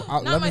 Okay, I'm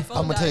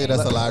gonna tell you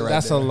that's a lie right there.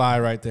 That's a lie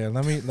right there.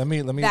 Let me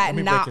that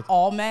break not it.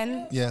 all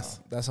men. Yes,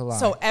 that's a lie.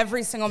 So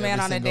every single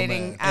man on a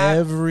dating app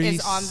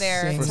is on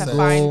there to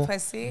find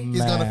pussy.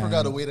 He's gonna figure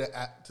out a way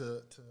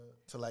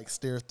to like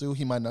steer through.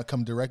 He might not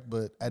come direct,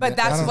 but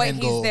that's what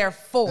he's there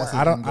for.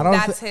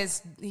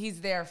 He's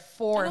there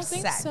for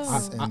sex.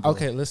 So.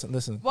 Okay,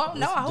 listen. Well,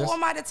 no, who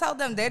am I to tell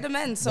them? They're the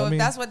men. So if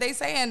that's what they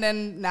saying,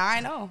 then now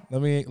I know.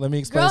 Let me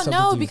explain something.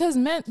 Girl, no, to you. because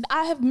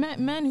I have met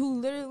men who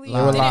literally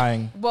were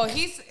lying. Well,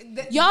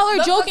 y'all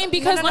are joking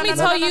because let me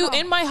tell you,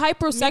 in my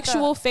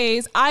hypersexual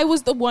phase, I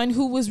was the one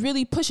who was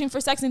really pushing for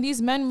sex, and these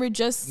men were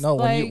just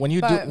when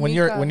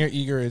you're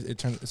eager,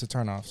 it's a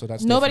turn off. So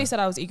that's nobody different. said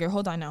I was eager.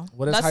 Hold on now.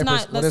 What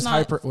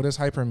does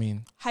hyper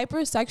mean?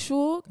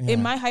 Hypersexual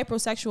in my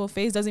hypersexual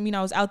phase doesn't mean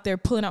I was out there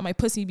pulling out my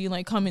pussy being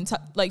like, come and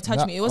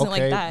touch me. It wasn't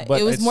like that.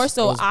 It was more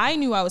so I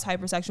knew I was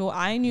hypersexual.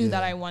 I knew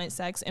that I wanted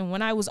sex, and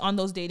when I was on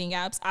those dating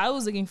apps, I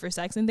was looking for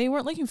sex, and they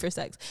weren't looking for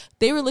sex.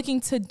 They were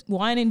looking to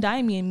wine and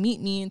dine me and meet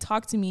me and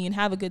talk to me and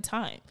have a good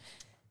time.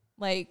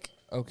 Like,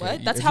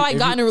 what? That's how I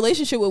got in a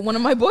relationship with one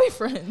of my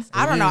boyfriends.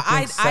 I don't know.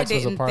 I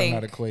didn't was a part think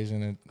of that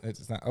equation.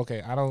 It's not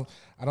okay. I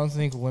don't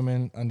think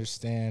women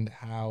understand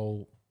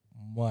how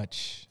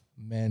much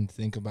men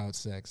think about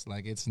sex.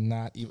 Like, it's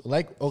not even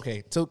like,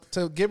 okay,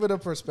 to give it a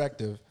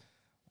perspective,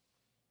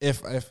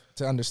 if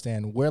to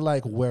understand, we're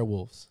like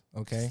werewolves,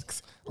 okay?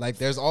 Like,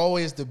 there's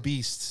always the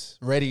beasts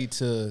ready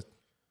to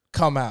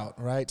come out,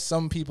 right?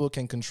 Some people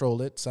can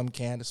control it, some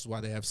can't. This is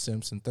why they have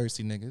simps and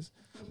thirsty niggas.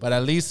 But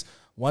at least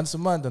once a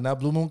month, when that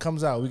blue moon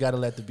comes out, we got to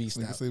let the beast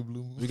out.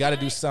 We got to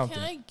do something.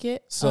 Can I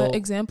get an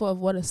example of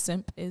what a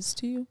simp is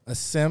to you? A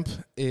simp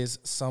is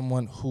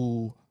someone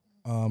who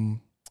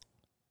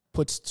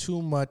puts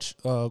too much,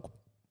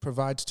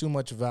 provides too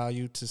much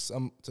value to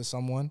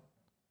someone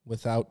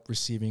without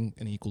receiving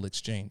an equal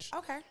exchange.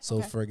 Okay. So,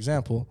 okay. for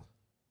example,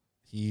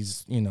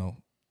 he's,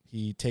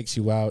 he takes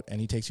you out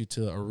and he takes you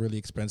to a really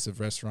expensive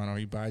restaurant, or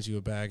he buys you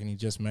a bag and he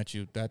just met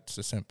you. That's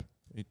a simp.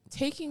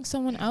 Taking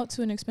someone out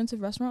to an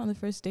expensive restaurant on the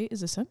first date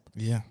is a simp?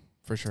 Yeah,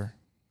 for sure.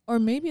 Or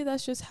maybe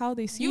that's just how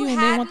they see You you and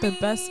had they want the me.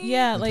 best.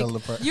 Yeah, like I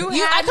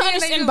can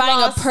understand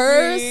buying a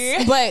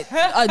purse, but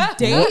a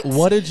date.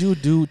 What did you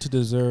do to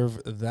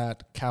deserve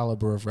that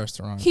caliber of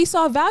restaurant? He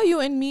saw value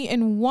in me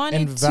and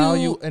wanted And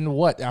value to. in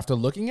what? After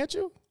looking at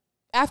you?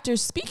 After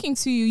speaking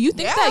to you, you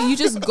think Yeah. that you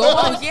just go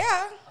Oh, on.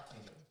 yeah.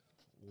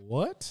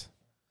 What?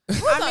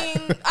 I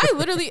mean, I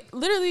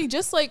literally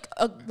just like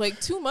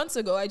 2 months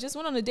ago, I just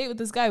went on a date with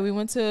this guy. We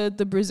went to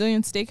the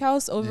Brazilian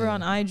steakhouse over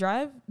on I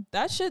Drive.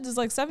 That shit is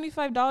like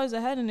 $75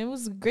 a head, and it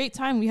was a great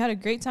time. We had a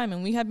great time,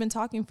 and we had been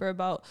talking for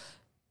about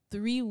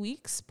 3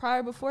 weeks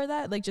prior before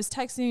that, like just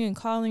texting and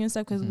calling and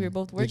stuff because we were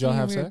both Did working y'all and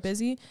have we were sex?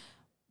 busy.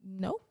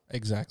 No.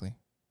 Exactly.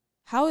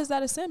 How is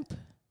that a simp?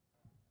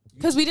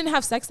 Because we didn't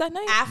have sex that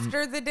night?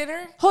 after the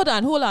dinner? Hold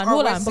on. Or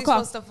was he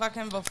Because supposed to fuck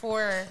him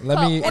before?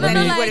 Let me. and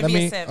then like- Would it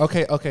be a simp?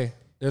 Okay.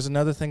 There's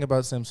another thing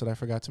about simps that I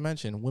forgot to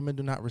mention. Women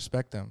do not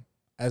respect them,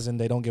 as in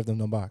they don't give them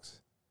no box.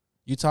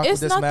 You talk with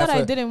it's this not man that I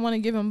for- didn't want to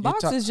give him you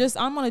box. talk- It's just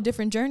I'm on a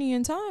different journey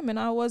in time, and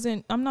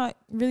I'm not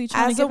really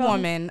trying As to a give out-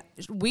 woman,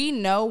 we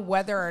know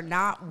whether or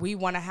not we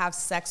want to have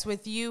sex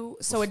with you.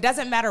 So it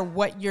doesn't matter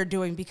what you're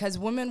doing because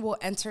women will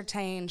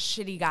entertain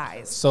shitty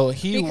guys. So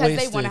he because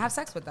wasted, they want to have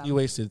sex with them. He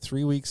wasted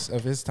 3 weeks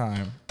of his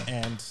time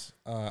and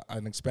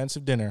an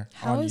expensive dinner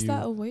How on is you.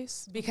 that a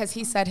waste? Because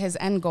he said his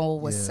end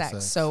goal was Yeah, sex.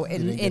 sex. So He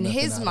in didn't get nothing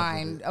his out of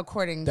mind, it.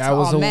 according That to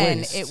was all a men,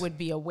 waste. it would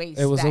be a waste.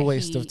 It was a that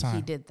waste of time.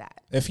 He did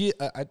that. If he,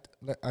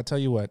 I tell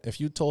you what,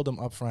 if you told him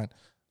up front,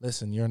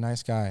 listen, you're a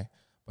nice guy,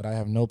 but I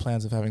have no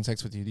plans of having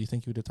sex with you. Do you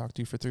think he would have talked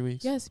to you for 3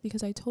 weeks? Yes,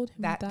 because I told him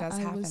That that, does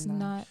I happen, was though.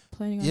 not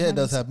planning on Yeah, it having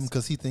does sex. happen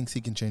because he thinks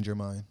he can change your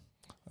mind.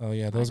 Oh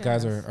yeah, those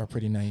guys guess. are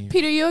pretty naive.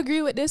 Peter, you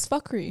agree with this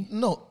fuckery?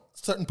 No,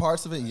 certain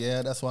parts of it,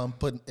 yeah. That's why I'm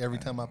putting every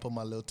time I put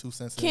my little 2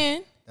 cents in.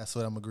 Ken, That's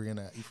what I'm agreeing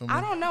at. You feel me?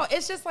 I don't know.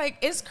 It's just like,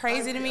 it's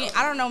crazy to me.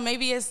 I don't know.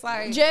 Maybe it's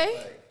like.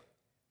 Jay,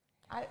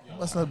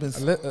 Must not have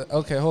been.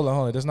 Okay, hold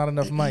on. There's not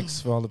enough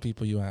mics for all the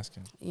people you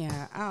asking.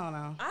 Yeah, I don't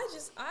know.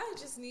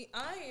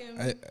 I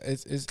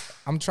am.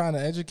 I'm trying to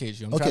educate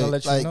you. I'm Okay, trying to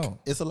let like you know.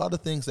 it's a lot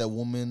of things that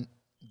women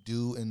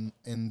do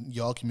in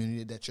y'all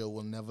community that y'all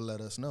will never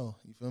let us know.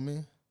 You feel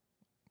me?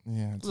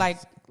 Yeah. it's-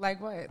 Like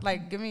what?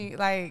 Like, give me,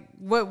 like,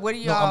 what do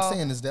No, y'all I'm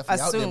saying it's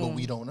definitely out there, but assume?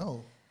 we don't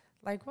know.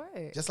 Like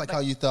what? Just like how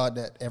you thought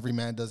that every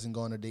man doesn't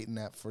go on a dating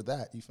app for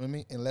that. You feel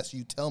me? Unless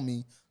you tell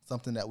me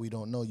something that we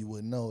don't know, you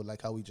wouldn't know.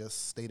 Like how we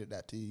just stated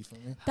that to you. You feel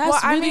me?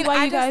 That's I really mean, why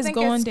I you just guys think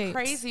go on it's dates.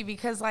 crazy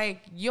because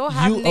like you'll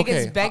have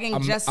niggas begging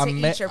just to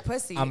eat your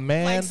pussy. A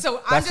man. Like,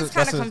 so I'm just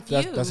kind of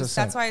confused. That's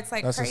That's why it's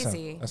like That's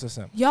crazy. That's a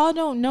simp. Y'all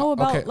don't know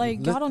about Okay,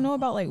 y'all don't know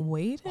about like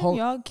waiting. Hold-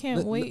 Y'all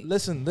can't wait.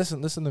 Listen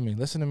to me.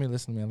 Let me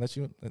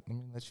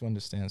let you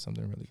understand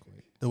something really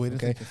quick. The way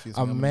Okay,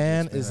 a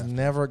man is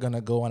never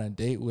gonna go on a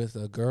date with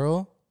a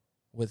girl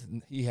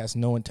he has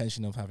no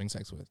intention of having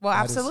sex with. Well,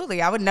 That is-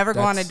 absolutely. I would never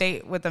go on a that's-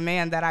 date with a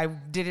man that I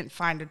didn't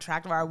find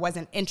attractive or I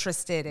wasn't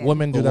interested in.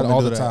 Women do But that women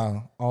all do the that.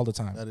 time. All the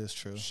time. That is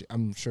true.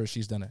 I'm sure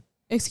she's done it.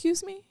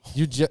 Excuse me.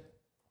 You just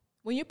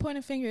When you're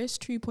pointing finger, it's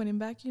true. Pointing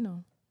back, you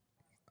know.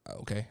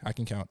 okay. I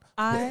can count.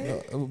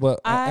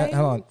 Hold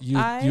on.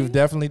 You've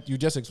definitely you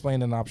just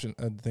explained an option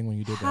thing when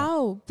you did that.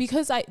 How?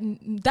 Because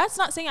that's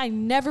not saying I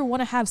never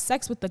want to have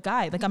sex with the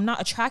guy. Like I'm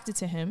not attracted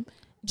to him.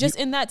 Just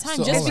in that time,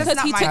 so just hold on. because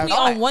It's he just not took my me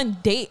on thought. one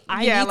date,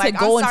 I Yeah, need like, to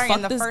go I'm and sorry, in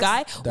fuck the this first- guy.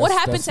 That's- What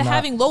happened that's to not-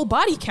 having low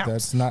body counts?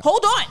 That's not.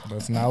 Hold on.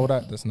 That's not what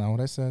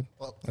I said.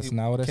 That's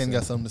not what I Ken said.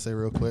 got something to say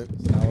real quick.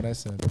 That's not what I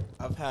said.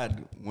 I've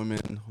had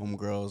women,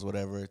 homegirls,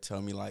 whatever,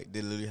 tell me like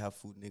they literally have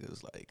food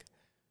niggas, like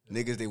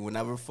niggas they will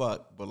never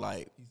fuck, but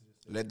like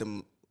let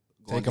them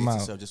go Take on 'em dates out.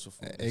 and stuff just for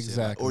food, and shit, like,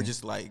 Exactly. or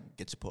just like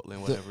get Chipotle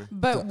and whatever.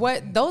 But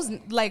what those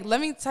like?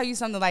 Let me tell you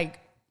something. Like,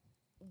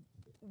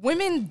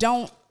 women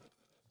don't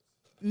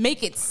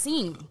make it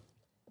seem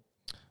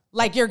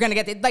like you're gonna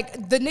get it.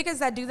 Like the niggas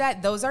that do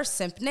that, those are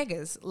simp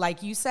niggas.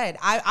 Like you said,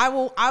 I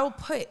will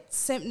put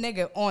simp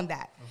nigga on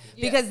that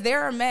because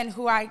there are men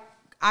who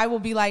I will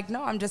be like,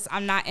 no,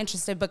 I'm not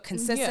interested. But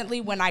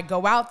consistently when I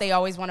go out, they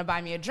always want to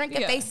buy me a drink.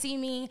 If Yeah. they see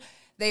me,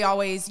 they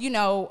always,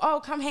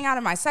 oh, come hang out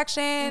in my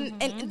section.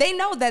 And they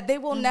know that they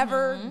will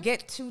never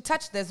get to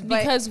touch this.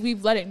 But Because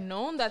we've let it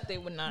known that they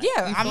would not.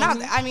 yeah, You I'm feel not.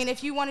 me? I mean,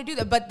 if you want to do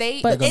that, but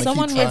But gonna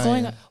someone keep was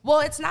trying. going. well,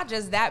 it's not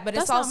just that, but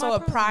That's it's not also my a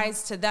problem.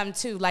 prize to them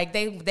too. Like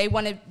they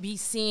want to be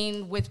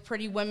seen with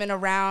pretty women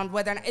around,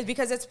 whether or not,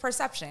 because it's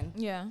perception.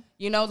 Yeah.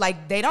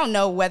 Like they don't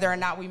know whether or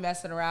not we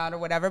messing around or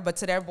whatever, but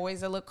to their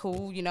boys it look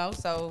cool,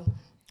 so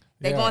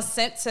they Yeah. going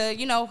sent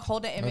to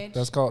hold an image.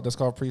 That's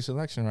called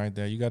pre-selection right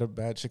there. You got a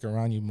bad chick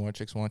around you, more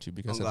chicks want you Oh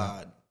because of that.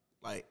 God,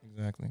 like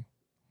Exactly.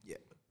 yeah.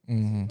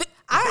 Mm-hmm.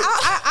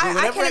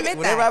 I can admit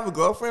Whenever I that. have a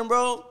girlfriend,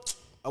 bro,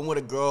 I'm with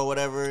a girl,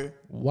 whatever.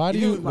 Why do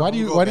Even you? if Why I'm do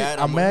you? gonna Why go do bad,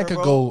 a I'm with man her, could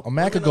bro. go? A man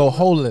Women could are go like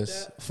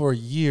holeless that. for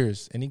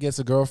years, and he gets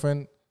a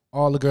girlfriend.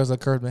 All the girls are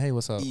curved. Hey,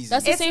 what's up? Easy.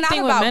 That's the It's same not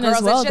thing with about men girls.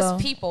 as well, it's just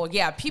though. people.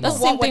 Yeah, people That's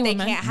the same want what thing they with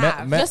men. can't Men-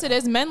 have. men- Yes, it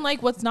is. Men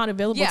like what's not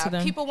available Yeah, to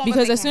them. people want what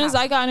because they as soon can as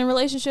have. I got in a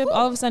relationship,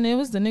 all of a sudden it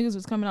was the niggas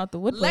was coming out the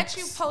woodwork. Let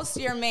you post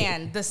your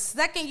man. The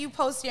second you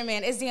post your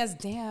man, it's the answer,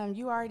 damn,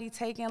 you already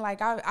taken.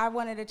 Like, I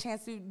wanted a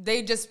chance to.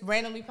 They just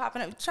randomly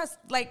popping up. Trust,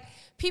 like,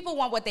 people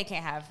want what they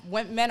can't have.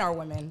 Men or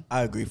women.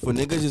 I agree. For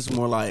niggas, it's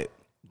more like,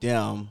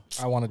 damn,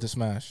 I wanted to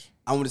smash.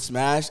 I want to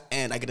smash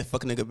and I get a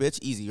fucking nigga bitch.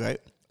 Easy,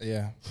 right?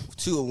 Yeah,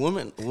 To a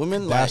woman,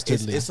 like,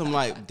 Dastardly. it's some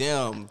like,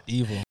 damn,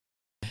 evil.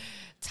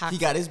 he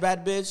got his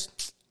bad bitch.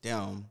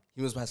 Damn,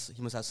 he must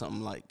have something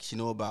like she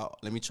know about.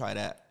 Let me try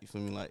that. You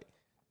feel me? Like,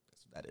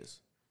 that's what that is.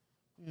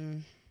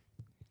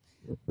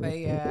 But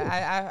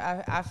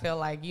yeah, I feel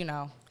like, you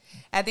know,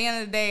 at the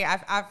end of the day,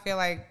 I feel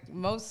like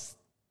most,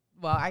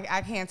 well,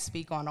 I can't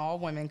speak on all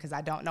women because I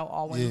don't know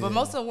all women, but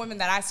most of the women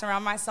that I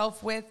surround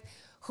myself with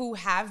who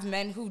have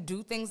men who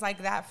do things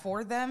like that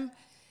for them,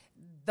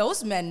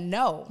 those men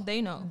know.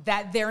 They know.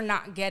 That they're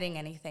not getting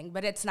anything,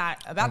 but it's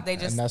not about, they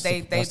just, that's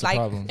they the like.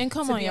 problem. And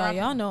come to on, be y'all. around-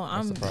 Y'all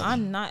know the problem.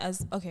 I'm not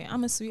as okay.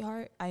 I'm a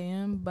sweetheart. I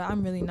am, but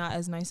I'm really not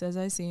as nice as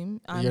I seem.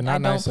 You're not I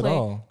don't nice at play,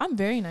 all. I'm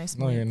very nice.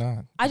 No, man. you're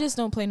not. I just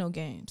don't play no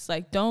games.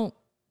 Like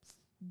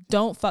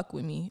don't fuck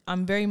with me.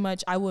 I'm very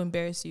much. I will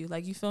embarrass you.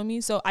 Like you feel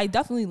me. So I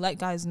definitely let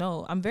guys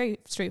know. I'm very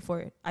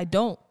straightforward. I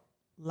don't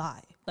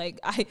lie. Like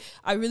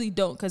I really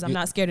don't because I'm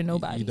not scared of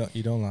nobody.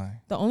 You don't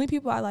lie. The only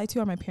people I lie to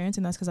are my parents,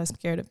 and that's because I'm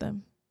scared of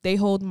them. They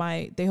hold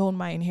my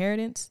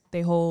inheritance.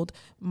 They hold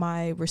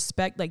my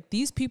respect. Like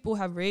these people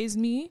have raised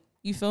me.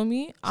 You feel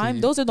me? So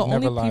Those are the never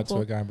only lied people.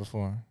 to a guy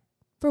before.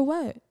 For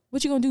what?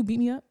 What you gonna do? Beat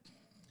me up?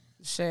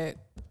 Shit.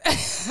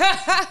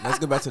 Let's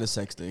go back to the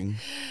sex thing.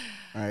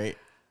 All right.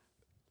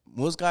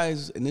 Most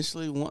guys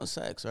initially want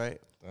sex, right?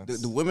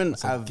 The women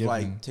that's a I've given.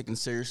 like taken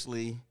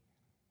seriously,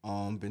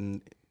 been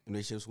in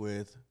relationships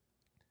with,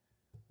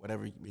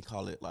 whatever you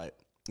call it. Like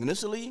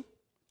initially,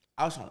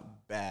 I was trying to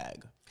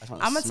bag.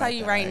 I'm gonna tell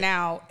you right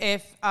now,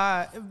 if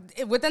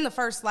within the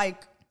first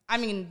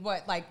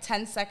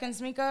 10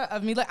 seconds, Mika,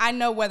 of me, I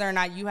know whether or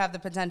not you have the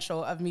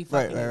potential of me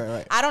fucking you.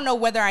 Right. I don't know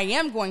whether I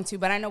am going to,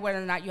 but I know whether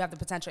or not you have the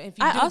potential. If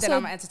you do, then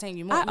I'm gonna entertain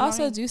you more. I you know what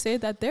also I mean? do say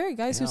that there are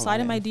guys who Yeah,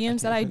 slide in my man.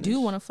 DMs that I do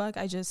finish. want to fuck.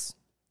 I just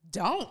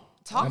Don't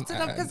talk to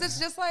them because it's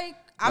just like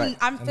I'm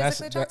And that's-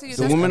 physically attracted to you.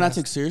 The That's- women I that's-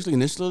 take seriously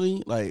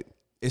initially, like,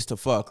 is to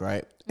fuck,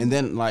 right? And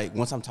then, like,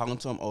 once I'm talking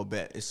to them, oh,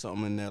 bet it's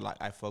something in there, like,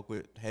 I fuck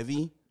with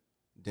heavy,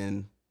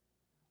 then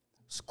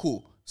it's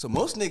cool. So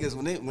most niggas,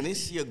 when they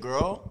see a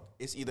girl,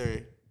 it's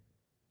either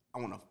I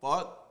want to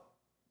fuck.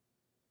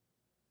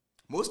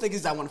 Most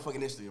niggas I want to fuck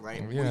initially,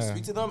 right? When you Yeah.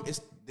 speak to them,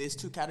 there's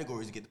two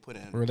categories you get to put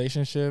in.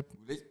 Relationship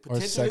or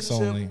Potential sex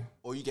relationship, only.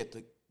 or you get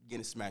to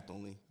getting smacked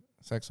only.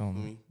 Sex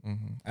only.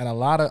 Mhm. And a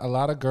lot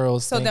of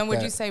girls. So think then, would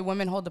that- you say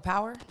women hold the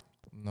power?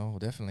 No,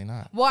 definitely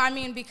not. Well, I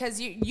mean, because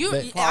you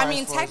But- I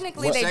mean, As far as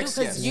technically what they do sex,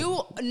 because yes.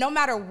 you, no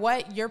matter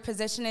what your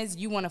position is,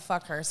 you want to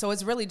fuck her. So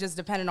it's really just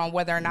dependent on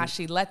whether or not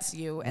she lets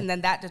you, and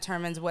then that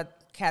determines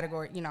what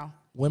category, you know.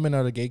 Women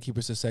are the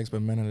gatekeepers to sex,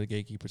 but men are the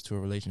gatekeepers to a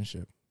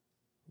relationship.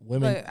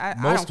 Women, But I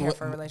don't care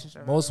for a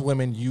relationship. Most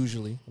women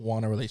usually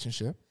want a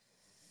relationship.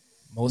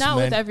 Most not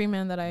men, with every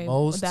man that I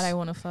most-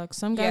 want to fuck.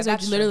 Some Yeah, guys are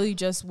that's true. literally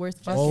just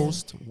worth fucking.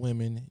 most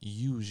women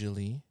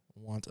usually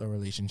want a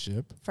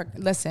relationship.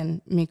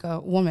 Listen, Mika,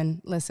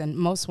 woman, listen,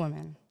 most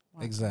women.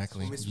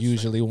 Exactly. Women's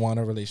Usually want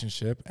a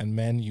relationship, and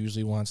men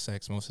usually want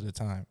sex most of the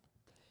time.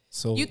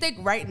 So You think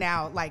right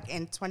now, like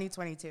in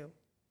 2022,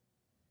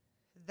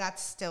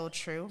 that's still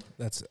true?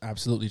 that's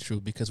absolutely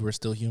true because we're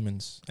still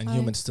humans, and I-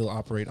 humans still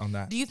operate on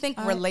that. Do you think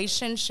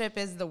relationship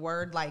is the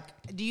word? Like,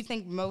 do you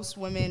think most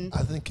women?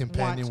 I think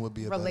companion want would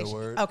be a better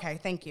word. Okay,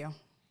 thank you.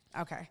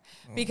 Okay,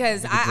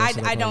 because you can dress it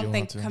up I how don't you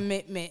think want to.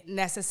 commitment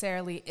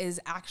necessarily is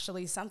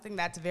actually something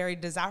that's very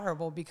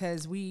desirable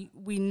because we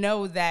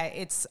know that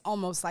it's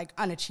almost like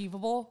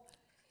unachievable.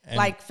 And-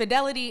 Like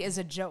fidelity is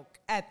a joke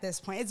at this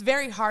point. It's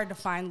very hard to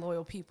find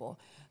loyal people.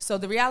 So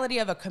the reality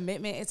of a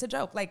commitment, it's a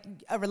joke. Like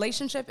a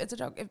relationship, it's a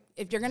joke.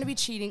 If you're gonna be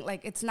cheating,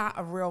 like it's not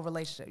a real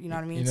relationship. You know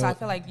what I mean? You So know- I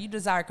feel like you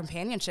desire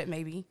companionship,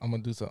 maybe I'm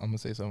gonna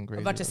say something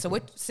crazy. a bunch of real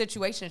quick.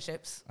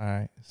 situationships. All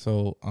right.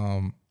 So,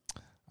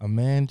 a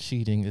man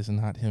cheating is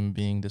not him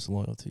being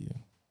disloyal to you.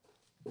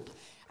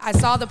 I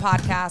saw the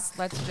podcast.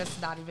 Let's just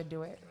not even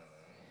do it.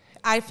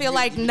 I feel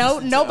like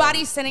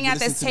nobody's sitting at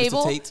this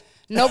table.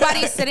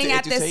 Nobody sitting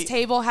at this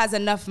table has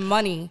enough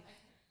money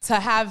to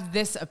have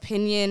this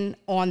opinion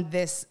on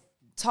this.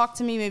 Talk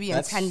to me maybe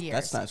in 10 years.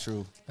 That's not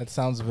true. That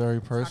sounds very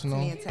Talk to personal.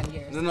 me in 10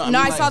 years. No, No, I mean,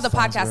 I like, saw the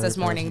sounds podcast very this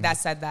morning personal. that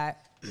said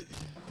that.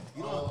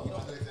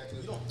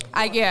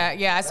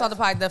 I saw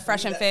the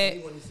Fresh and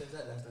Fit.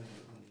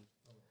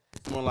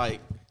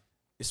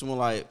 It's more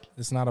like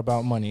It's not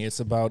about money. It's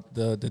about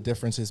the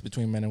differences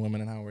between men and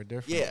women and how we're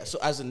different. yeah. So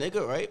as a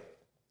nigga, right?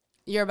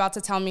 You're about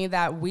to tell me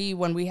that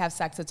when we have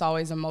sex, it's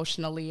always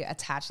emotionally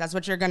attached. That's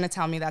what you're going to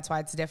tell me. That's why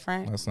it's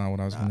different. That's not what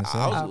I was gonna say.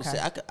 I was Okay.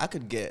 gonna say I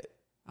could get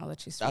I'll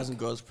let you speak. 1,000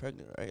 girls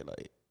pregnant, right?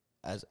 Like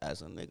as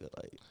a nigga,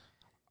 like.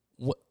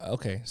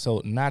 Okay,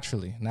 so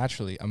naturally,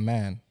 a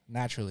man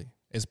naturally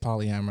is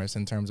polyamorous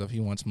in terms of he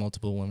wants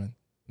multiple women.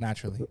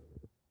 Naturally,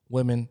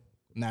 women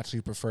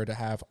naturally prefer to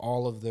have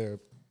all of their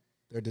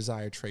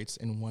desired traits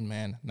in one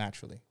man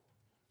naturally,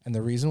 and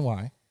the reason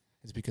why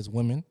is because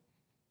women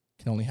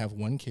can only have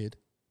one kid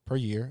per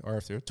year, or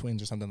if they're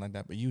twins or something like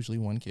that, but usually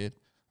one kid.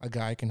 A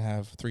guy can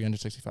have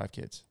 365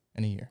 kids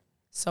in a year.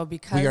 So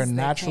because we are they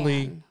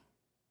naturally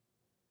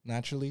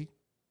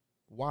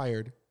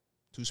wired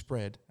to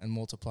spread and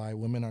multiply.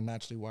 Women are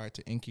naturally wired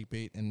to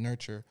incubate and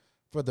nurture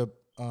for the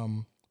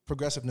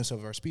progressiveness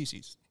of our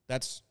species.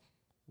 That's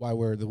why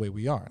we're the way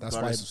we are. That's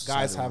why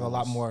guys have a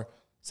lot more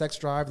sex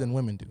drive than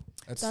women do.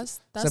 That's a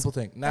simple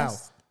thing. Now,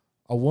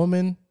 a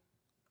woman,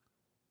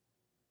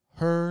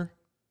 her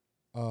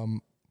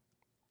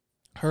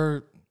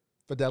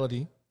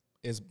fidelity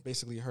is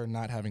basically her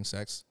not having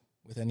sex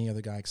with any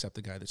other guy except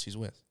the guy that she's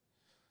with.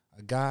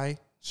 A guy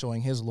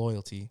showing his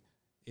loyalty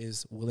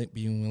is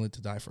being willing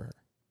to die for her.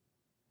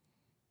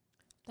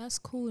 That's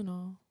cool and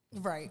all.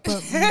 Right.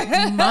 But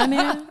my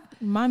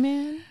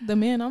man, the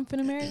man I'm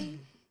finna marry,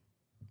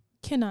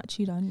 cannot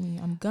cheat on me.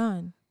 I'm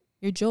gone.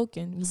 You're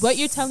joking. What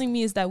you're telling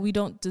me is that we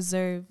don't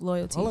deserve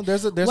loyalty. Hold on,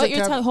 there's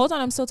hold on,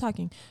 I'm still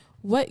talking.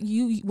 What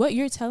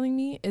you're telling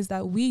me is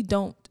that we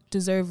don't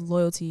deserve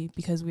loyalty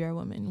because we are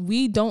women.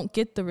 We don't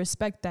get the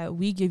respect that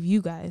we give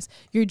you guys.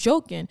 You're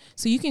joking.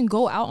 So you can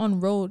go out on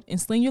road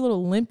and sling your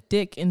little limp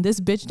dick in this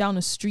bitch down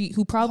the street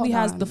who probably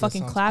has the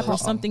fucking clap or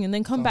something and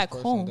then come back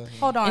home.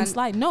 Hold on. And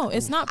slide. No,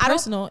 it's not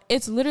personal.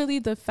 It's literally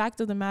the fact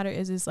of the matter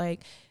is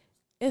like,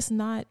 it's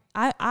not,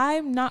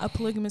 I'm not a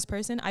polygamous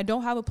person. I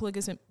don't have a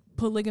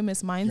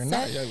polygamous mindset. You're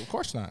not, yeah, of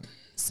course not.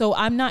 So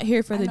I'm not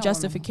here for the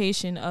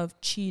justification of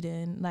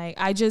cheating. Like,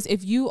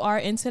 if you are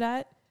into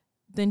that,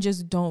 then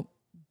just don't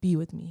be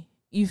with me.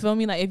 You feel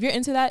me? Like, if you're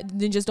into that,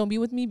 then just don't be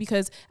with me,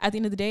 because at the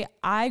end of the day,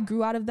 I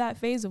grew out of that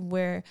phase of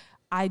where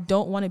I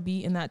don't want to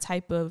be in that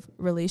type of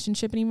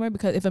relationship anymore,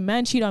 because if a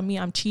man cheat on me,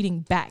 I'm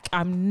cheating back.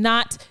 I'm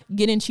not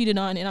getting cheated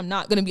on, and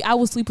I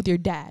will sleep with your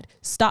dad.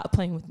 Stop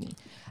playing with me.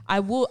 I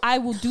will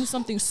do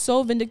something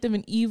so vindictive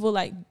and evil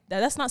like that.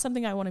 That's not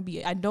something I want to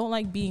be. I don't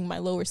like being my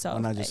lower self.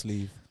 Why not just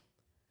leave?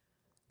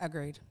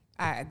 Agreed.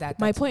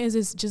 My point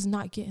is just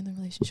not get in the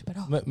relationship at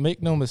all. But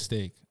make no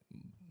mistake,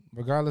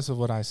 regardless of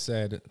what I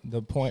said,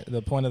 the point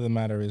of the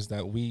matter is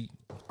that we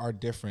are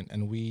different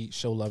and we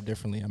show love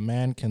differently. A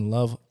man can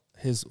love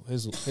his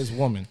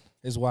woman,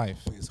 his wife,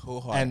 his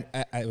whole heart,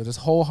 and with his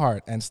whole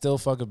heart, and still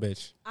fuck a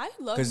bitch. I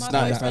love my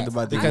boyfriends. It's not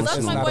about the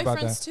emotional. I love my about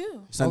boyfriends that.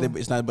 too.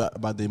 It's not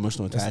about the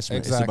emotional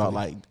attachment. Exactly. It's about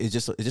like it's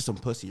just some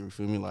pussy. You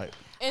feel me? Like,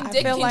 and I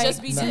dick feel can like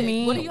just be to dick.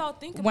 me, What do y'all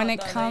think about when it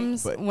that?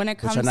 comes but when it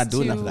comes you're not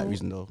doing to that for that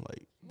reason though.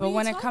 Like, but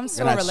when it comes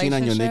to you're a not cheating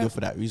on your relationship, nigga for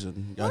that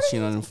reason. Y'all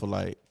cheating on him for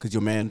like because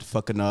your man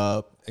fucking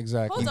up.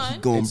 Exactly. Hold on. He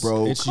going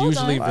broke. It's Hold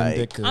usually on.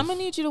 vindictive. I'm gonna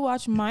need you to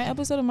watch my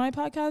episode of my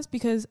podcast,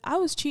 because I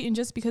was cheating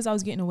just because I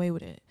was getting away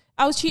with it.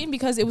 I was cheating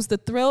because it was the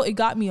thrill. It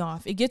got me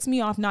off. It gets me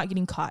off not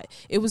getting caught.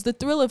 It was the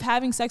thrill of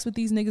having sex with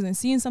these niggas and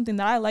seeing something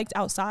that I liked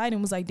outside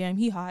and was like, damn,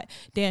 he hot.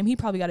 Damn, he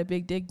probably got a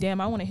big dick.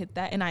 Damn, I want to hit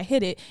that. And I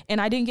hit it and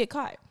I didn't get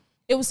caught.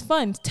 It was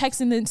fun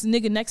texting this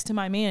nigga next to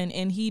my man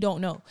and he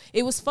don't know.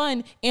 It was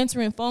fun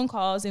answering phone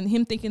calls and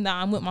him thinking that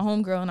I'm with my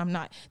homegirl and I'm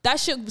not.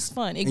 That shit was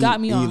fun. It got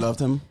me off. You loved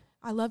him?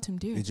 I loved him,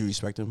 dude. Did you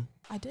respect him?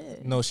 I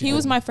did. No, she He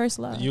was didn't. my first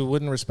love. You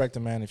wouldn't respect a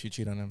man if you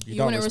cheat on him. You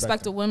don't wouldn't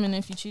respect a him. woman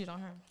if you cheated on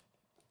her.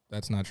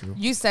 That's not true.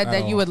 you said At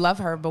that all. you would love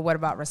her, but what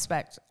about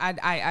respect? I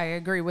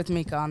agree with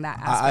Mika on that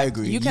aspect. I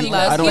agree. You can You-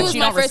 love, I don't- He but was you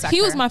my don't first. respect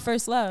He was her. my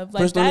first love.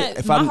 Like Personally, that.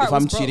 if my I'm heart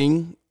was broke.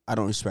 cheating, I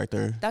don't respect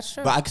her. That's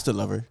true. But I can still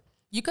love her.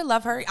 You could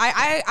love her.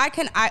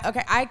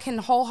 I can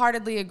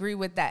wholeheartedly agree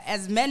with that.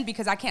 As men,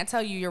 because I can't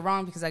tell you you're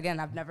wrong, because again,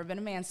 I've never been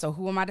a man, so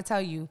who am I to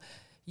tell you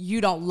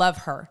you don't love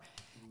her?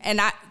 And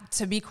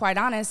to be quite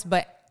honest,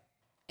 but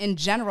in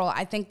general,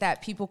 I think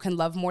that people can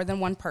love more than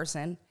one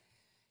person.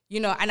 You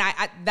know, and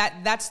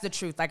that's the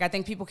truth. Like, I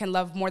think people can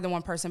love more than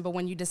one person, but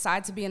when you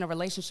decide to be in a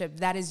relationship,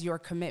 that is your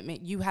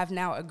commitment. You have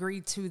now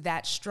agreed to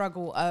that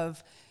struggle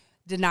of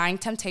denying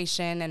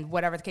temptation and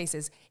whatever the case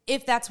is.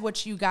 If that's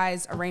what you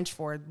guys arrange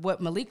for,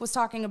 what Malik was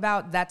talking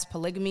about, that's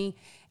polygamy,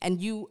 and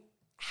you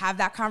have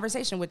that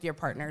conversation with your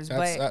partners.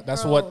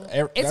 That's what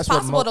It's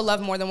possible to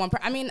love more than one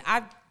person. I mean,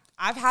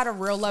 I've had a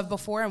real love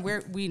before, and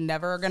we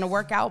never are gonna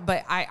work out,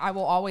 but I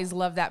will always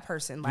love that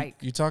person. Like,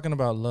 you're talking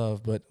about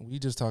love, but we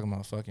just talking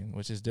about fucking,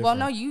 which is different.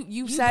 well, no,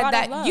 you said brought up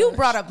that love. you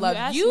brought up You love.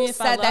 asked You me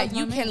if I said that loved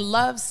you my can man.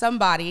 love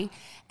somebody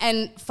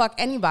and fuck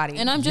anybody.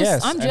 And I'm just.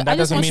 Yes, I'm just. and I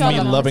that just doesn't want mean y'all me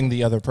to know. loving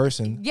the other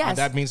person. Yes.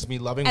 That means me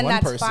loving and one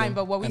that's person fine.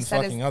 But what we and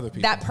said fucking is other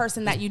people. that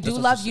person that you do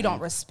what love, you're you don't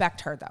saying.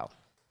 respect her though.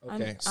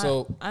 Okay,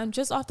 so I'm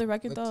just off the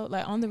record though.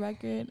 Like on the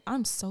record,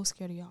 I'm so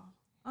scared of y'all.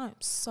 I'm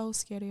so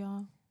scared of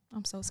y'all.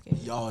 I'm so scared.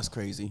 Y'all is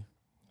crazy.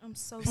 I'm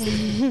so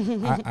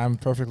scared. I'm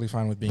perfectly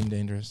fine with being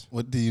dangerous.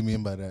 What do you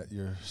mean by that?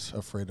 You're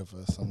afraid of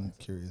us? I'm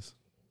curious.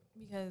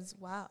 Because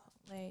wow,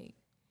 like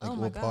Like oh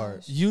my what part?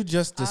 gosh. You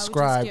just I would just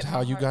described get how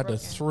my you heart got the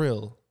broken.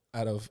 thrill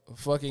out of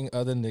fucking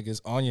other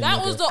niggas on your That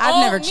nigga. was the I've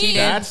old never me. cheated.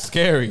 That's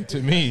scary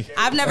to me.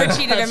 I've never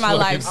cheated in my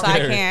life, so I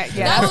scary. can't.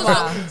 Yeah, That that's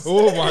was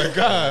wild. Oh my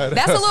god.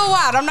 That's a little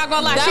wild. I'm not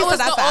gonna lie. That She was said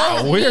that's the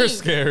wild. old We're me.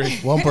 scary.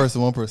 One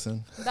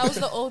person. That was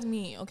the old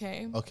me.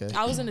 Okay. Okay.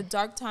 I was in a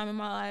dark time in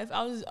my life.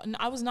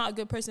 I was not a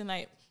good person.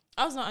 Like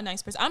I was not a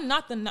nice person. I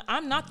wasn't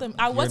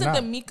not.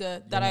 the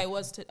Mika that I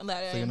was. That I So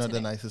you're am not today.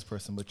 the nicest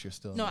person, but you're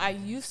still. No, I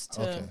used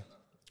to Okay.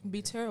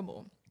 be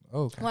terrible.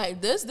 Okay.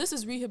 Like this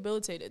is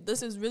rehabilitated.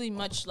 This is really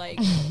much like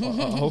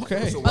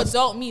Okay.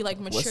 adult me, like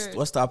mature.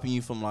 What's stopping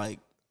you from like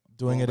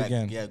Doing going it back-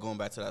 again. Yeah, going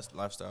back to that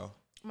lifestyle.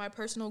 My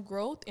personal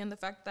growth and the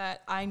fact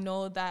that I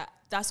know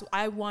that's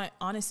I want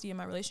honesty in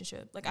my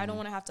relationship. Like I don't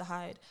want to have to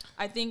hide.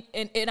 I think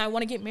and I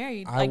want to get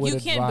married. I Like you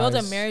would can't build a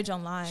advise- married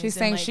on lies. She's and,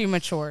 saying like, she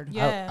matured.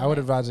 Yeah, I would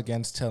like, advise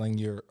against telling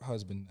your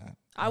husband that.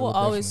 I will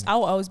always be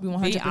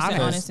 100% honest.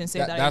 honest and say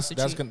that I used to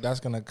cheat. That's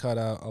gonna cut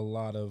out a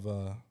lot of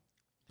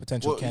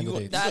potential Well,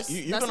 candidates.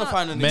 you're That's gonna not-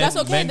 find a nigga. That's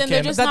okay. men Then they're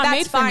can- just But not that's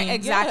made fine. for me.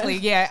 Exactly.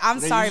 Yeah.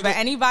 I'm They sorry, usually- but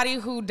anybody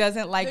who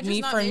doesn't like They're me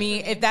just for not made me,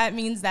 for me. if that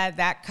means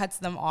that cuts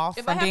them off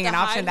If I from have being to an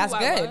hide option, who that's I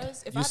good.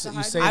 was, if You I have to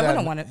hide say I that,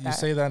 wouldn't want it you that.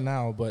 say that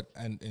now, but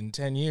and in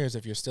 10 years,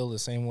 if you're still the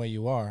same way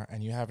you are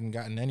and you haven't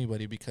gotten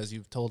anybody because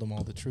you've told them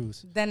all the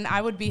truth, Then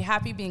I would be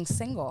happy being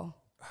single.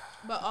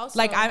 But also,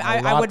 Like I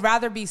lot- would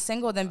rather be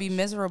single than be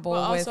miserable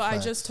but with. also, I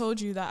just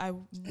told you that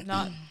I'm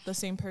not the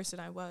same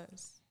person I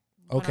was.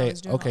 when I okay,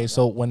 was doing all okay. that.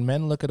 So when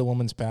men look at a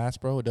woman's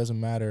past, bro, it doesn't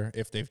matter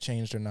if they've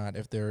changed or not,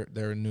 if they're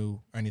new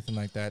or anything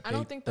like that. I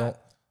don't think that's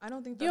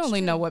you only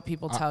true. know what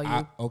people tell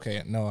you.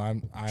 Okay, no,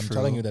 I'm True.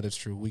 telling you that it's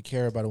true. We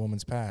care about a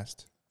woman's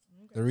past.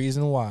 The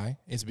reason why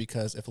is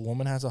because if a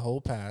woman has a whole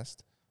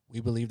past, we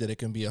believe that it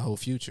can be a whole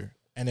future.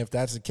 And if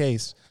that's the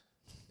case,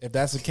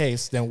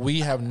 then we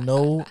have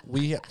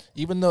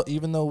even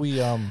though we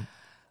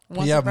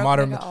Once have a broke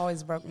modern- nigga,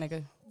 always broke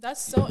nigga. That's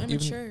so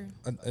immature.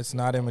 it's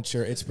not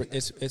immature.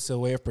 It's a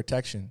way of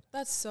protection.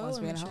 That's so Once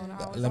being a immature. hoe, now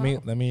always Let a me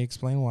hoe. let me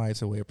explain why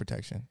it's a way of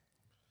protection.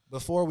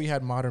 Before we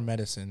had modern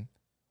medicine,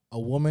 a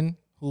woman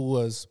who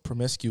was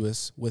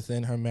promiscuous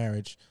within her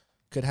marriage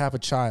could have a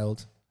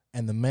child,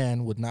 and the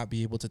man would not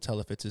be able to tell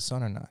if it's his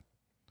son or not.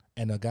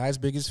 And a guy's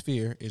biggest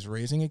fear is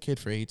raising a kid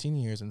for 18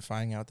 years and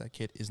finding out that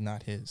kid is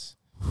not his.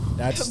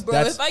 That's Bro,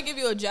 if I give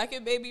you a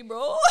jacket, baby,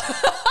 bro.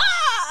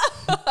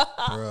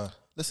 Bruh.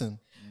 Listen.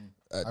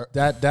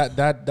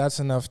 that's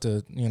enough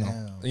to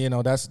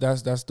Damn. that's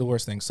the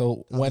worst thing.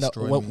 So That'll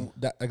destroy me.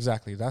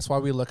 Exactly, that's why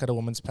we look at a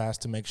woman's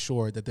past to make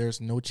sure that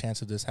there's no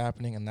chance of this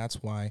happening, and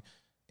that's why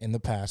in the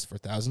past for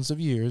thousands of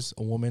years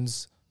a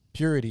woman's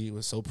purity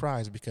was so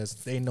prized, because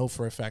they know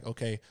for a fact,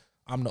 okay,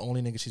 I'm the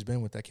only nigga she's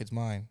been with, that kid's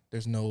mine.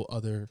 There's no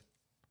other.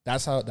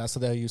 That's how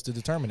they used to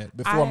determine it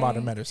before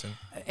modern medicine.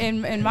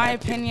 In my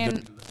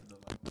opinion,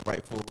 The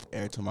rightful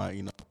heir to my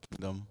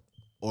kingdom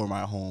or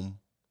my home.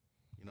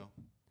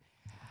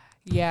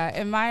 yeah.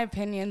 In my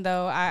opinion,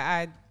 though,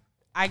 I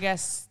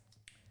guess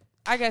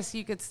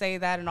you could say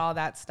that and all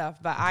that stuff,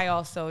 but I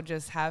also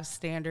just have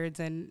standards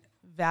and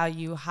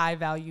value high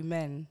value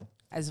men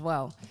as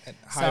well. And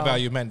high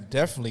value men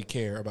definitely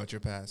care about your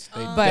past.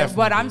 They But definitely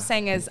what I'm do.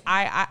 saying is,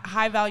 I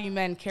high value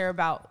men care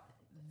about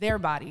their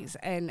bodies,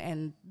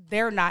 and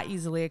they're not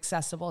easily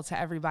accessible to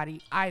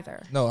everybody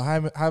either. No, high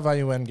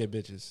value men get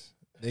bitches.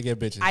 They get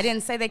bitches. I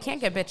didn't say they can't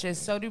get bitches.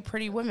 So do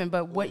pretty women.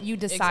 But what you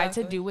decide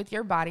to Exactly. do with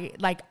your body,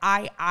 like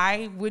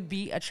I would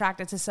be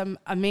attracted to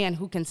a man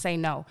who can say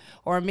no,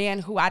 or a man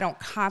who I don't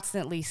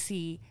constantly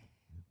see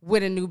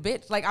with a new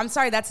bitch. Like, I'm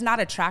sorry, that's not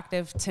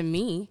attractive to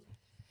me.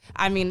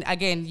 I mean,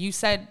 again, you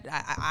said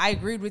I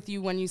agreed with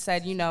you when you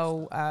said,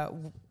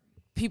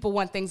 people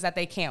want things that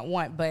they can't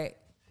want, but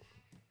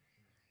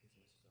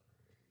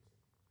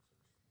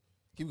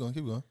Keep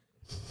going.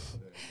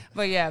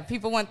 But yeah,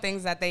 people want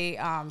things that they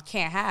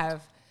can't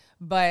have.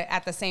 But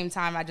at the same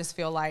time, I just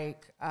feel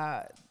like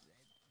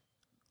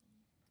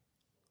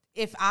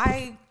if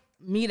I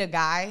meet a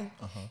guy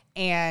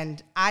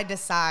and I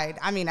decide,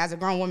 I mean, as a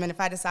grown woman, if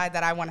I decide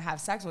that I want to have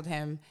sex with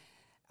him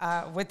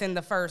within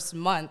the first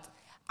month,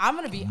 I'm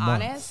going to be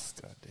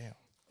honest. God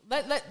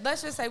damn.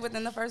 Let's just say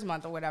within the first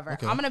month or whatever.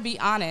 Okay. I'm going to be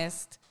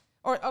honest.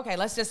 Or, okay,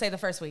 let's just say the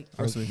first week.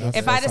 First week. That's-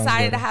 If that I sounds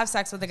decided to better. have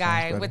sex with a Sounds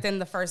guy better. within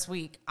the first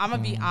week, I'm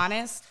going to be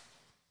honest.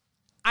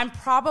 I'm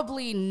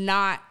probably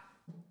not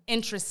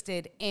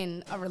interested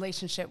in a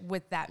relationship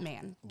with that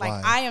man. Like,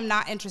 Why? I am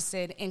not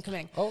interested in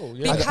committing. Oh,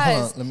 yeah.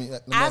 Because Let me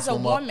as ask a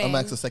one more. woman, I'm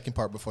ask the second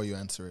part before you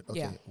answer it. Okay.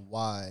 Yeah.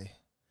 Why?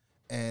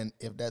 And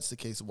if that's the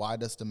case, why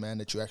does the man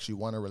that you actually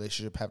want a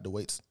relationship have to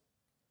wait?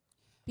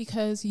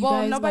 Because you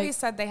well, guys nobody like,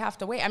 said they have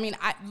to wait. I mean,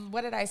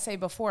 what did I say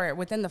before?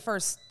 Within the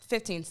first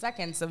 15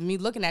 seconds of me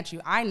looking at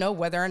you, I know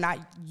whether or not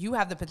you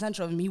have the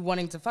potential of me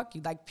wanting to fuck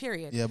you, like,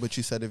 period. Yeah, but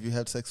you said if you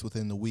had sex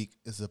within the week,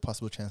 is there a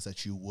possible chance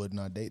that you would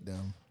not date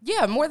them?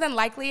 Yeah, more than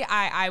likely,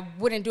 I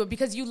wouldn't do it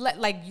because you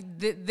let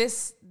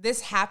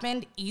this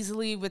happened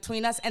easily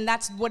between us, and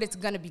that's what it's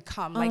gonna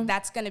become. Like,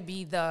 that's gonna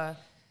be the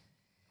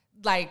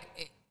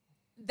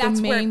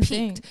that's where it main peaked.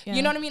 thing, yeah.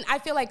 You know what I mean? I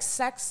feel like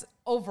sex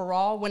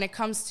overall, when it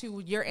comes to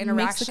your makes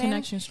interaction, the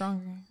connection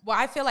stronger. well,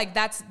 I feel like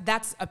that's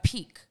a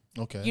peak.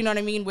 Okay. You know what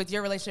I mean? With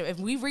your relationship, if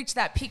we've reached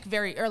that peak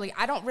very early,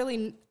 I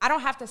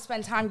don't have to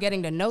spend time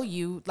getting to know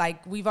you.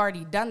 Like, we've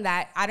already done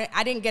that.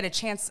 I didn't get a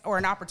chance or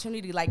an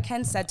opportunity, like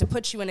Ken said, to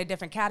put you in a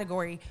different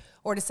category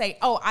or to say,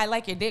 oh, I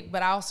like your dick,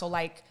 but I also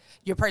like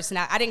your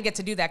personality. I didn't get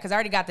to do that because I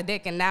already got the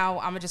dick, and now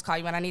I'm gonna just call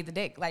you when I need the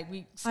dick. Like,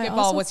 we skip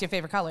all what's your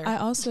favorite color. I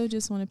also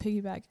just want to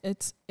piggyback.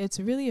 It's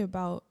really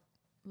about,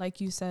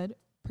 like you said,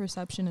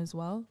 perception as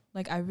well.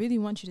 Like, I really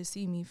want you to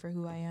see me for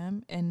who I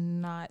am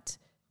and not,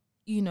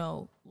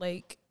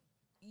 like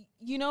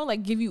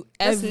give you Just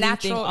everything.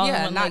 natural,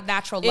 not like,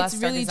 natural lust.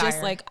 It's really or desire.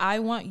 just like, I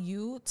want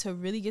you to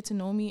really get to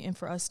know me and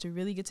for us to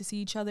really get to see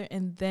each other,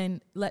 and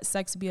then let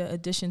sex be an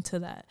addition to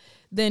that.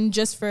 Then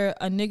just for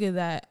a nigga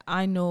that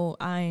I know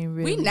I ain't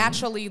really. We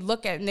naturally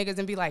look at niggas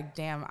and be like,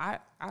 damn, I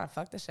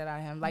fuck the shit out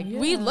of him. Like,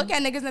 we look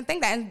at niggas and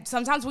think that, and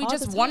sometimes we All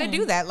just the want to time.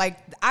 do that. Like,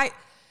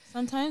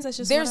 Sometimes that's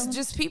just there's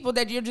just people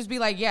that you'll just be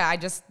like, yeah,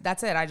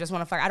 that's it. I just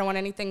want to fuck. I don't want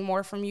anything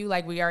more from you.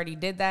 Like, we already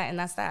did that, and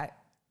that's that.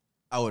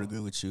 I would agree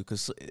with you,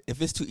 because if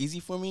it's too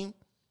easy for me,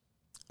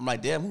 I'm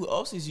like, damn, who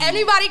else is you?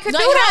 Anybody could do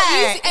No,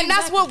 that, easy- and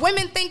that's what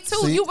women think too.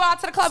 See- you go out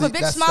to the club, a bitch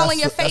that's- smile in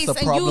your that's face, the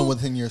and problem you.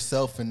 within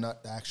yourself and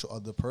not the actual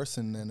other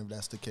person. Then, if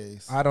that's the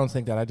case, I don't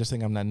think that. I just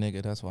think I'm that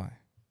nigga. That's why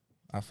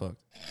I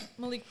fucked.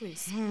 Malik,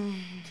 please.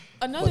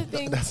 Another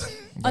thing. That's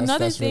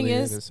Thing really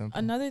it. is, It's simple.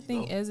 another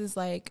thing is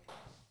like,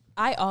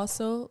 I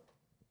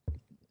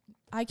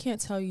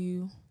can't tell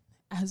you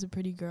as a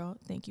pretty girl.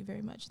 Thank you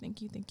very much.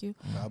 Thank you.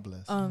 God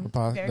bless.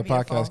 Very The beautiful.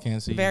 podcast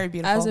can't see Very you.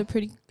 beautiful.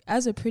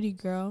 As a pretty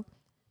girl,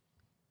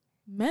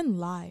 men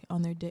lie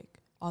on their dick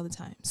all the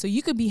time. So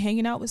you could be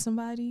hanging out with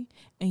somebody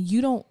and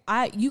you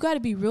got to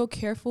be real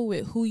careful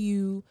with who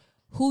you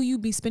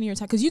be spending your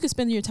time, because you could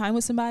spend your time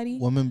with somebody,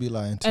 Women be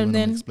lying too, and and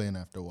then- I'm explain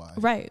after why.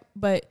 right?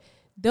 But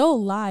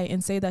they'll lie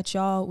and say that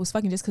y'all was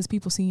fucking just because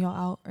people see y'all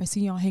out or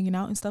see y'all hanging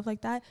out and stuff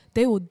like that.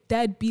 They will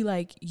dead be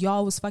like,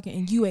 y'all was fucking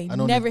and you ain't I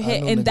know never I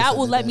hit, know and niggas that that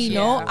will did let that me shit.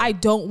 know Yeah. I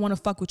don't want to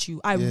fuck with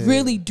you. I Yeah.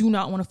 really do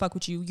not want to fuck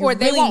with you. You're Or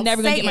they really won't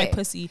never gonna say get my it.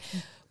 pussy.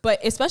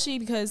 But especially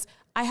because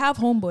I have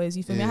homeboys,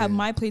 you feel me? I have Yeah.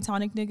 my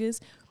platonic niggas.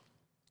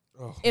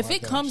 Oh, If my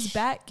it comes gosh.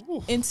 back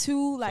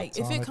into like, if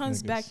it Platonic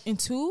comes back niggas.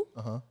 into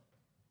Uh-huh.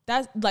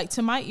 that's like,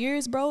 to my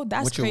ears, bro,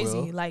 that's Which it crazy.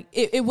 will. Like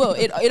it will.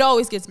 It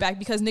always gets back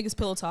because niggas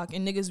pillow talk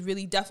and niggas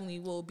really definitely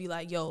will be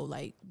like, yo,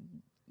 like,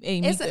 hey,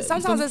 Mika, you feel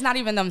Sometimes me? it's not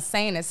even them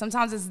saying it.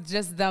 Sometimes it's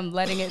just them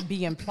letting it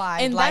be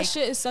implied. And that like,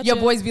 shit is such your a-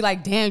 boys be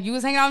like, damn, you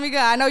was hanging out with me,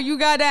 girl. I know you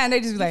got that. And they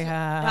just be like,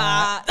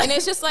 And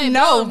it's just like,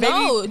 No, no, baby,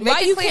 no. make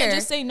Why it you clear. can't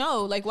just say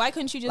no? Like, why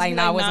couldn't you just Like, be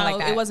nah, like, it wasn't like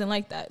that. it wasn't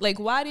like that? Like,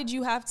 why did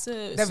you have to?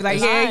 They'll be like,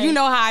 lie? yeah, you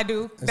know how I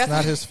do. It's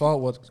not his fault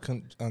what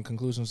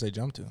conclusions they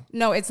jump to.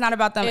 No, it's not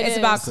about them. It it's is.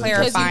 about Because you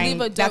clarifying. leave a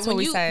door- That's what when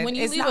we you, said. When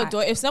you It's leave not. a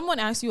door, if someone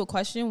asks you a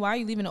question, why are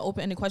you leaving an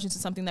open-ended question to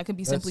something that could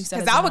be simply said?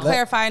 Because as a I would no?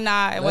 clarify,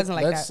 nah, it wasn't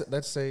like that.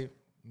 Let's say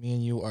me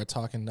and you are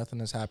talking, nothing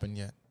has happened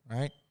yet,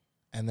 right?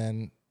 And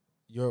then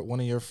one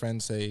of your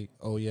friends say,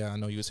 "Oh yeah, I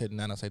know you was hitting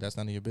that." And I say, "That's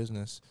none of your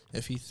business."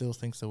 If he still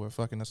thinks that we're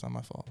fucking, that's not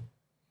my fault.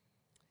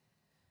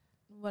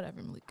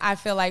 Whatever, Malik. I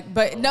feel like,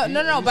 but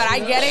no, but I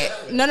get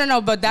it. No,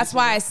 but that's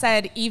why I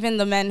said even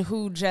the men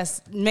who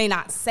just may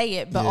not say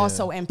it, but Yeah.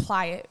 also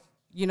imply it.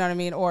 You know what I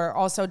mean? Or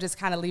also just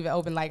kind of leave it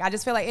open. Like, I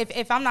just feel like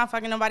if I'm not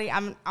fucking nobody,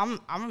 I'm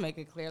gonna make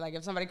it clear. Like,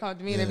 if somebody comes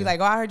to me and they be Yeah. like,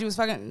 "Oh, I heard you was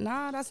fucking,"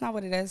 nah, that's not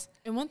what it is.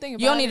 And one thing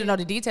about You don't need to it- know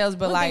the details,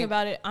 but One thing like,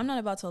 about it, I'm not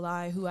about to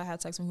lie who I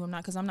had sex with, who I'm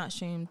not, because I'm not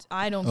shamed.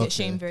 I don't get Okay.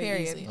 shamed very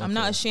Period. easily. I'm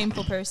not a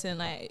shameful person.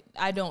 Like,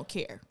 I don't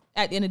care.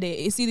 At the end of the day,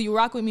 it's either you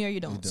rock with me or you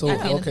don't. So At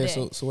the end of the okay,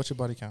 day. so what's your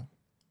body count?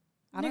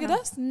 I don't Nigga, know.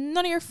 that's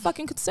none of your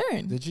fucking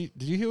concern. Did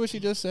you hear what she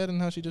just said and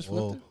how she just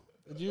Whoa.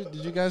 flipped it?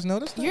 Did you guys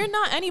notice that? You're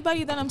not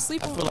anybody that I'm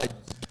sleeping I with. feel like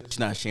she's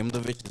not ashamed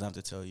of it. She doesn't have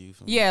to tell you.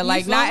 Yeah, You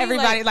like feel not me?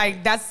 everybody. Like,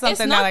 Like, that's It's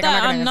something not that like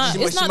that I'm I'm not. not.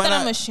 She- It's she not might that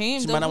I'm not-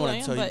 ashamed She of might not who I want to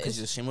am, tell you but because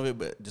you're it's, ashamed of it,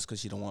 but just because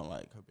she don't want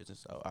like her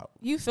business out.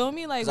 you feel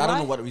me? Like, 'Cause I don't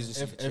know why? what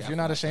reason. she- If you're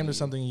not ashamed of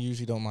something, you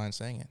usually don't mind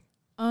saying it.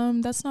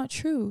 That's not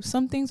true.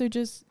 Some things are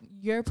just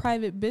your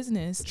private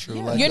business. True.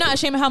 Yeah. Like- You're not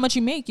ashamed of how much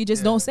you make. You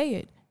just don't say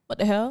it. What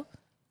the hell?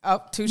 Oh,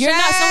 touche. You're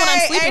not someone I'm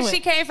sleeping and with. she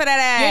came for that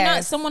ass. You're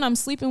not someone I'm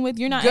sleeping with.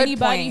 You're not Good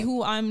anybody point.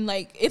 who I'm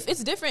like. If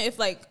it's different, if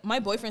like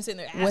my boyfriend's sitting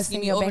there What's asking in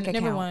me your over, bank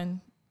number account?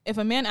 one, if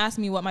a man asks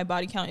me what my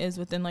body count is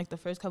within like the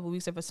first couple of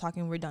weeks of us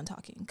talking, we're done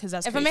talking. Because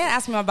that's If a crazy. man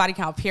asks me my body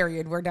count,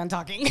 period, we're done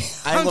talking. I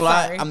ain't I'm gonna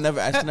lie. sorry. I'm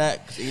never asking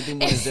that because anything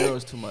more than zero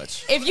is too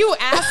much. If you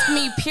ask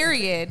me,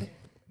 period,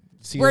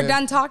 See we're that?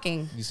 done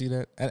talking. You see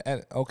that?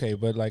 And okay,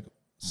 but like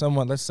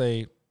someone, let's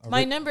say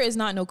my number is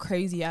not no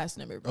crazy ass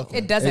number, bro.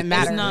 It doesn't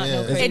matter. It's not no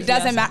Yeah. crazy It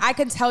doesn't ass matter. I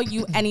can tell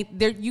you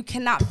you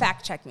cannot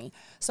fact check me.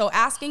 So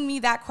asking me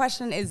that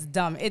question is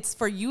dumb. It's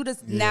for you to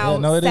now Yeah,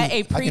 no, it set is. a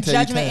I can tell you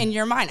prejudgment 10. in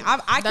your mind. I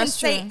can That's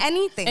say true.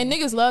 anything. And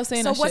niggas love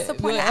saying So that what's shit.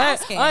 the point Like, of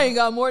asking? I ain't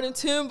got more than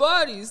 10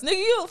 bodies. Nigga,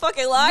 you a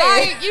fucking liar.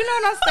 Right? You know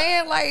what I'm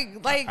saying? Like,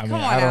 I mean,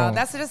 come I on now. don't-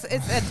 That's just,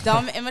 it's a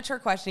dumb, immature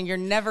question. You're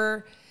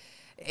never,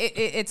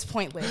 it's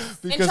pointless.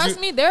 And trust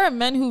me, there are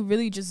men who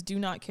really just do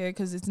not care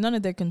because it's none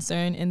of their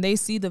concern, and they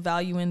see the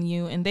value in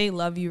you, and they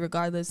love you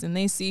regardless, and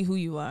they see who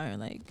you are.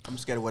 Like, I'm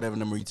scared of whatever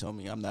number you tell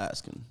me. I'm not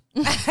asking.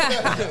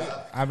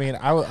 I mean,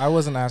 I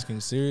wasn't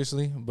asking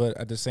seriously, but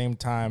at the same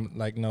time,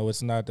 like, no,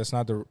 it's not. That's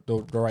not the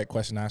right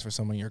question to ask for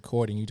someone you're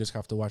courting. You just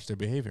have to watch their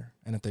behavior,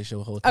 and if they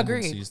show whole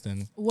Agreed. tendencies,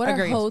 then What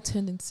Agreed. are whole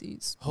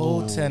tendencies?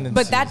 whole tendencies.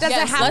 But that doesn't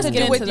Yes, have let's to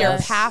get do with into your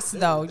that. past,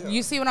 though.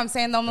 You see what I'm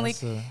saying, though, Malik?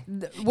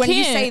 That's When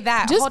you Ken, say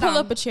that, just hold pull on.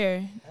 up a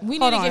chair. We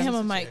Hold need to on. get him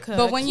a mic.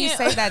 But when you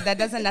say that, that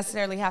doesn't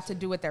necessarily have to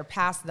do with their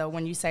past, though.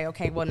 When you say,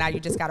 okay, well, now you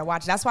just got to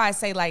watch. That's why I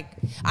say, like,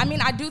 I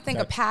mean, I do think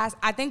a past.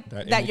 I think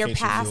that that your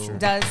indicates past you'll-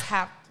 does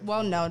have.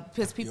 Well, no,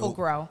 because people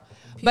grow.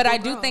 But I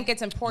do grow. think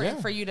it's important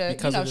Yeah, for you to,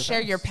 because of the share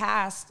your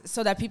past. past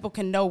so that people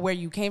can know where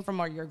you came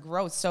from or your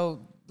growth. So,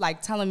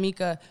 like, telling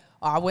Mika,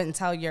 oh, I wouldn't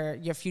tell your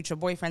future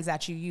boyfriends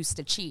that you used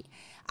to cheat.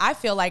 I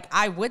feel like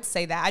I would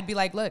say that. I'd be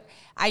like, look,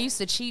 I used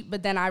to cheat,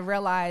 but then I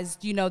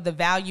realized, the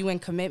value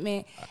and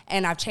commitment,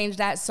 and I've changed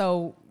that.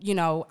 So,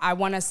 I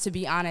want us to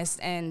be honest,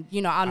 and,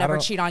 I'll never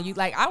don't- cheat on you.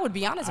 Like, I would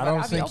be honest I about it.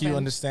 don't I'd be think you open.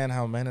 understand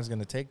how men is going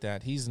to take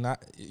that. He's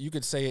not. You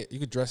could say it. You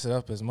could dress it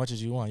up as much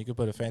as you want. You could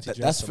put a fancy dress.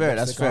 That's some fair.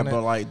 That's lipstick fair. on it.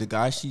 But like the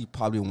guy she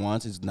probably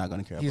wants is not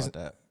gonna care He's-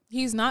 about that.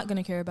 He's not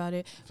gonna care about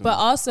it. But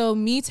also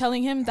me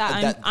telling him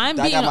that I'm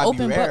that being guy an might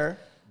open be book. rare,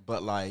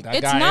 but like That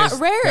It's guy not is-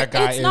 rare. that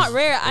guy It's not is-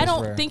 rare. I is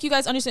don't rare. think you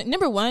guys understand.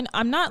 Number one,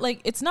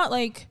 it's not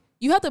like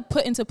you have to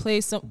put into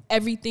place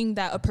everything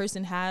that a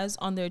person has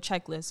on their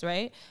checklist,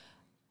 right?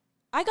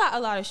 I got a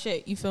lot of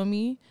shit, you feel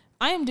me?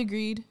 I am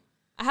degreed.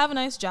 I have a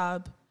nice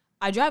job.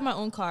 I drive my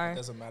own car.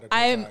 Doesn't matter.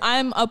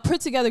 I'm a put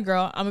together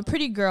girl. I'm a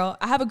pretty girl.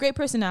 I have a great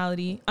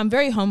personality. I'm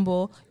very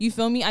humble. You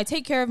feel me? I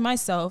take care of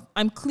myself.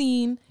 I'm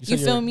clean. You You, said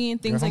feel you're- me?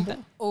 And things you're like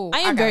humble? that. Ooh, I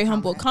I am got very a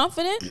humble.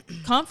 compliment.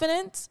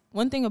 Confidence.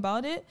 One thing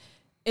about it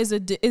is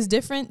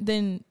different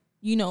than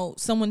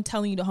someone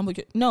telling you to humble.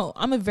 No,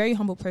 I'm a very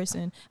humble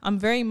person. I'm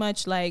very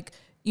much like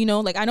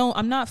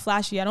I'm not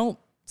flashy. I don't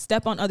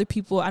step on other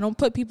people. I don't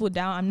put people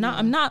down.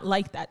 I'm not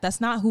like that.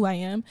 That's not who I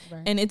am.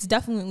 Right. And it's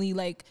definitely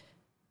like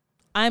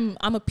I'm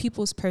a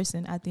people's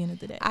person at the end of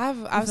the day. I have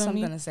feel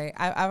something me? to say.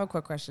 I have a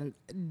quick question.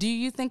 Do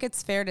you think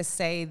it's fair to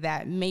say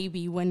that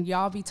maybe when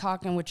y'all be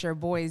talking with your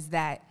boys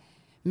that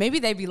maybe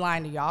they be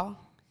lying to y'all?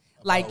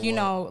 Like,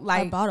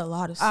 about a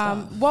lot of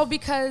stuff. well,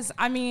 because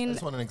I I mean,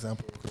 just want an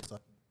example.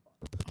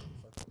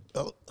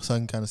 So I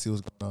can kind of see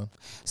what's going on.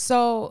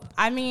 so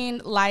I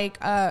mean, like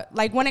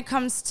when it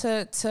comes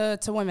to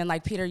women,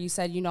 like Peter, you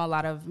said, a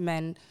lot of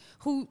men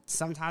who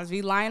sometimes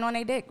be lying on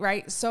their dick,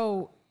 right?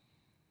 So,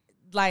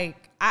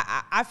 like,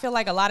 I feel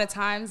like a lot of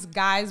times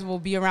guys will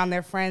be around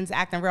their friends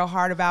acting real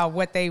hard about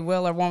what they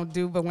will or won't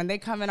do, but when they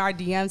come in our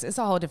DMs, it's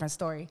a whole different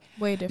story.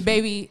 Way different.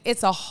 Baby,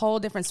 it's a whole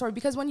different story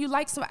because when you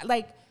like somebody,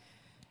 like,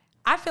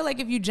 I feel like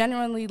if you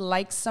genuinely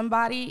like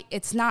somebody,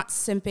 it's not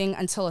simping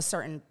until a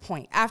certain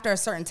point, after a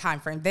certain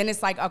time frame. Then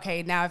it's like,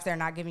 okay, now if they're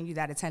not giving you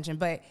that attention.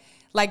 But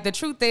like the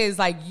truth is,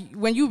 like,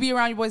 when you be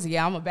around your boys,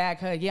 yeah, I'm a bag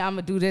hug, yeah, I'm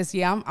gonna do this,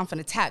 yeah, I'm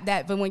finna tap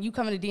that. But when you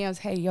come in the DMs,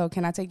 hey, yo,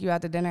 can I take you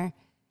out to dinner?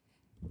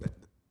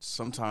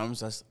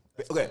 sometimes that's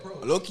okay.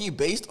 Low key,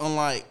 based on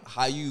like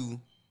how you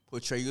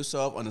portray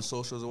yourself on the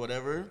socials or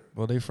whatever.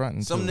 Well, they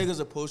fronting. Some too. niggas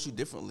approach you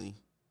differently.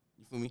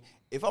 You feel me?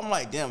 If I'm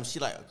like, damn, she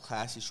like a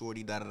classy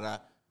shorty, da da da.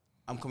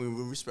 I'm coming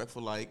real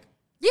respectful, like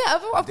Yeah,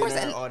 of course.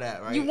 dinner, And all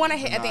that, right? you want to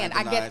hit at the end.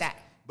 I get Denies. that.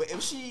 But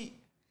if she,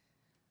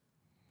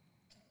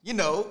 you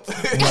know,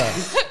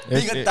 If-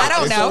 being a if- thought I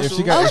don't on know. If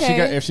she got,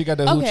 Okay. if she got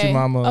the hoochie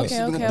mama, Okay, She's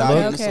okay, gonna okay, die in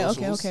the okay, okay,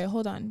 socials. okay.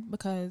 Hold on,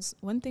 because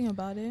one thing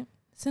about it,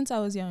 since I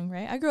was young,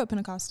 right? I grew up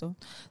Pentecostal,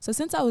 so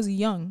since I was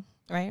young,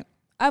 right?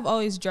 I've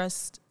always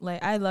dressed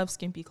like I love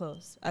skimpy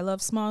clothes. I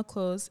love small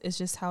clothes. It's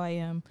just how I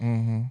am.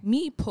 Mm-hmm.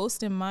 Me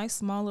posting my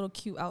small little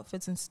cute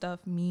outfits and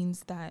stuff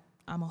means that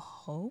I'm a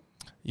hoe.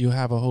 you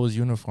have a hose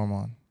uniform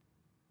on.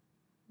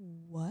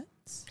 What?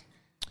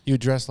 You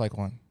dress like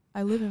one.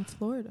 I live in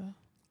Florida.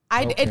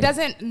 Okay. It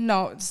doesn't,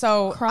 no.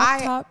 So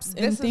Crop tops and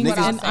this is things, what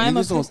I'll and say. I'm a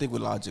niggas don't pers- think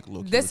with logic.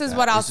 Low-key This with is that.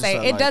 what I'll It's just say.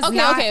 that, It like, does Okay,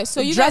 not. okay, so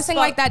you guys dressing fo-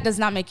 like that does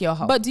not make you a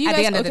hoe. But do you at the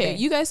guys end of the okay? day.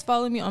 You guys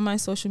follow me on my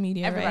social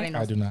media, Everybody right?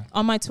 knows. I do not.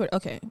 On my Twitter.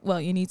 Okay, well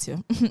you need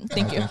to.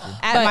 Thank you.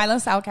 At But Milo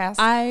Southcast.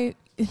 I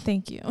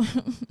thank you.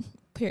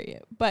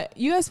 Period. But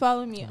you guys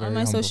follow me Very on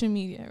my humble. social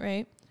media,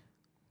 right?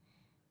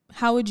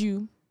 How would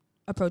you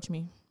approach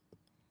me?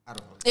 I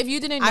don't know. If you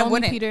didn't I know me,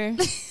 wouldn't. Peter,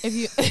 if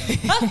you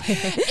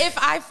if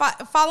I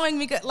following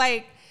Mika,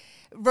 like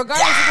regardless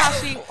of how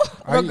she,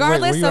 Are you-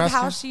 regardless wait, were you of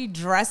how asking? she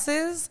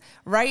dresses,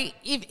 right?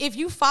 If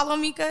you follow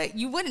Mika,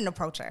 you wouldn't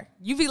approach her.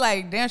 You'd be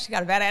like, damn, she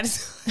got a bad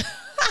attitude.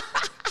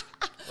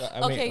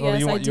 Okay,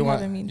 yes, I do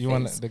have a mean You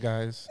want face. the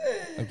guy's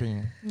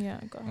opinion? yeah,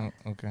 go ahead.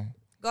 Oh, okay.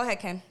 Go ahead,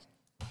 Ken.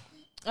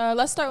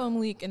 Let's start with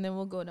Malik and then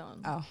we'll go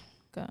down. Oh,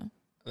 Go.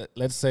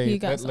 Let's say You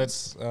got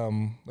let's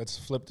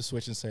flip the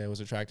switch and say I was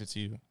attracted to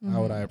you.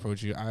 How would I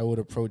approach you? I would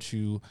approach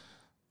you.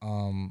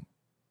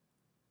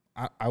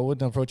 I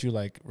wouldn't approach you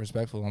like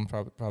respectful. I'm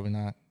probably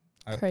not.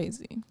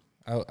 Crazy.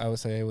 I would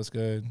say it was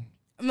good.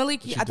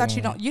 Malik, What I you thought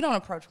doing? you don't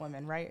approach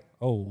women, right?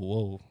 Oh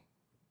whoa,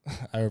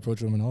 I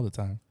approach women all the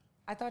time.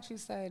 I thought you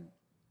said.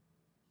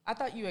 I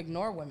thought you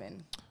ignore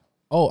women.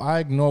 Oh, I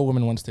ignore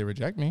women once they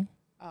reject me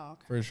Oh,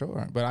 okay. for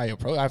sure. But I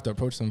have to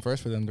approach them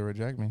first for them to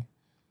reject me.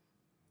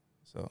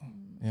 So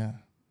yeah.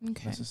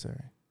 Okay.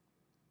 necessary.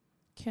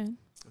 Ken.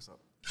 What's up?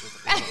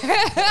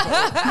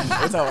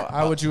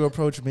 How would you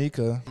approach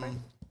Mika?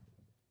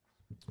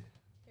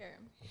 Here.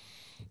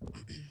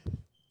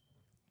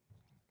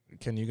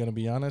 Can you gonna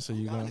be honest, or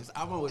you gonna? Honest.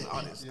 I'm always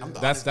honest. I'm the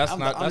That's honest- I'm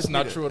the not honest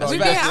not nigga. true at all. We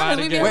You being just honest, lied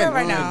we again. being real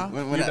right now.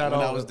 When You're not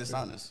I all- was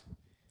dishonest.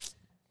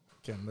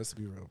 Ken, let's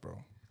be real, bro.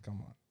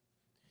 Come on.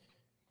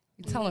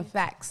 You're telling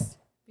facts.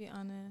 Be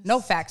honest. No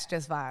facts,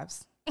 just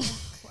vibes. Why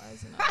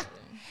is it not there?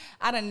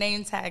 I done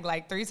name tag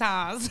like 3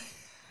 times.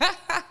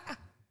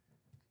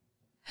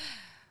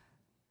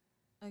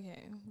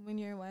 Okay. When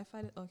your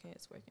Wi-Fi, okay,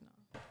 it's working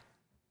on.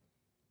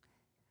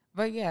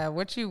 But yeah,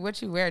 what you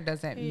wear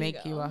doesn't Here you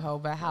make you go. a hoe,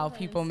 but how ahead,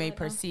 people may slide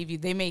down. perceive you.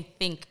 They may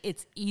think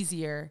it's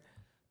easier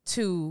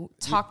to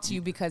talk to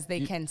you because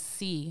they can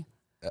see.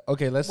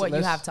 Okay, let's What you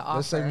let's, have to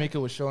Let's say offer. Mika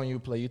was showing you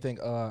play. You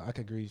think I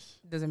could grease?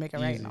 Doesn't make it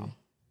right Easy. now.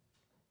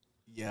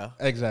 Yeah.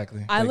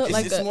 Exactly. I Thank look you.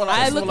 like It's a, more like-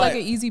 I it's look more like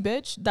like- an easy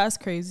bitch. That's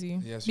crazy.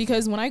 Yes, you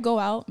because when I go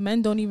out,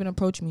 men don't even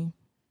approach me.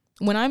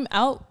 When I'm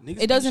out,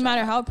 Niggas it doesn't be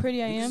matter shy. how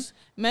pretty I am. Niggas-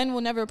 Men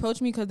will never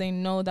approach me because they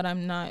know that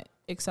I'm not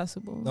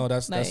accessible. No,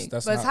 that's like,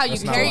 that's. But it's not, how you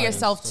that's not carry why.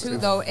 yourself That's too,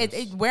 not though.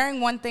 why.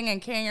 Wearing one thing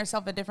and carrying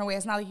yourself a different way.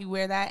 It's not like you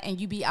wear that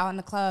and you be out in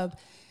the club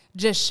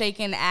just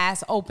shaking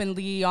ass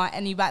openly on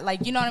anybody.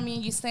 Like, you know what I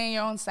mean? You stay in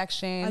your own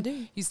section. I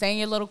do. You stay in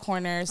your little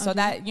corner. So do.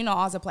 that,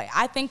 all's a play.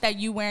 I think that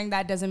you wearing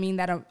that doesn't mean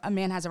that a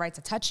man has a right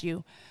to touch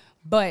you.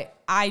 But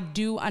I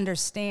do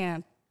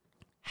understand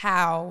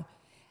how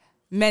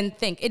men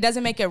think. It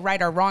doesn't make it right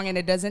or wrong, and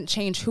it doesn't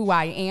change who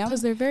I am.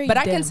 'Cause they're very But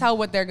I can dim. tell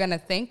what they're gonna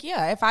think.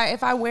 Yeah, if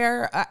I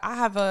wear, I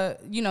have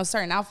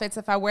certain outfits.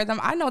 If I wear them,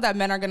 I know that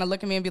men are gonna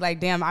look at me and be like,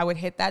 "Damn, I would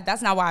hit that."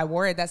 That's not why I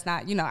wore it. That's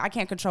not, I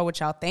can't control what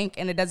y'all think,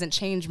 and it doesn't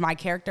change my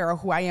character or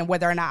who I am,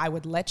 whether or not I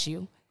would let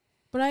you.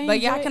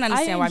 But Yeah, I can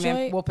understand why men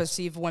enjoy- will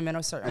perceive women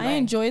a certain I way.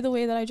 enjoy the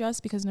way that I dress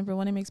because number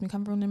one, it makes me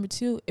comfortable. Number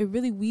two, it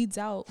really weeds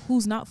out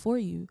who's not for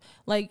you.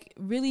 Like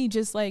really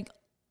just like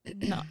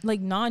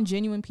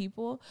non-genuine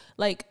people.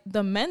 Like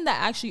the men that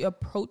actually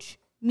approach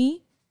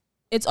me,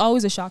 it's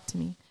always a shock to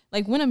me.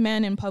 Like when a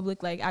man in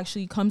public like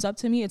actually comes up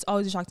to me, it's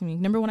always a shock to me.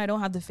 Number one, I don't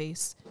have the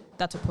face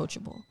that's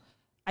approachable.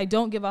 I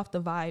don't give off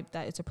the vibe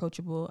that it's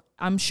approachable.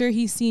 I'm sure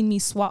he's seen me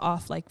swat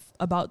off like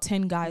about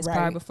 10 guys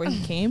prior Right. before he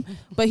came,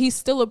 but he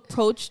still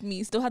approached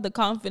me, still had the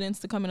confidence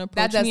to come and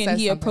approach does me, say and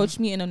he something. approached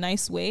me in a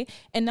nice way.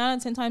 And 9 out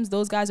of 10 times,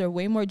 those guys are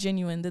way more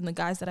genuine than the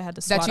guys that I had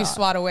to swat That you off.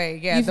 swat away.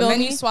 Yeah, You the men men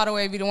me? you swat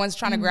away be the ones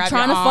trying to grab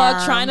trying your to arm.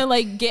 fuck, trying to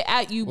like get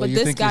at you, Well, but you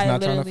this think he's guy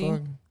not trying to literally.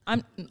 fuck?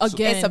 I'm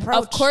again, It's approach.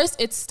 of course,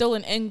 it's still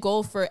an end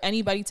goal for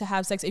anybody to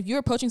have sex. If you're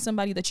approaching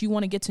somebody that you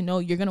want to get to know,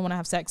 you're gonna want to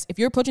have sex. If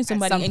you're approaching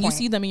somebody some and you point.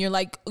 see them and you're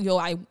like, yo,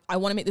 I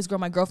want to make this girl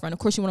my girlfriend. Of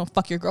course, you want to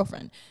fuck your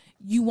girlfriend.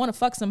 You want to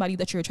fuck somebody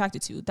that you're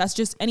attracted to. That's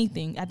just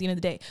anything at the end of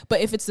the day.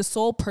 But if it's the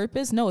sole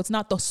purpose, no, it's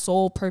not the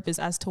sole purpose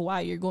as to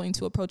why you're going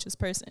to approach this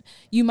person.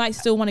 You might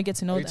still want to get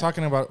to know Are you them.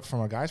 talking about from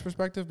a guy's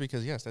perspective?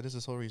 Because yes, that is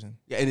the sole reason.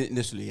 Yeah,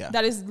 initially, yeah.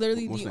 That is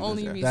literally Most the niggas,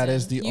 only yeah. reason. That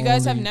is the You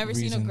guys have only never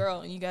seen reason. a girl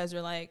and you guys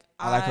are like,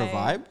 I like her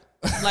vibe.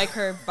 like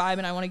her vibe,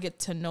 and I want to get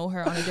to know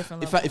her on a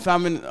different If level. if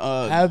I'm in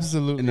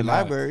Absolutely in the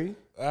not. library,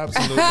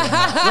 Absolutely.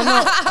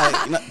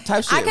 not. no, no,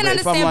 type shit. I can but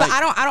if I'm understand, like,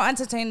 but I don't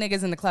entertain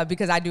niggas in the club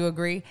because I do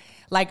agree.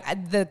 Like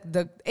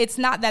the it's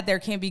not that there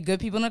can't be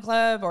good people in the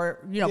club or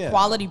Yeah.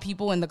 quality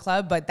people in the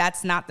club, but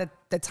that's not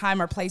the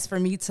time or place for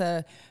me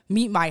to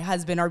meet my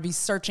husband or be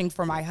searching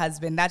for my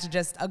husband. That's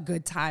just a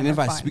good time. And if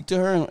or I fun. speak to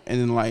her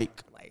and then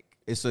like Like,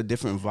 it's a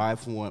different vibe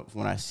from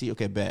when I see,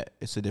 okay, bet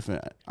it's a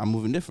different. I'm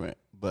moving different,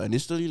 but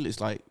initially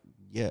it's like,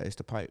 yeah, it's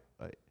the pipe.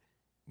 Like,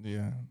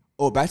 Yeah.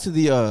 oh, back to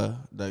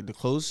the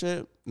clothes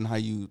shit and how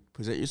you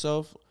present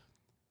yourself.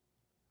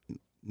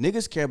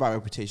 Niggas care about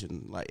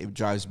reputation. Like it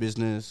drives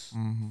business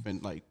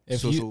and like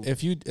If social.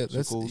 let's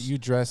circles. you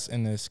dress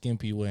in a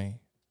skimpy way,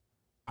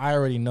 I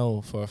already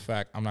know for a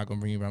fact I'm not gonna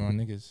bring you around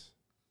my niggas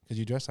because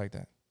you dress like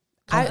that.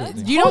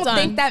 Comfortably. you Hold don't on.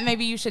 think that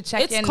maybe you should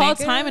check It's in? called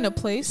naked? time and a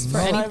place for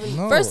No, any.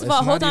 no, First of it's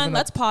all, hold not on. even a-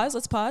 Let's pause.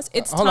 It's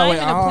Hold time on, wait.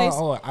 and a place.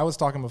 Hold on. I was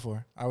talking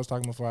before. I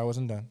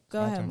wasn't done. Go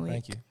My ahead, turn. Malik.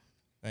 Thank you.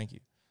 Thank you.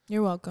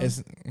 You're welcome.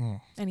 It's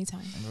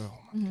Anytime. oh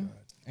my god.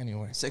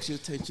 Anyway, Sexual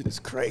tension is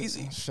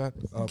crazy. shut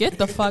up. Get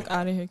the fuck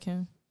out of here,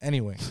 Kim.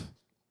 Anyway,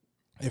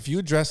 if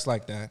you dress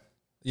like that,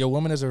 your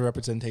woman is a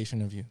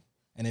representation of you.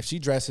 And if she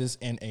dresses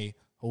in a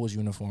hose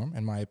uniform,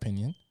 in my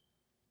opinion,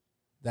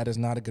 that is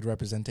not a good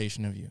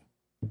representation of you.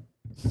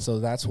 So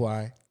that's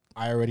why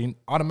I already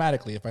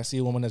automatically, if I see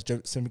a woman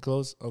that's semi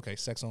clothes, okay,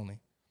 sex only.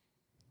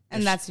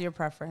 And that's your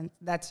preference.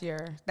 That's your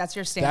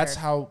standard. That's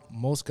how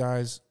most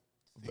guys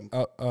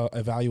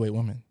evaluate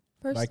women.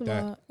 First Like of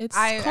that. all, it's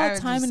I called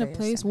would time just and a say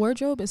place. it's-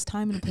 Wardrobe is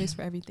time and a place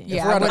for everything. Yeah,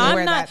 If we're I at a- wouldn't I'm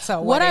wear not that to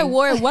a what I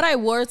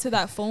wedding. wore to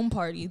that foam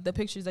party. The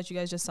pictures that you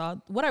guys just saw.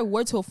 What I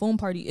wore to a foam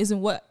party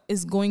isn't what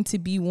is going to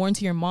be worn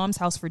to your mom's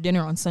house for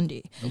dinner on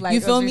Sunday. Like,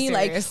 you feel let's be me?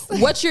 Like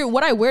serious.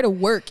 what I wear to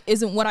work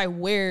isn't what I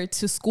wear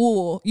to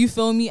school. You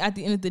feel me? At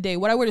the end of the day,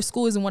 what I wear to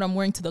school isn't what I'm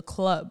wearing to the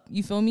club.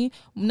 You feel me?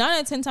 9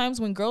 out of 10 times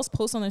when girls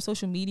post on their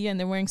social media and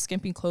they're wearing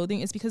skimpy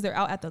clothing, it's because they're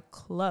out at the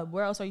club.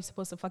 Where else are you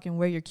supposed to fucking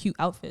wear your cute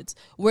outfits?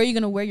 Where are you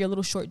gonna wear your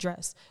little short dress?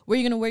 dress? Where are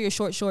you going to wear your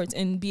short shorts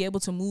and be able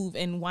to move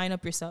and wind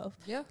up yourself?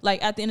 Yeah.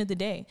 Like, at the end of the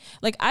day,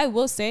 like, I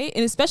will say,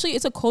 and especially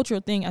it's a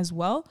cultural thing as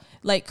well.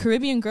 Like,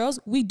 Caribbean girls,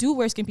 we do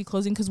wear skimpy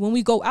clothing because when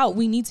we go out,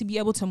 we need to be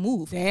able to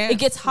move. Dance, it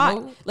gets hot.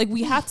 move. Like,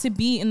 we have to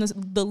be in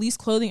the least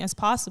clothing as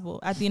possible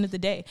at the end of the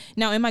day.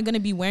 Now, am I going to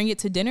be wearing it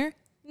to dinner?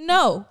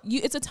 No,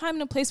 it's a time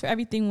and a place for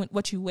everything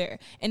what you wear.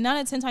 And 9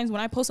 out of 10 times when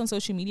I post on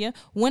social media,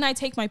 when I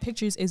take my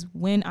pictures is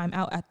when I'm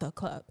out at the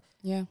club.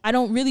 Yeah. I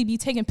don't really be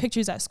taking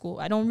pictures at school.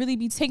 I don't really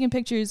be taking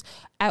pictures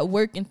at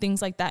work and things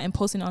like that and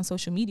posting on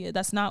social media.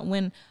 That's not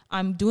when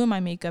I'm doing my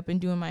makeup and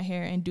doing my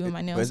hair and doing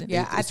my nails.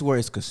 It's where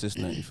it's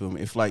consistent. You feel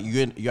me? If like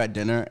you're at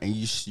dinner and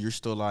you're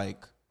still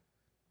like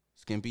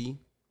skimpy,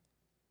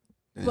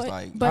 then it's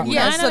like yeah, so 9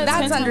 out of 10 that's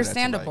times-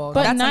 understandable.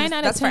 But That's 9 out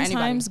of that's for 10 anybody.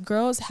 times,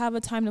 girls have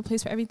a time and a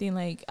place for everything.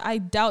 Like, I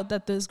doubt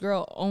that this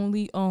girl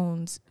only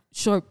owns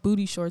short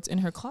booty shorts in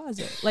her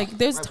closet. Like,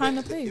 there's time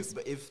and place.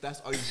 If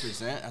that's all you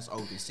present, that's all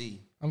we can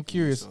see. I'm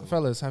curious, So-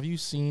 fellas, have you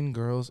seen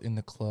girls in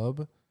the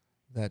club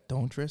that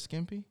don't dress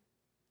skimpy?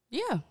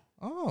 Yeah.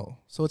 Oh,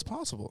 so it's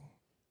possible.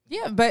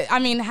 Yeah, but I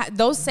mean,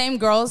 those same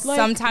girls Like,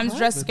 sometimes what?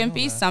 dress Didn't know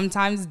skimpy, that.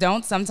 sometimes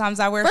don't. Sometimes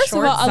I wear First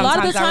shorts. of all, a lot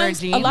of the sometimes I wear times,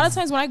 jeans. a lot of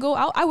times when I go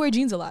out, I wear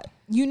jeans a lot.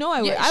 You know,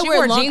 I wear Yeah, I she wear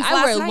wore long jeans I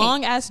wear last night.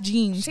 long ass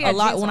jeans She a had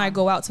lot jeans when I on.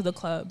 go out to the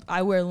club.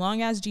 I wear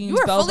long ass jeans. You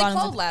were bell fully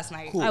bottoms. clothed last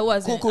night. I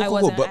wasn't. Cool. I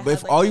wasn't. But I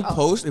if had, all you like-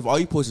 post, if all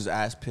you post is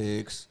ass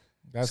pics,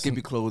 That's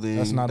skimpy clothing,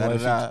 That's not wifey.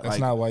 da-da-da, That's like,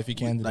 not wifey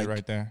candidate like,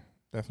 right there.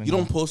 Definitely. You not.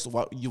 don't post.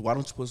 Why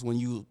don't you post when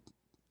you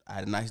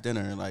had a nice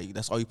dinner? Like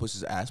that's all you post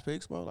is ass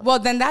pics, bro. Like, Well,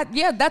 then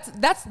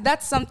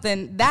that's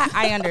something that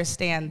I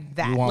understand.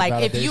 That You want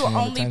like if you validation and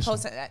only attention.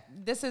 post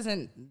this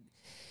isn't.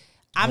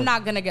 I'm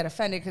not gonna get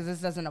offended because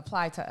this doesn't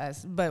apply to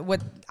us. But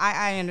what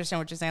I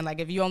understand what you're saying. Like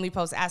if you only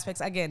post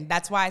aspects, again,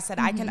 that's why I said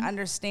I can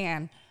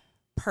understand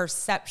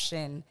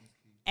perception.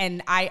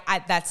 And I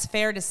that's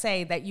fair to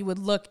say that you would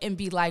look and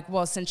be like,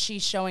 well, since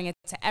she's showing it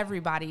to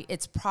everybody,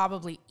 it's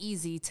probably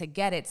easy to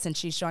get it since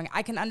she's showing it.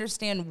 I can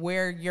understand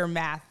where your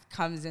math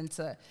comes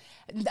into.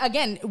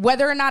 Again,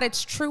 whether or not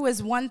it's true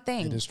is one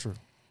thing. It is true.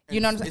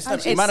 You know what I'm it's saying?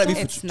 not, it might not be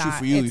It's true not.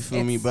 for you. You It's-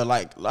 feel me? it's- But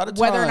like a lot of times,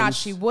 whether or not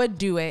she would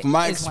do it, from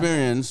my is one thing.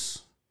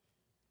 experience,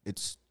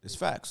 it's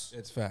facts.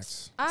 It's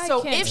facts. I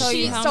So can't if tell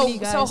she, you how so many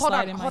guys hold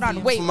slide on, in my hold on,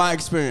 DMs. wait. From my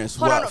experience,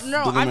 Hold what on, the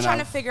I'm women trying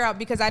to I've- figure out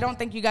because I don't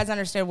think you guys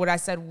understood what I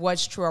said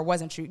was true or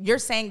wasn't true. You're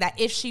saying that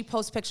if she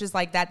posts pictures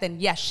like that, then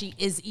yes, she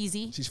is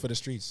easy. She's for the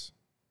streets.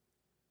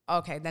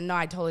 Okay, then no,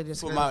 I totally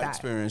disagree From with my that.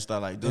 experience, that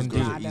like those Indeed.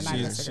 girls Nah, are then I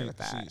easier. disagree with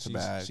that.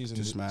 bag she's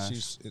to smash.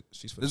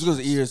 She's for This the girl's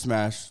streets. ear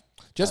smash.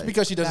 Just Like,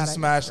 because she doesn't That I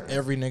smash disagree.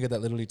 every nigga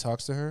that literally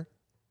talks to her,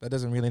 that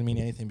doesn't really mean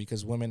anything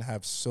because women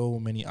have so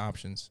many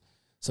options.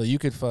 So you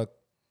could fuck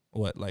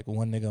like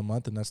one nigga a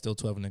month and that's still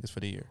 12 niggas for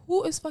the year.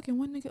 Who is fucking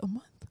one nigga a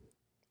month?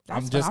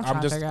 I'm That's just- what trying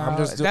I'm to just- figure I'm out.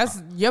 just do-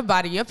 That's your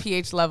body, your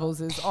pH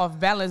levels is off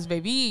balance,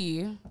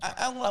 baby.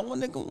 I like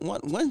one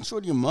nigga, one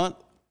shorty a month.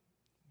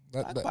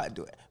 That- I'd that- probably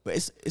do it, but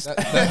it's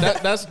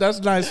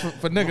that's nice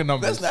for nigga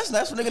numbers. that's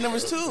for nigga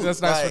numbers too.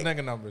 That's nice Like, for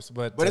nigga numbers,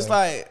 but But it's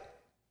like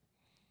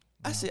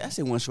I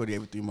say one shorty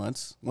every 3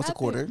 months, once a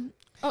quarter.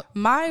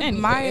 My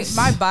Anyways.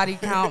 my body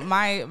count,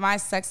 my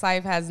sex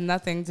life has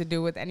nothing to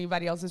do with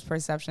anybody else's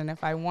perception.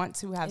 If I want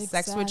to have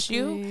sex with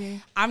you,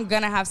 Exactly. I'm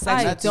gonna have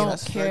sex I with you.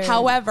 don't care.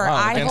 However, Wow,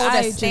 I against- hold I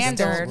a just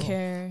standard. don't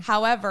care.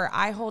 However,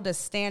 I hold a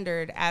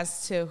standard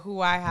as to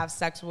who I have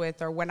sex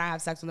with or when I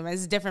have sex with them.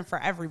 It's different for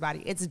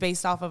everybody. It's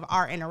based off of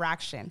our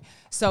interaction.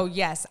 So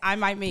yes, I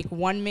might make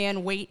one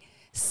man wait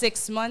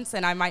 6 months,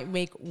 and I might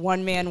make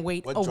one man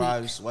wait a week. What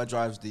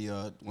drives the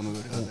one over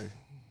the other?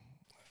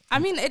 I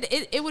mean,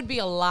 it would be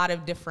a lot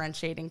of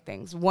differentiating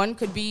things. One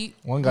could be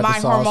One got my the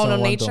sauce hormonal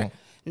and one nature. don't.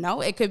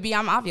 No, it could be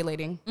I'm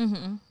ovulating.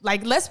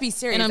 Like, let's be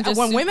serious. And I'm just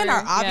When women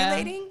are super- yeah.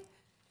 ovulating,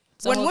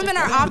 It's a when whole women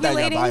are different- Put that in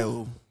your ovulating,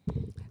 bio.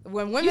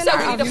 when You women said are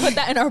we need to ovulating, put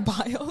that in our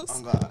bios.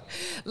 Oh God.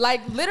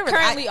 like literally,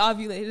 Currently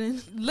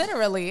ovulating.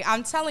 literally,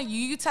 I'm telling you,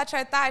 you touch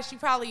her thigh, she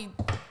probably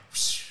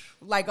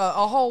like a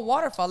whole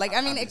waterfall. Like,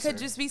 I mean, it could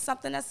just be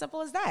something as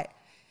simple as that.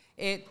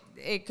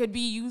 It could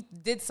be you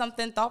did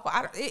something thoughtful.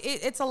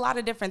 It's a lot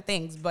of different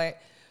things,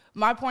 but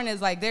my point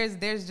is like there's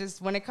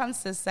just when it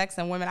comes to sex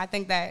and women, I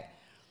think that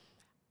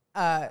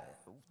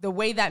the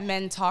way that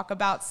men talk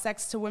about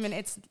sex to women,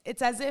 it's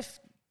as if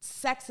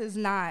sex is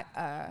not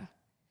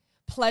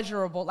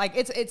pleasurable. Like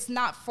it's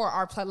not for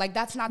our pleasure. Like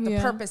that's not the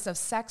Yeah. purpose of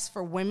sex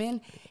for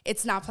women.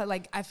 It's not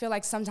like I feel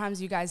like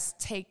sometimes you guys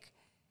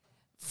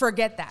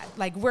forget that.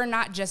 Like we're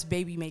not just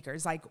baby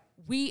makers. Like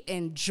we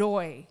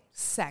enjoy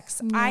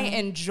sex. I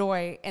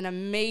enjoy an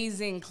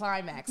amazing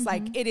climax.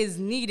 Like it is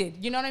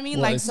needed. You know what I mean?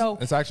 Well, like so.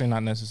 it's actually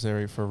not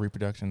necessary for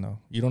reproduction though.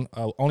 You don't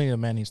only a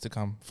man needs to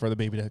come for the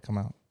baby to come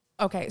out.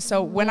 Okay,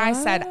 so when I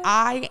said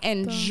I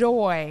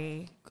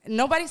enjoy,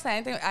 nobody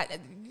said anything.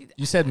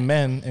 You said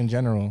men in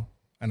general,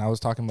 and I was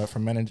talking about for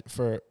men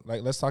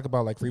let's talk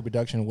about like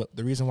reproduction. What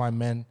the reason why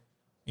men,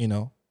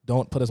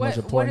 don't put as much What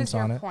is importance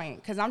your on it.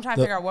 point? Because I'm trying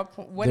to figure out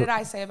what did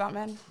I say about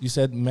men? You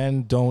said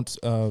men don't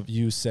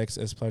view sex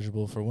as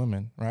pleasurable for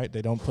women, right?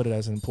 They don't put it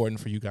as important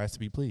for you guys to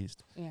be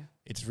pleased. Yeah.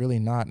 It's really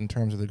not in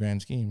terms of the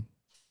grand scheme.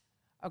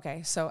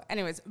 Okay, so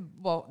anyways,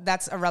 well,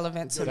 that's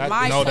irrelevant to That-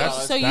 my no, point.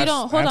 that's- So you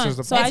don't hold on. answers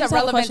the So I It's just have a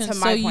irrelevant question. to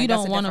So my you point.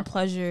 That's don't a want to different-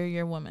 pleasure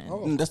your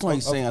woman. That's not what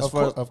he's saying. As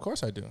far Of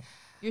course I do.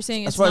 You're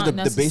saying as it's far as not the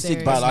necessary.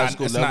 basic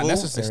biological It's not level,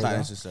 necessary, it's not though.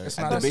 necessary. It's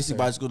At not the necessary. basic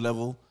biological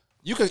level,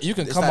 You can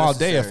It's come not all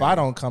day. If necessary. I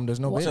don't come, there's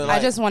no So, baby. like,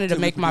 I just wanted to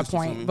to make my reproduce, you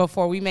feel point me?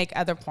 before we make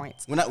other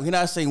points. we're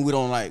not saying we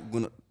don't like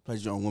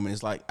pleasure on women.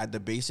 It's like at the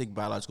basic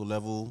biological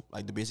level,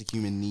 like the basic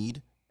human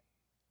need,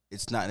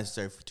 it's not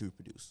necessary to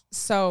reproduce.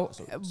 So,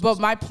 but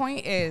my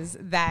point is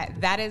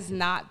that is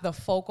not the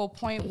focal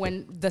point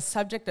when the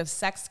subject of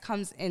sex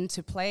comes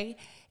into play.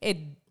 It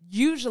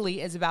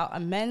usually is about a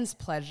man's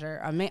pleasure,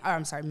 a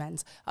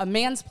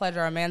man's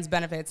pleasure, a man's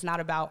benefit. It's not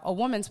about a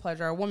woman's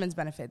pleasure or a woman's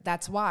benefit.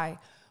 That's why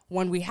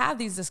when we have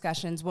these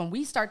discussions, when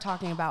we start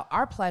talking about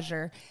our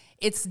pleasure,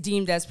 it's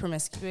deemed as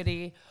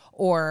promiscuity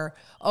or,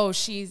 oh,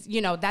 she's,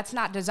 that's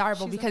not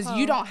desirable because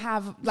you don't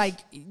have, like,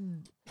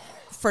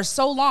 for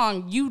so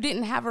long, you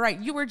didn't have a right.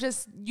 You were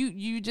just,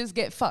 you just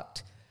get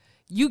fucked.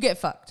 You get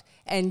fucked.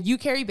 And you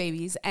carry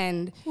babies.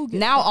 And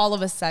now all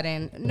of a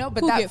sudden, no,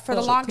 but that for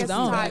the longest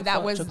time,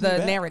 that was the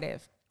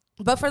narrative.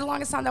 But for the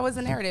longest time, that was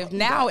the narrative.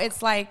 Now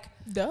it's like,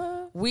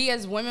 we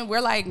as women,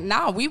 we're like,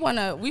 nah, we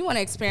wanna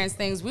experience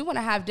things. We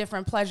wanna have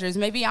different pleasures.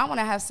 Maybe I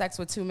wanna have sex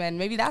with two men.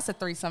 Maybe that's a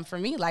threesome for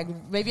me. Like,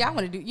 maybe I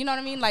wanna do, you know what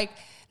I mean? Like,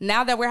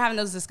 now that we're having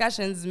those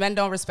discussions, men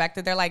don't respect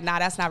it. They're like, nah,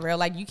 that's not real.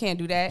 Like, you can't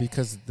do that.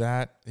 Because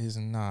that is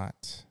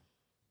not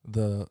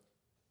the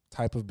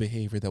type of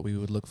behavior that we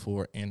would look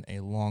for in a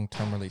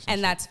long-term relationship.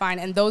 And that's fine.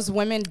 And those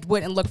women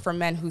wouldn't look for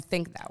men who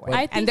think that way. I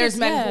think and there's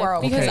men who are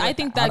okay because with I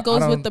think that. that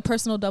goes I with don't- the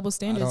personal double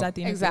standards at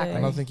the end Exactly. of I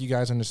the don't day. think you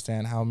guys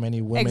understand how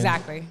many women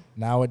Exactly.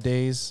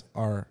 nowadays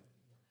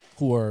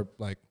who are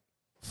like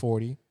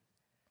 40,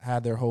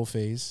 had their whole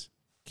phase,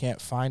 can't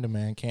find a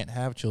man, can't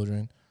have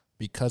children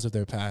because of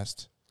their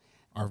past,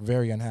 are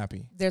very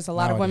unhappy. There's a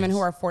lot of women nowadays.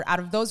 who are 40. Out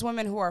of those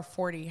women who are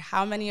 40,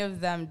 how many of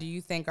them do you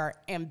think are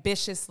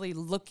ambitiously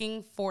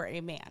looking for a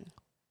man?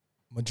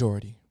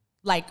 Majority.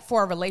 Like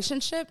for a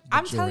relationship?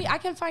 I'm telling you, Majority. I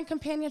can find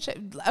companionship.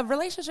 A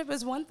relationship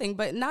is one thing,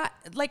 but not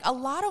like a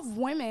lot of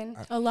women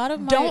A lot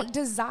of my don't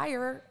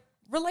desire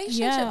relationship.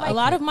 yeah, like, a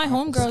lot of my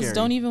homegirls scary.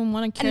 don't even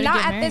want to care and to not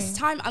get at married. this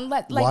time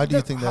unless like Why do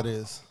you think that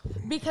is?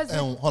 because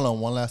And hold on,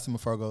 one last thing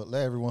before I go.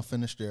 Let everyone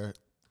finish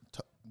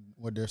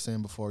what they're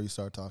saying before you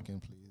start talking,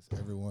 please.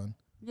 Everyone.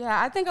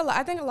 yeah, I think a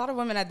lot of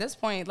women at this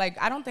point, like,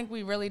 I don't think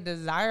we really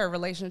desire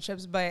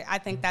relationships, but I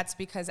think that's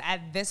because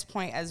at this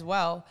point as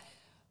well,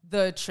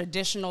 the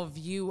traditional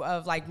view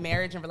of like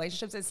marriage and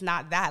relationships, it's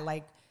not that.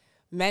 Like,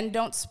 men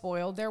don't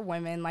spoil their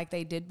women like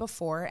they did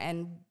before,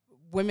 and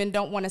women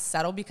don't want to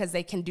settle because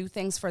they can do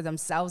things for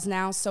themselves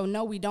now. So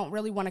no, we don't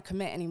really want to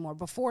commit anymore.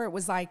 Before it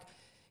was like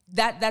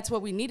that's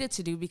what we needed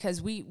to do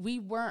because we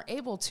weren't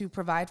able to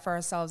provide for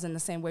ourselves in the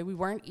same way. We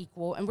weren't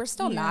equal, and we're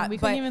still Yeah, not. we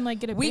couldn't but even, like,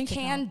 get a we bank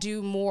can account.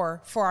 do more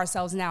for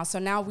ourselves now. So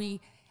now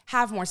we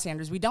have more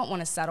standards. We don't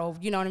want to settle.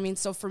 You know what I mean?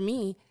 So for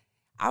me,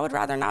 I would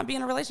rather not be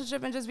in a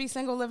relationship and just be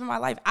single, living my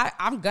life.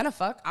 I'm gonna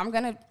fuck. I'm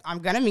gonna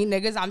meet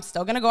niggas. I'm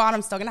still gonna go out.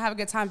 I'm still gonna have a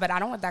good time. But I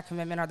don't want that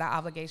commitment or that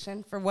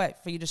obligation. For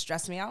what? For you to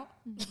stress me out?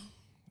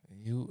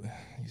 You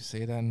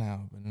say that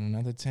now, but in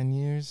another 10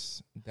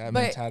 years, that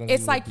But mentality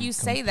it's will like be you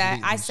say that. I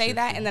completely say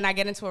that, shifted. and then I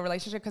get into a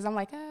relationship because I'm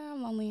like,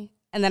 I'm lonely.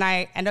 And then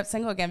I end up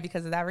single again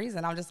because of that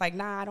reason. I'm just like,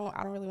 nah, I don't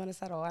really want to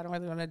settle. I don't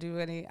really want to do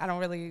any.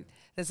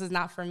 This is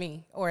not for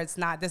me, or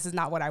this is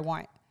not what I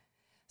want.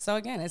 So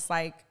again, it's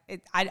like,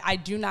 I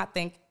do not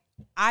think,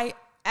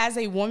 as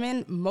a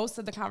woman, most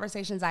of the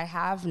conversations I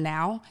have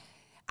now,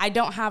 I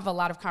don't have a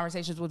lot of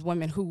conversations with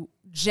women who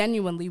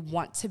genuinely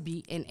want to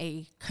be in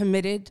a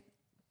committed,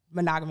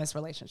 monogamous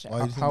relationship.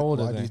 Why How old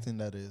are Why do they? you think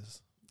that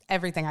is?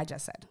 Everything I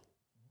just said.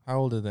 How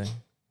old are they,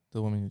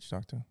 the women that you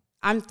talk to?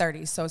 I'm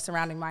 30, so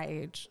surrounding my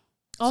age.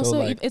 Also,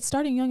 like- it's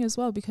starting young as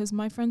well because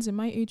my friends in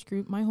my age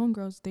group, my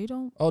homegirls, they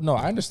don't. Oh, no,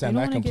 I understand They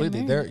that don't wanna get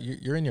completely.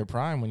 married. You're in your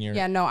prime when you're...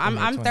 Yeah, no, in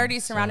your I'm 30,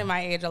 20s, surrounding so-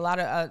 my age. A lot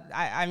of,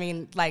 I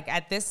mean, like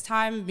at this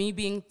time, me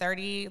being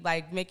 30,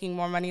 like making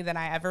more money than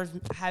I ever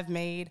have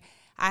made.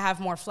 I have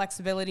more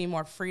flexibility,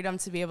 more freedom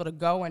to be able to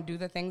go and do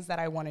the things that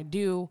I want to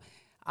do.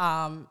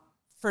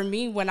 For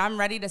me, when I'm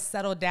ready to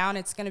settle down,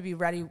 it's going to be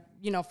ready,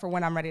 for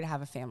when I'm ready to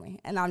have a family.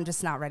 And I'm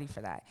just not ready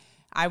for that.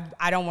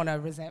 I don't want to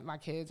resent my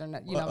kids or,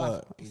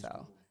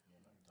 so.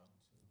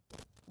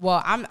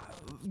 Well,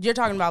 you're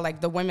talking about like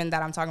the women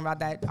that I'm talking about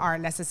that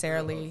aren't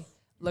necessarily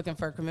looking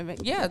for a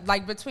commitment. Yeah,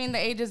 like between the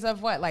ages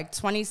of what, like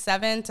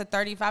 27 to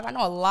 35. I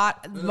know a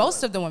lot,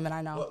 most of the women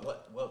I know.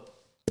 What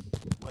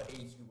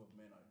age group of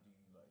men do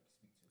you like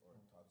speak to or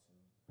talk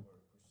to or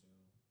pursue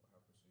or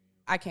have pursue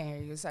you? I can't hear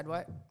you. You said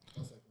what?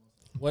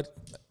 What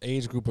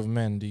age group of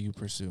men do you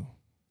pursue?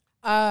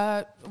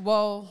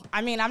 Well,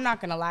 I mean, I'm not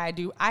going to lie.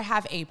 I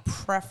have a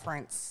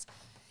preference.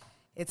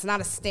 It's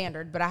not a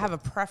standard, but I have a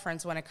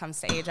preference when it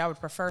comes to age. I would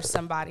prefer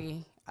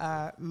somebody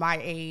my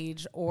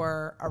age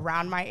or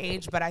around my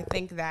age, but I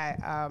think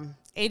that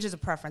age is a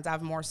preference. I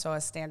have more so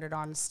a standard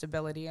on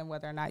stability and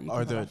whether or not you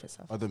can provide for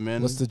yourself. Are the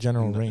men? What's the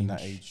general in range?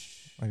 that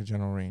age? Like a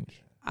general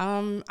range.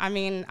 I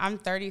mean, I'm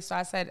 30,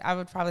 so I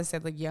would probably say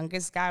the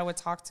youngest guy I would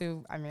talk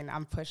to. I mean,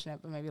 I'm pushing it,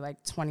 but maybe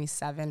like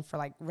 27 for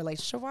like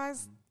relationship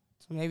wise,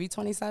 so maybe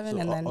 27, So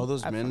and then all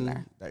those up from men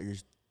there.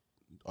 that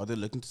are they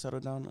looking to settle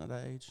down at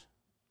that age?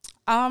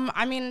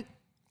 I mean,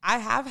 I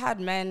have had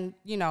men,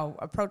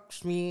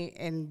 approach me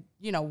and,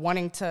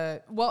 wanting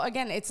to, well,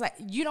 again, it's like,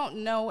 you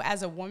don't know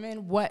as a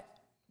woman what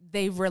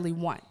they really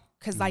want.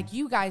 Cause like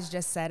you guys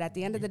just said, at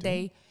the end of the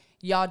day,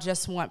 y'all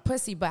just want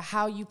pussy, but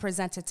how you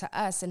present it to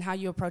us and how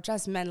you approach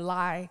us, men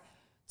lie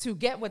to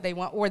get what they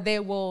want, or they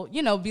will,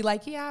 be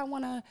like, yeah, I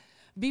want to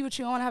be with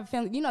you. I want to have a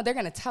family. They're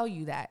going to tell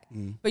you that,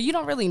 but you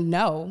don't really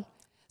know.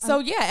 So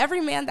yeah,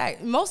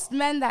 most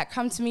men that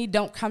come to me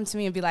don't come to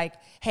me and be like,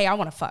 hey, I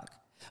want to fuck.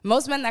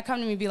 Most men that come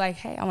to me be like,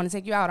 hey, I want to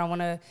take you out. I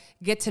want to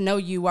get to know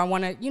you. I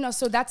want to,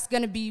 so that's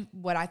going to be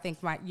what I think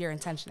your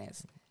intention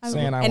is.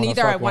 Saying I and wanna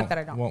either fuck I want that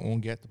or don't. Won't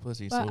get the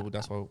pussy, But so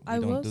that's why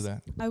we don't do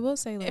that. I will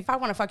say, like, If I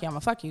want to fuck you, I'm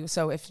going to fuck you.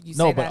 So if you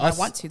say that and I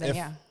want to, then if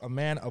yeah. a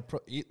man,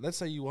 let's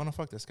say you want to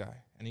fuck this guy,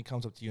 and he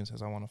comes up to you and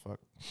says, I want to fuck.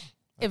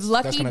 If that's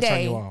Lucky gonna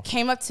turn you Day off.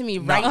 came up to me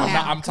No, right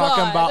now. I'm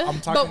talking about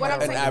But what I'm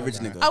about An saying- average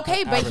nigga.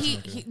 Okay, but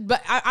Average nigga.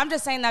 I'm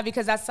just saying that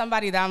because that's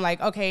somebody that I'm like,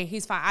 okay,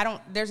 he's fine.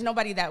 There's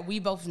nobody that we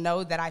both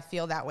know that I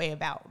feel that way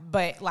about.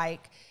 But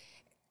like,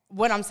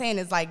 what I'm saying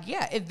is like,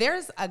 yeah, if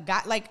there's a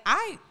guy, like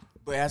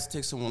But it has to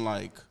take someone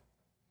like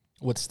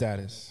What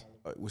status?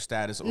 with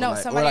status, or No,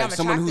 like, somebody or like I'm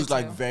someone who's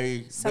attracted like to. very.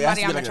 It has Somebody to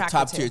be I'm like a attracted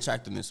top to. tier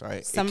attractiveness,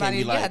 right? Somebody-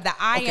 it can't be like, yeah, that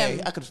I okay,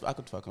 am- I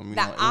could fuck him.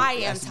 that I it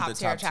am has to be top the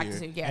tier attracted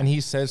to, yeah. And he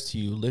says to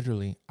you,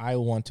 literally, I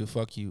want to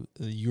fuck you.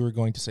 You're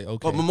going to say, okay.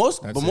 But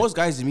that's it. most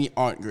guys to me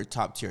aren't your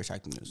top tier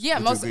attractiveness. Yeah,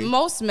 Would you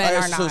most agree? men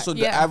Alright, are not. So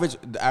Yeah.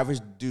 the average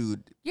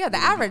dude. Yeah, the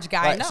average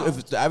guy, Right, no. So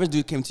if the average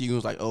dude came to you and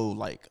was like, oh,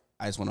 like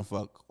I just want to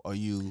fuck, or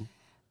you.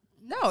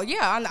 No,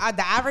 yeah,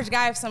 the average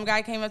guy, if some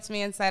guy came up to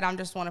me and said, I'm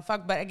just want to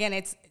fuck, but again,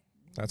 it's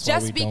That's why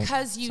just we don't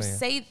because you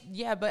say it. say,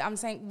 yeah, but I'm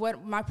saying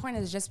what my point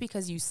is, just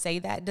because you say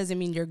that doesn't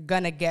mean you're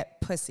gonna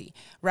get pussy,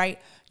 right?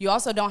 You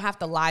also don't have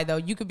to lie though.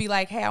 You could be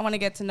like, hey, I want to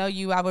get to know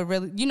you. I would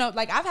really,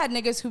 like I've had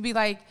niggas who be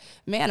like,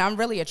 man, I'm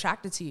really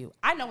attracted to you.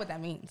 I know what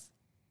that means.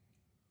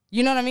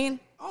 You know what I mean?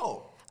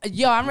 Oh.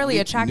 Yo, I'm really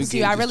New attracted to game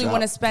you. I just really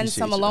want to dropped. spend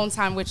some Appreciate you. alone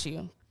time with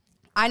you.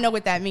 I know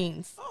what that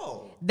means.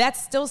 Oh.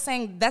 That's still,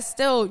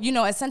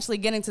 essentially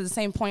getting to the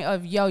same point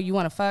of, yo, you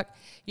want to fuck?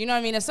 You know what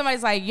I mean? If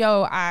somebody's like,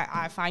 yo,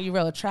 I find you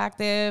real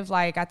attractive.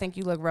 Like, I think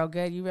you look real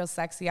good. You real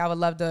sexy. I would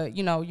love to,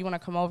 you want to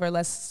come over.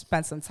 Let's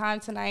spend some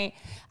time tonight.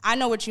 I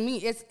know what you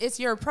mean. It's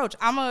your approach.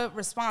 I'm going to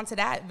respond to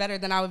that better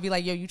than I would be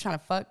like, yo, you trying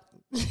to fuck?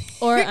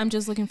 or I'm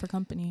just looking for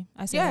company.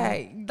 I say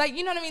that. Yeah. Like,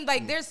 you know what I mean?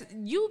 Like,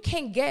 you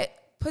can get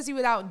pussy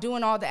without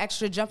doing all the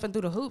extra jumping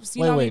through the hoops.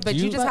 You Wait, know what I mean? wait, But do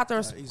you you- just have to,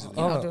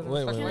 Oh, do the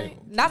wait, fucking-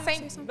 wait. Not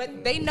saying,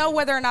 but they know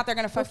whether or not they're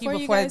going to fuck you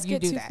before guys you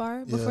get do too that.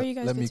 far, before you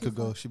guys let get Mika too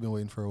go. far, She's been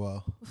waiting for a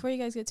while. before you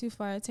guys get too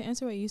far, to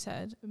answer what you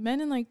said,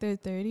 men in like their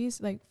 30s,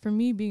 like for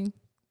me being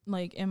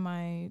like in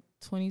my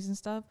 20s and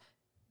stuff,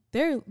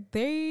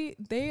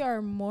 they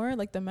are more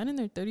like the men in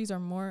their 30s are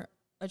more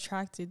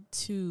attracted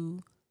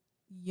to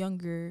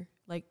younger,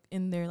 like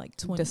in their like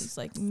 20s,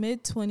 like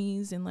mid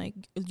 20s and like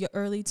your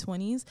early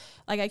 20s.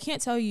 Like I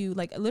can't tell you,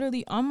 like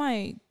literally on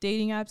my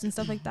dating apps and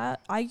stuff like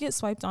that, I get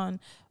swiped on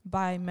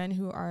by men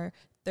who are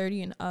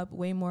 30 and up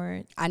way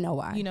more. I know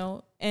why.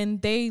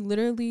 And they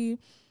literally,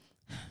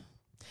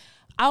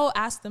 I'll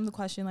ask them the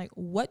question, like,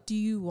 what do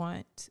you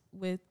want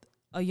with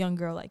a young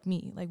girl like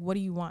me? Like, what do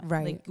you want?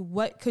 Right. Like,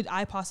 what could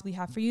I possibly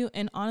have for you?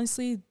 And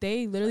honestly,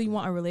 they literally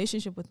want a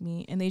relationship with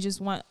me, and they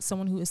just want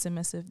someone who is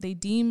submissive. They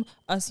deem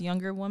us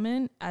younger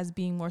women as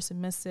being more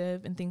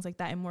submissive and things like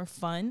that and more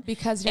fun.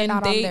 Because you're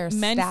not on their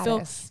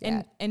status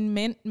feel,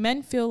 and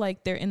men feel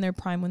like they're in their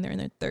prime when they're in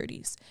their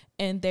 30s.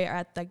 And they're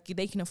at like,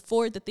 they can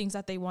afford the things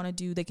that they want to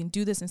do. They can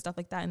do this and stuff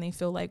like that. And they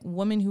feel like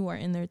women who are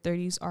in their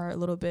 30s are a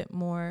little bit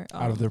more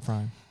Out of their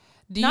prime.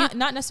 not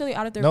necessarily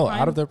out of their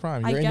prime. Out of their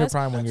prime. You're in your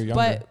prime when you're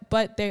younger.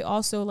 But they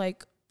also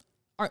like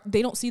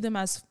they don't see them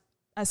as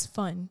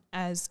fun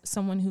as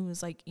someone who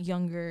is like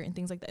younger and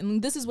things like that.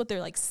 And this is what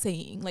they're like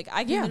saying. Like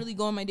I can literally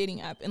go on my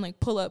dating app and like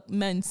pull up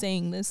men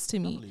saying this to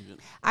me.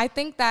 I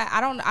think that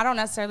I don't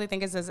necessarily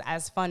think it's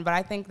as fun, but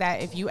I think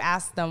that if you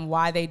ask them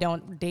why they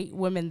don't date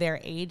women their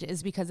age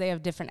is because they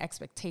have different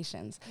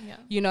expectations. Yeah.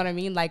 You know what I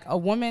mean? Like a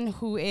woman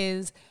who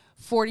is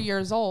 40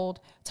 years old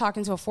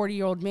talking to a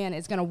 40-year-old man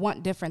is going to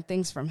want different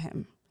things from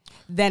him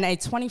than a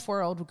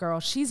 24-year-old girl.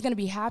 She's going to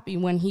be happy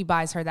when he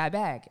buys her that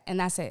bag, and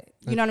that's it.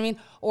 You know what I mean?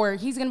 Or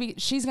she's going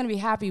to be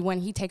happy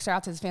when he takes her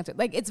out to his fancy.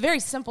 Like, it's very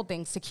simple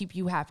things to keep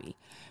you happy,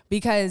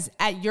 because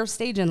at your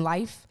stage in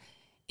life,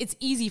 it's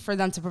easy for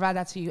them to provide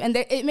that to you, and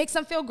it makes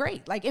them feel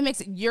great. Like, it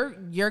makes you're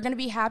going to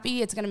be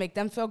happy. It's going to make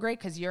them feel great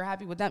because you're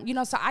happy with them.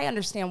 So I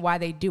understand why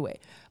they do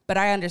it, but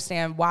I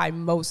understand why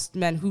most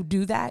men who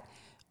do that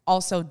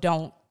also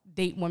don't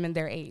date women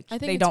their age. I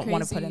think they it's don't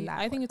want to crazy. put in that.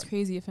 I think it's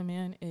crazy if a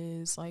man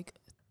is like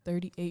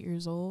 38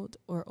 years old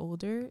or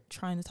older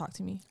trying to talk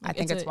to me. Like, I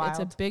think it's wild.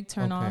 It's a big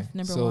turn off.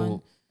 Number so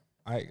one.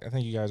 I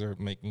think you guys are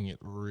making it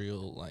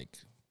real like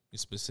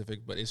specific,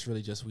 but it's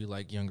really just we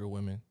like younger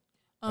women.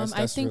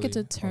 I think it's a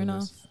really turn all it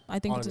off. is. I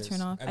think All it's it a is.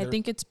 turn off. And I the-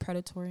 think it's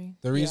predatory.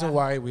 The reason Yeah.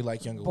 why we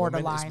like younger women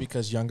is Borderline.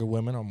 because younger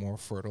women are more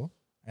fertile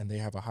and they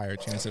have a higher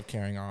chance of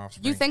carrying our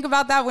offspring. You think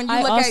about that when you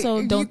I look also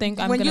at. don't think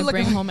I'm when you gonna look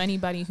bring at- home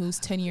anybody who's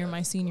 10 year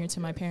my senior to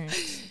my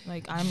parents.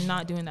 Like, I'm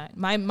not doing that.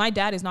 My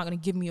dad is not gonna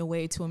give me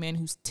away to a man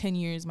who's 10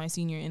 years my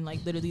senior and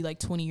like literally like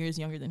 20 years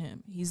younger than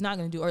him. He's not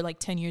gonna do, or like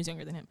 10 years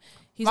younger than him.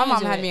 He's My not gonna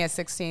mom do had it. me at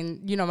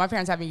 16. You know, my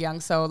parents had me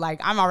young, so like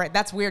I'm already.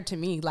 That's weird to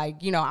me.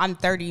 Like, you know, I'm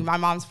 30. My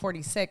mom's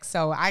 46,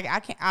 so I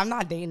can't. I'm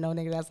not dating no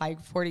nigga that's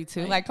like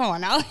 42. Like, come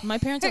on now. My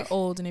parents are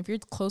old, and if you're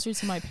closer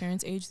to my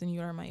parents' age than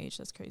you are my age,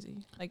 that's crazy.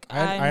 Like,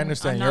 I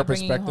understand I'm your not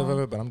bringing you perspective of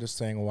home. it, but I'm just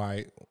saying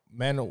why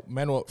men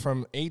will,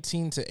 from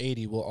 18 to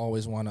 80 will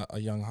always want a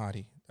young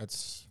hottie.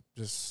 That's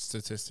just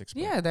statistics.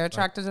 bro. Yeah, they're Like,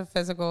 attracted to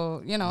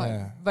physical. You know,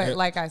 yeah. but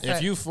like I said,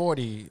 if you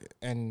 40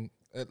 and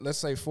let's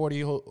say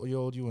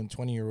 40-year-old you and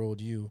 20-year-old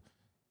you,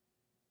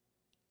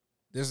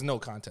 there's no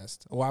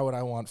contest. Why would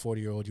I want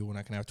 40-year-old you when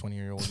I can have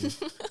 20-year-old you?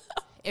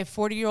 if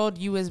 40-year-old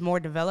you is more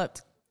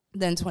developed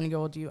than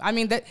 20-year-old you. I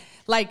mean that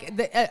like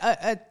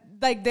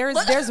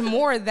there's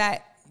more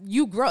that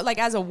you grow like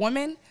as a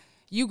woman.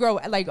 You grow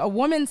like a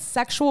woman's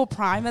sexual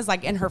prime is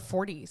like in her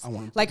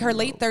 40s. Like her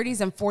late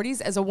 30s and 40s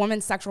as a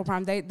woman's sexual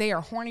prime. They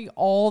are horny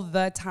all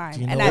the time.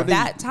 Do you And know at what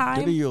that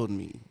time, 30-year-old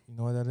me. You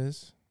know what that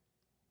is?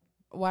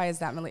 why is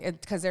that, Millie?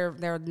 Because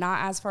they're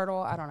not as fertile.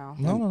 I don't know.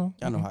 No.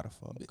 I know how to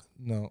fuck.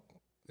 No.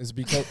 It's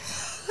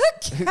because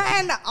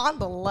And on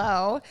the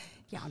low,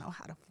 y'all know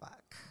how to fuck.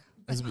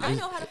 I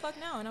know how to fuck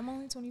now, and I'm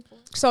only 24.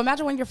 So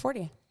imagine when you're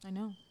 40. I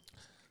know.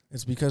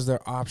 it's because their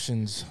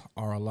options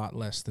are a lot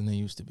less than they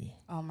used to be.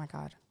 Oh my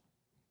God.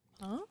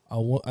 Huh?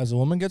 As a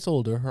woman gets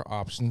older, her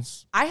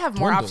options. I have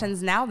more Dwindle.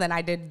 options now than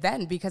I did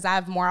then because I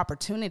have more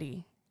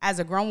opportunity. As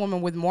a grown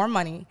woman with more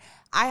money,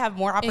 I have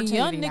more And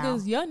opportunity now.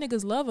 young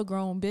niggas love a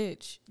grown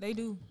bitch. They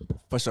do.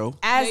 For sure.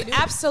 As They do.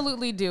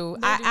 absolutely do.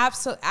 They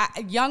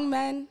do. Young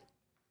men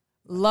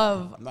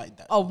love. I'm like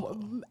that.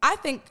 Oh, I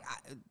think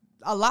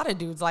a lot of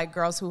dudes like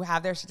girls who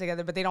have their shit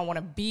together, but they don't want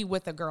to be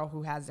with a girl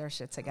who has their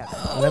shit together.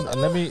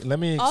 Let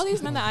me. All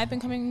these men that I've been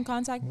coming in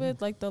contact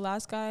with, like the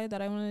last guy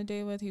that I went on a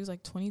date with, he was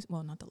like 20.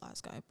 Well, not the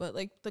last guy, but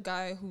like the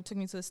guy who took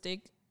me to the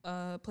steak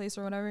place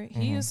or whatever.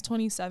 He was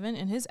 27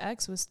 and his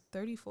ex was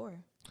 34.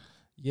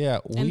 Yeah,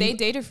 And they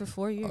dated for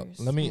 4 years.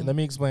 let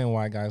me explain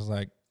why guys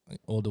like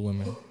older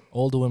women.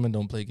 Older women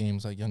don't play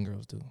games like young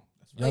girls do.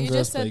 Young you girls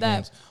just said play that.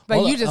 games. But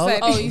Hold you on, just hold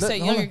said- on. Oh, you said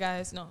Hold younger on.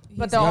 guys. No. But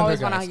he's- they'll Younger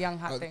always want a guys. young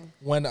hot thing.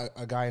 When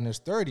a guy in his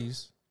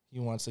 30s, he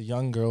wants a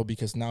young girl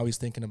because now he's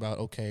thinking about,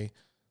 okay,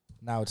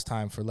 now it's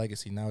time for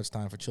legacy. Now it's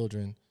time for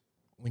children.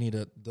 We need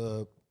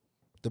the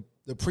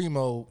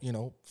primo,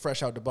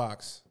 fresh out the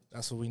box.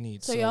 That's what we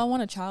need. So y'all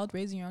want a child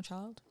raising your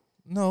child?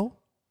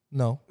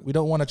 No, we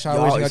don't want a child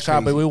Y'all raising a is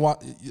child, but crazy. we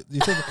want. You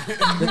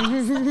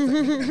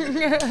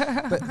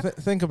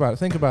think about it.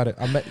 Think about it.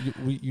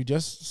 You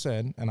just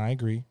said, and I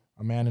agree.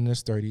 A man in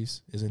his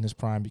 30s is in his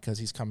prime because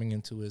he's coming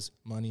into his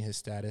money, his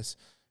status,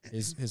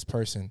 his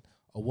person.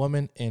 A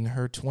woman in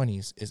her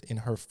 20s is in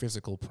her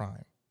physical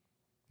prime,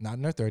 not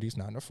in her 30s,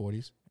 not in her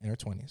 40s, in her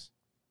 20s.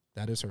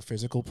 That is her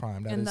physical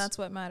prime. That's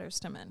what matters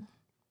to men.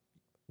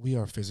 We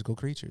are physical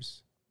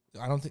creatures.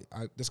 I don't think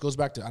this goes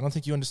back to. I don't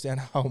think you understand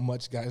how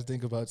much guys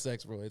think about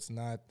sex, bro. It's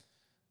not.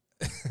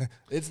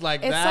 It's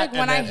like It's that. like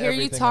when and I then hear you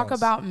everything talk else.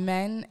 about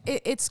men,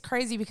 it's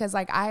crazy because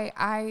like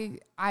I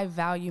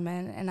value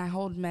men and I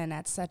hold men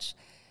at such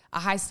a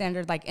high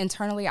standard. Like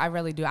internally, I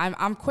really do.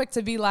 I'm quick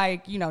to be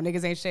like,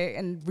 niggas ain't shit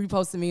and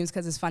repost the memes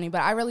because it's funny.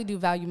 But I really do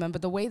value men.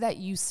 But the way that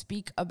you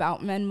speak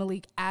about men,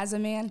 Malik, as a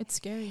man, It's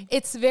scary.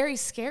 it's very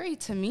scary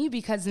to me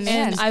because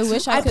man, I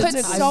wish I could put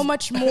too. so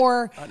much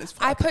more. this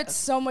I put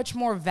so much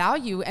more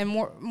value and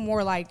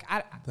more like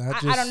I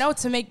don't know,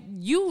 to make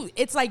you.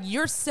 It's like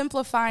you're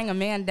simplifying a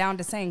man down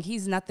to saying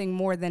he's nothing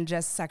more than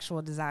just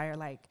sexual desire.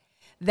 Like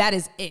that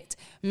is it.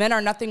 Men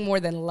are nothing more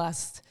than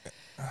lust.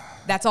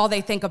 That's all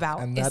they think about.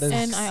 And is that is,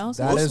 And I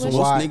also that wish- is Most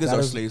why niggas that are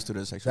is- slaves to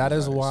their sexual That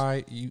is desires.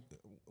 why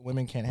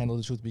women can't handle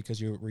the truth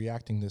because you're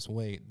reacting this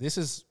way. This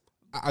is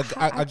a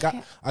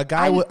can't-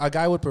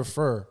 guy would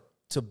prefer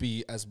to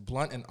be as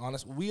blunt and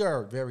honest. We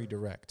are very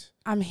direct.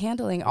 I'm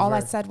handling. All I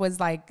Right. said was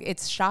like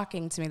it's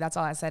shocking to me. That's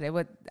all I said. It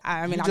would.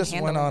 I mean, You I'm just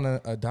handling. went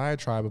on a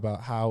diatribe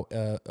about how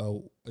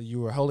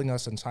you were holding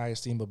us in high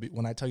esteem, but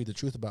when I tell you the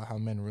truth about how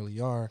men really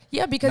are,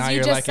 Yeah, because now you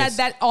you're just like said it's-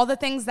 that all the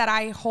things that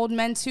I hold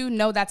men to,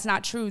 no, that's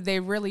not true. They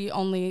really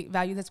only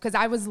value this. Because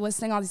I was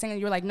listening all these things, and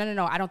you were like,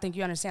 no, I don't think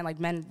you understand. Like,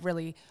 men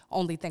really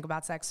only think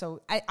about sex.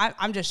 So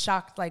I'm just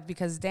shocked, like,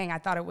 because dang, I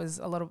thought it was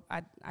a little.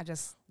 I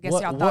just guess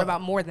y'all thought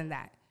about more than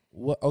that.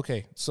 What?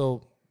 Okay,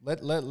 so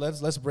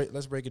let's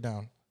break it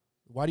down.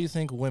 Why do you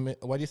think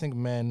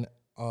men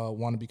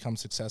want to become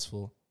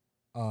successful,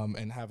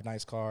 and have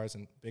nice cars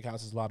and big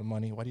houses, a lot of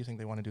money? Why do you think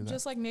they want to do that?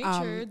 Just like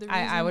nature. The reason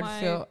I would why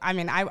feel. I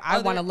mean, I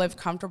other- want to live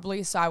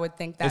comfortably, so I would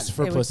think that It's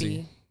for it would pussy.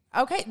 be.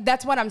 Okay,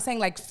 that's what I'm saying.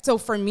 Like, so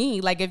for me,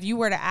 like, if you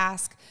were to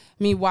ask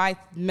me why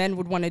men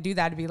would want to do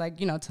that, it'd be like,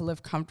 to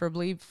live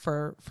comfortably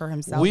for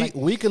himself. we Like,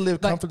 we could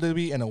live but-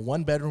 comfortably in a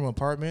 1-bedroom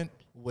apartment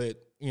with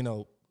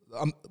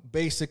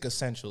basic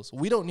essentials.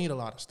 We don't need a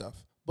lot of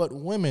stuff, but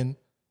women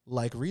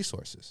like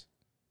resources,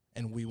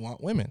 and we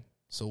want women,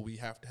 so we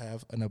have to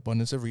have an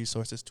abundance of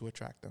resources to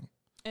attract them.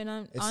 And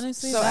It's-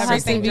 honestly, So that has to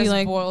everything be just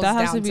like boils that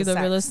has down to be to the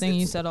sex. realest thing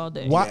you said all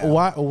day.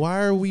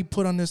 Why are we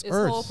put on this This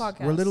earth? whole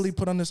podcast. We're literally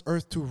put on this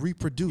earth to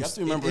reproduce. You have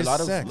to remember It a is lot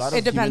of sex.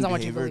 It depends human on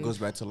what you behavior believe. goes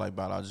back to like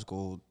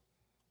biological.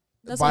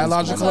 That's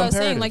biological what I was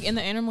saying. imperative. Like in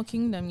the animal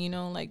kingdom, you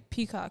know, like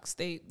peacocks,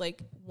 they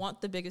like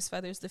want the biggest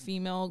feathers. The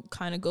female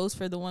kind of goes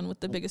for the one with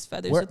the biggest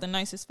feathers, Where- with the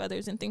nicest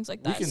feathers and things like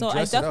We that. can So I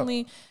dress it up.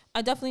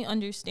 definitely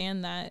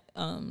understand that.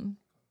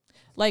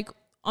 Like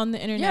on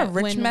the internet, Yeah,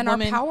 rich when men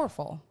women, are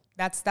powerful.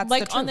 That's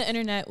like the on the truth.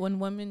 internet when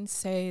women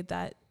say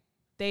that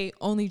they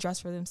only dress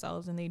for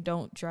themselves and they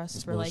don't dress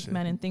It's for like bullshit.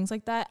 men and things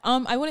like that.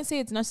 I wouldn't say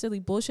it's necessarily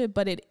bullshit,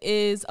 but it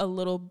is a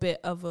little bit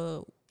of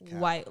a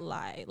white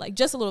lie, like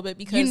just a little bit,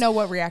 because You know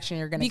what reaction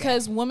you're gonna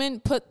because women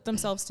put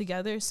themselves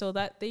together so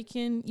that they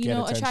can, you Get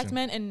know, attract attention.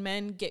 men, and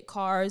men get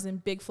cars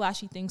and big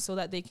flashy things so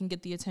that they can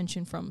get the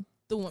attention from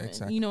the woman.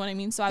 Exactly. You know what I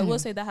mean? So I will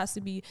say that has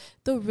to be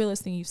the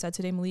realest thing you've said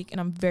today, Malik,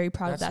 and I'm very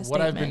proud of that That's what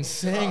statement. I've been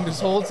saying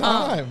this whole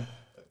time.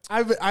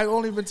 I've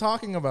only been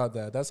talking about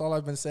that. That's all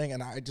I've been saying,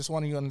 and I just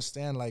want you to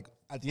understand. Like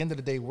at the end of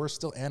the day, we're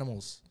still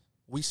animals.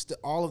 We still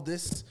all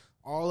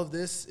of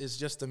this is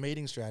just a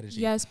mating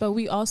strategy. Yes, but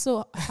we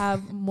also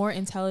have more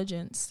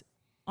intelligence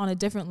on a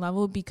different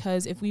level,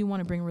 because if we want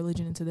to bring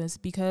religion into this,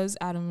 because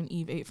Adam and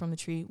Eve ate from the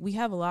tree, we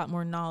have a lot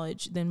more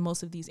knowledge than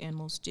most of these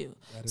animals do.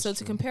 That is So to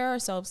true. compare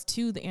ourselves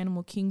to the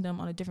animal kingdom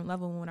on a different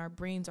level, when our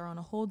brains are on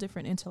a whole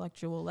different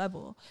intellectual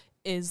level,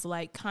 is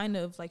like kind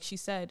of like she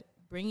said,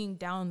 bringing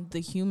down the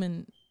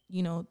human,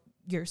 you know,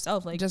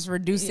 yourself, like just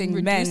reducing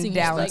reducing men it,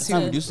 down like, It's not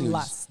to reducing it,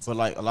 lust. but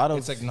like a lot of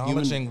It's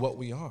acknowledging what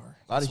we are. a lot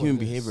That's of what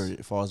human it is.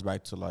 behavior falls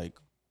back to like,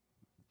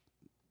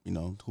 you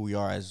know, who we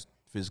are as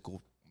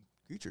physical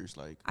creatures.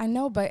 Like I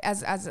know, but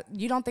as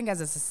you don't think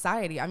as a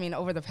society, I mean,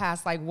 over the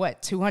past like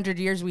what 200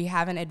 years we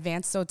haven't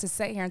advanced. So to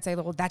sit here and say,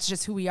 well, that's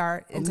just who we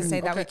are, and to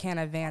say that we Okay. can't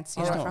advance,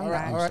 you All know, right, from all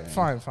right, that,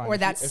 all right, fine. or If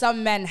that you- if-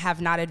 some men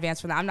have not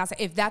advanced from that. I'm not saying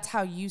if that's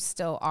how you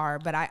still are,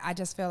 but I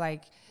just feel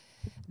like,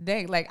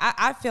 dang, like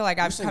I feel like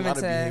I'm I've saying come a lot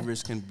of into.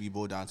 behaviors can be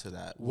boiled down to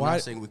that. We're Why-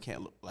 not saying we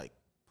can't like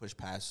push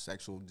past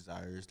sexual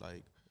desires.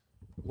 Like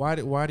Why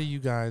do you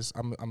guys?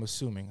 I'm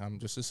assuming. I'm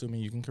just assuming.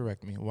 You can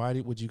correct me.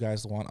 Would you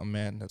guys want a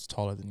man that's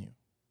taller than you?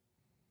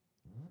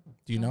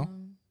 Do you know?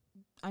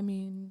 I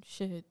mean,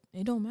 shit,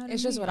 it don't matter.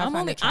 It's to just me. what I I'm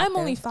find only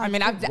attractive. 5'. I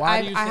mean,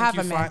 I have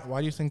a man. Why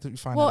do you think that you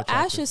find? Well, that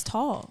attractive? Ash is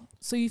tall,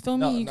 so you feel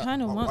No, me. You no,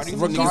 kind of why want. do you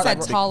someone- think He said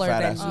Big taller fat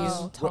than asses.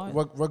 you. Oh,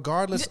 tall.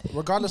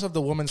 Regardless of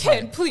the woman's Kid,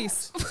 height.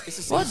 please.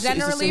 Well, it's the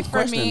generally same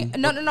for me,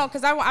 question. no,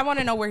 because I want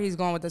to know where he's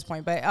going with this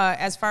point. But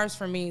as far as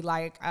for me,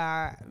 like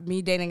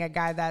me dating a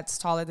guy that's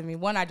taller than me,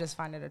 one, I just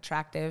find it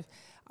attractive.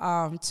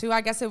 Two, I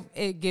guess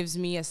it gives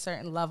me a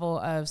certain level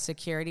of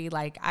security.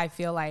 Like I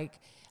feel like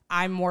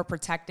I'm more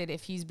protected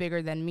if he's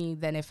bigger than me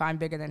than if I'm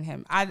bigger than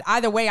him.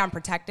 Either way, I'm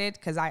protected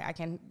because I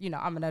can, you know,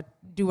 I'm gonna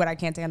do what I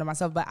can to handle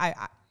myself. But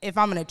if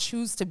I'm gonna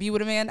choose to be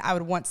with a man, I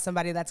would want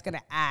somebody that's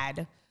gonna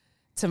add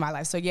to my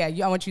life. So yeah,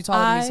 I want you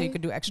taller than me so you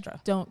could do extra.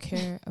 Don't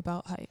care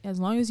about height. As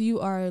long as you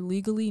are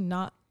legally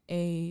not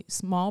a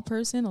small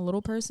person, a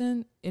little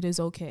person, it is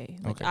okay.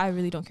 Like, Okay. I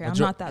really don't care. I'm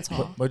Major- not that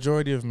tall.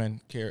 Majority of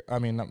men care. I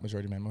mean, not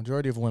majority of men.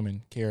 Majority of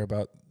women care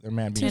about their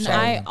man being And taller.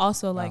 I than them.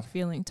 also Wow. like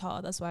feeling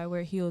tall. That's why I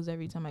wear heels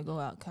every time I go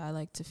out. 'Cause I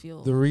like to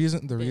feel. The reason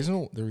big.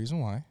 the reason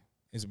why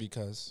is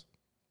because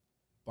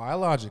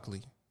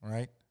biologically,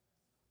 right?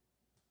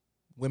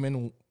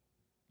 Women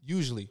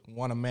usually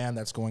want a man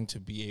that's going to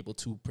be able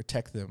to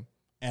protect them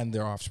and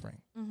their offspring.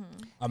 Mm-hmm.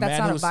 A That's man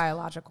not a who's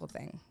biological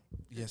thing.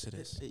 yes, it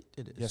is.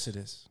 it is. Yes, it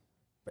is.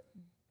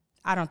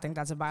 I don't think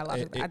that's a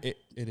biological. It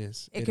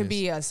is. It could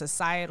be a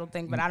societal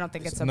thing, but I don't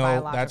think it's a no,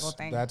 biological that's,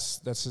 thing.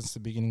 That's since the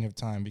beginning of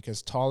time,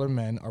 because taller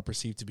men are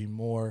perceived to be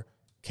more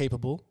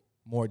capable,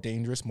 more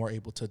dangerous, more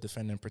able to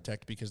defend and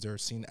protect because they're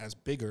seen as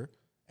bigger,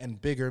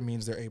 and bigger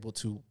means they're able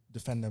to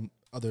defend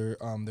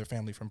their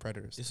family from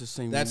predators. It's the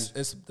same.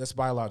 That's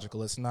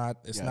biological. It's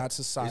not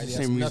society. It's It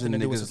the has same nothing reason to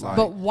do with niggas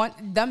society. lie.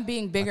 But them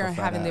being bigger Like a and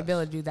fat having the ass.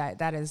 ability to do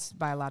that is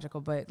biological.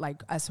 But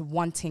like us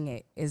wanting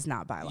it is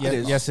not biological. It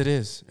is. Yes, it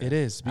is. It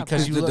is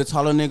because you the look,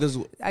 taller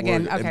niggas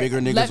Again, or okay. bigger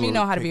niggas. Let me will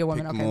know how to be a pick-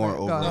 woman. pick Okay, more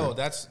go over. ahead. no.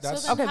 That's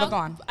Okay, but go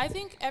on. I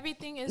think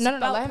everything is No.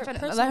 about Let him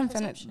finish. personal Finish.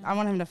 perception. I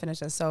want him to finish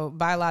this. So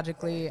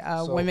biologically,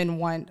 So- women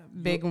want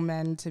big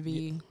men to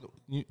be.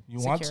 you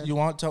Secure.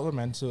 want taller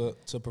men to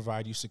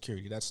provide you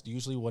security. That's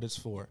usually what it's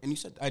for. And you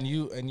said that.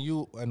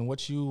 And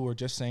what you were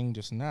just saying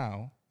just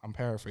now, I'm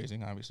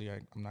paraphrasing. Obviously,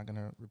 I'm not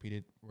gonna repeat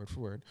it word for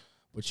word.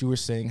 But you were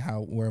saying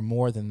how we're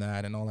more than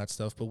that and all that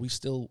stuff, but we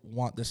still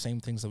want the same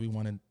things that we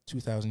wanted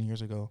 2,000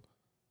 years ago.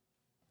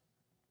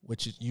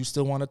 Which is, you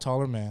still want a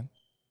taller man.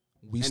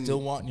 We And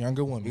still want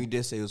younger You women.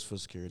 did say it was for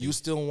security. You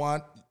still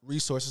want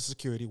resources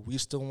security. We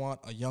still want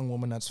a young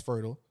woman that's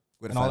fertile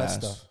With a and all fat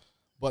that ass. stuff.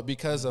 But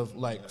because of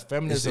like It's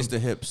feminism, the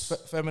hips.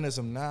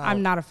 feminism now.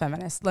 I'm not a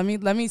feminist. Let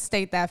me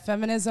state that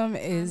feminism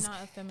is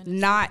not a feminist.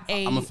 not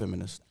a. I'm a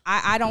feminist.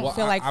 I don't Well,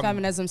 feel like I'm-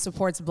 feminism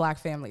supports black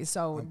families,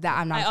 so that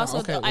I'm not. I a also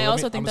feminist. Okay, well, I let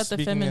also me- think I'm that the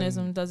speaking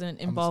feminism in- doesn't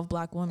involve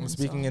black women. I'm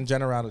speaking so. in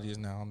generalities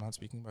now. I'm not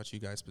speaking about you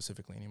guys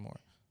specifically anymore.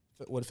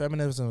 What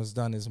feminism has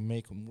done is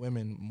make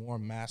women more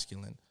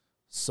masculine,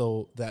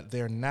 so that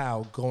they're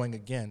now going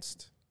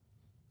against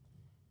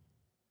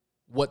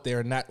what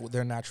their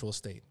natural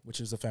state,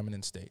 which is a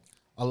feminine state.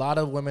 A lot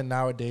of women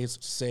nowadays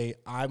say,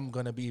 "I'm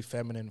gonna be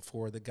feminine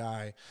for the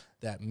guy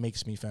that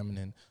makes me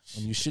feminine,"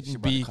 and you shouldn't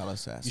about to be. call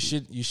us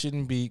sassy. You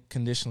shouldn't be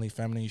conditionally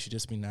feminine. You should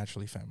just be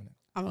naturally feminine.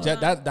 I'm a-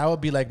 That would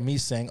be like me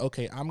saying,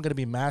 "Okay, I'm gonna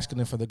be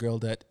masculine for the girl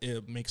that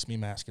makes me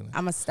masculine."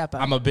 I'm a step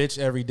up. I'm a bitch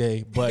every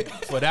day, but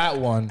for that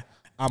one,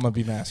 I'm gonna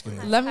be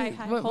masculine. Let me.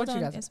 Hi, what hold you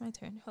on, guys? it's my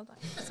turn. Hold on.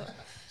 So,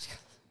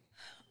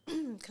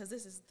 because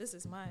this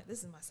is my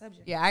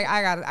subject. Yeah,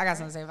 I got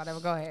something to say about that.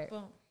 But go ahead.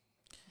 Boom.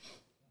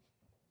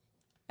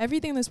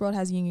 Everything in this world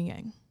has yin and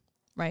yang,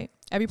 right?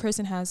 Every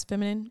person has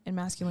feminine and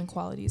masculine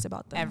qualities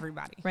about them.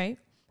 Everybody. Right?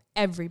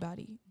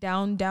 Everybody,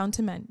 down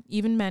to men.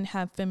 Even men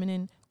have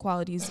feminine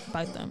qualities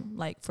about them.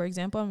 Like, for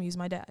example, I'm gonna use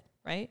my dad,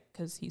 right?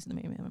 Because he's the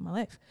main man in my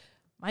life.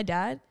 My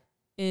dad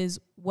is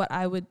what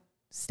I would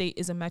state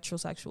is a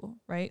metrosexual,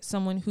 right?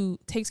 Someone who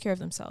takes care of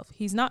themselves.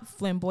 He's not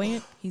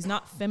flamboyant. He's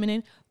not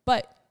feminine,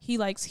 but he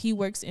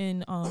works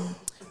in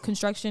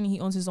construction. He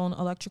owns his own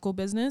electrical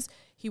business.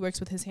 He works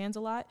with his hands a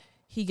lot.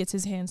 He gets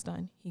his hands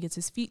done. He gets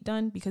his feet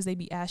done because they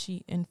be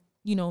ashy and,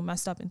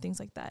 messed up and things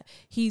like that.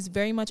 He's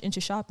very much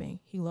into shopping.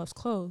 He loves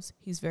clothes.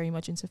 He's very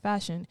much into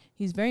fashion.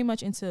 He's very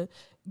much into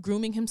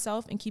grooming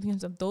himself and keeping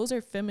himself. Those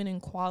are feminine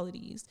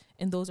qualities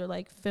and those are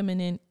like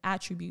feminine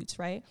attributes,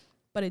 right?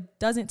 But it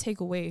doesn't take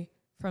away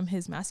from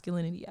his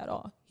masculinity at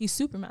all. He's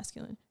super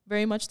masculine,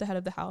 very much the head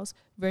of the house,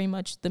 very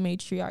much the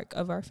matriarch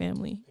of our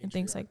family and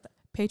things like that.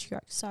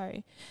 Patriarch,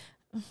 sorry.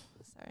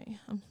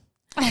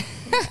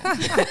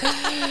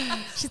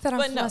 She said I'm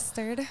But no.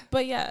 flustered.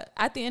 But yeah,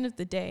 at the end of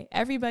the day,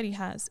 everybody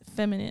has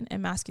feminine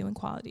and masculine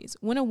qualities.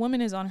 When a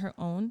woman is on her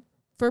own,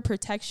 for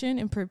protection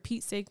and for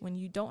Pete's sake, when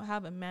you don't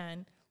have a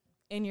man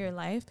in your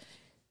life,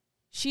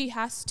 she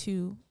has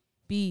to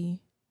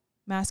be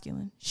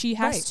masculine. She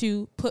has Right.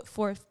 to put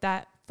forth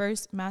that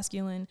first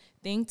masculine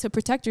thing to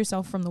protect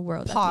yourself from the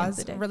world. Pause. At the end of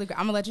the day. Really quick.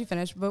 I'm gonna let you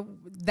finish. But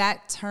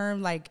that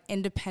term, like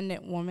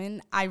independent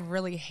woman, I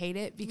really hate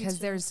it because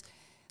there's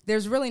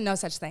really no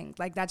such thing.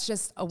 Like that's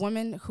just a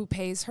woman who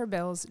pays her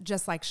bills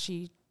just like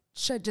she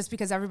should, just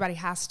because everybody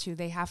has to.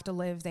 They have to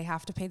live. They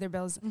have to pay their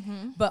bills.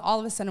 But all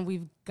of a sudden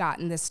we've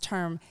gotten this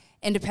term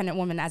independent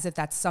woman as if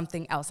that's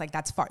something else. Like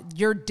that's far.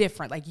 You're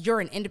different. Like you're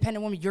an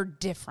independent woman. You're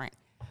different.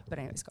 But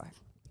anyways, go ahead.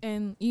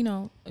 And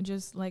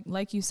just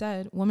like you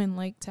said, women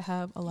like to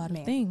have a lot of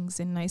Man. things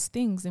and nice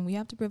things, and we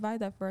have to provide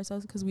that for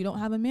ourselves because we don't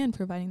have a man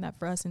providing that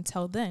for us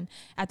until then,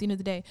 at the end of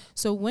the day.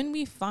 So when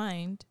we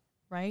find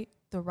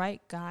the right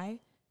guy,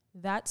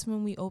 that's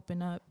when we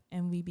open up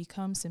and we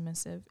become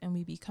submissive and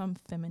we become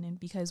feminine.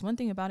 Because one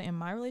thing about it, in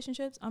my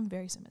relationships, I'm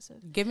very submissive.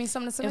 Give me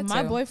something to submit If to.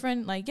 my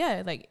boyfriend,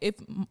 if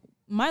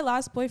my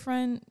last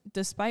boyfriend,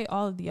 despite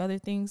all of the other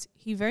things,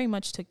 he very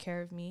much took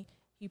care of me.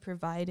 He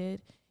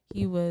provided.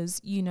 He was,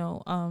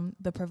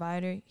 the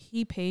provider.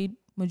 He paid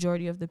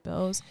majority of the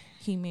bills.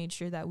 He made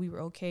sure that we were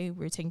okay.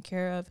 We were taken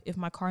care of. If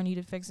my car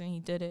needed fixing, he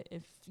did it.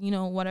 If,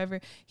 whatever.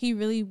 He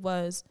really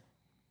was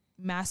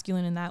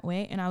masculine in that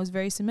way. And I was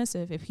very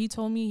submissive. If he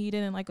told me he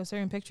didn't like a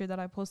certain picture that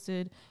I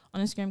posted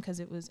on Instagram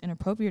because it was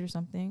inappropriate or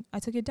something, I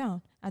took it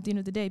down at the end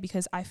of the day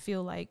because I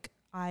feel like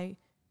I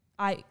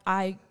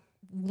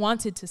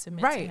wanted to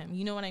submit to him.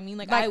 You know what I mean?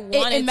 Like I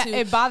wanted to.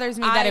 It bothers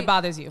me that it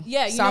bothers you.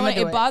 Yeah, so I'm what?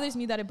 gonna do It bothers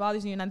me that it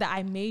bothers you, and that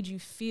I made you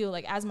feel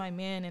like as my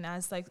man and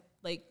as like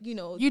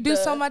you do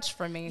so much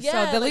for me.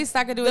 Yeah, so the least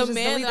I could do is just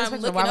delete this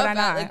picture. Why would I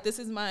not? Like this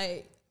is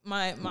my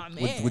man.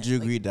 Would you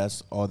agree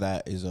that's all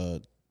that is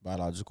a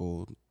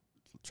biological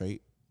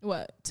trait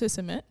What, to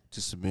submit?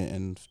 to submit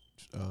and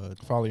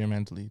Follow your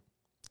mental lead.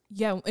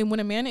 Yeah, and when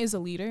a man is a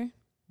leader,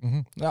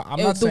 No, I'm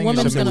If not the saying you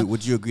woman's should gonna-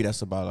 would you agree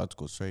that's a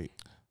biological trait,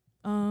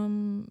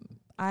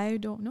 I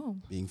don't know.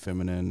 being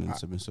feminine and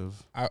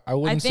submissive? I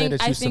wouldn't say that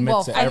you think,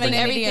 submit to everything.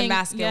 femininity and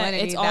masculinity,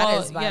 it's that all,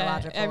 is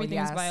biological,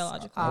 everything's yes.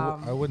 biological.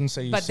 I wouldn't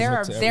say you But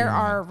submit to there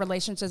everyone. are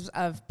relationships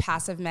of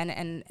passive men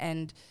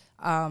and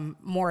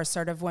more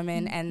assertive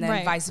women, and then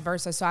Right. vice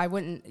versa. So I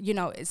wouldn't,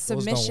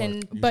 submission.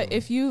 work. But usually.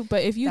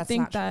 if you That's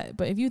think not true. that,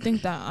 but if you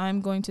think that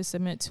I'm going to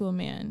submit to a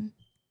man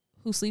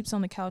who sleeps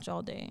on the couch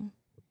all day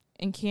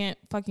and can't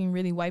fucking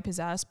really wipe his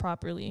ass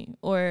properly,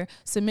 or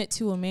submit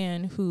to a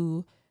man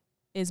who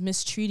is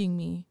mistreating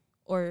me,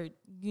 or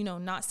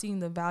not seeing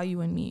the value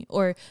in me,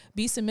 or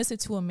be submissive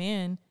to a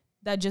man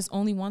that just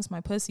only wants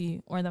my pussy,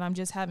 or that I'm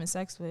just having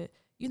sex with,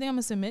 you think I'm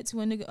gonna submit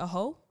to a nigga, a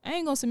hoe? I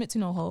ain't gonna submit to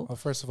no hoe. Well,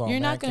 first of all, You're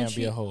a man not gonna can't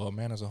be a treat- hoe. A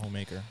man is a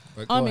homemaker.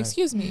 But go ahead.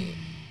 Excuse me.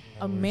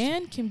 A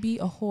man can be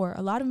a whore.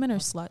 A lot of men are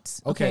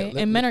sluts. Okay,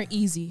 Okay, and men are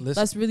easy.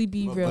 listen- Let's really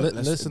be real.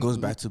 Listen- it goes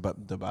back to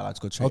the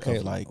biological trait Okay,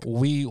 of like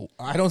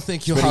I don't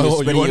think you, Spreading your-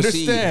 you spreading your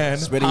seed.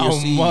 understand Spreading how your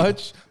seed.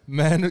 much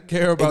men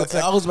care about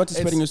sex. I was about to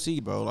spreading your It's-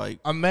 seed, bro. Like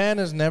A man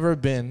has never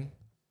been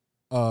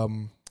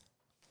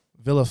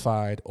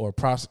vilified or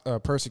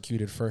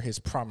persecuted for his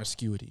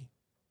promiscuity.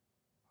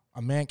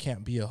 A man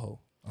can't be a hoe.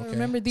 But Okay?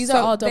 remember, these So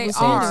are all they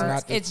double are.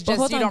 standards. Not- It's But just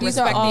hold you on, don't these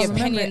are respect all the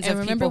opinions of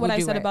remember people what who I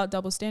do said it. about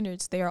double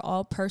standards. They are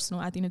all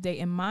personal. At the end of the day,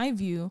 in my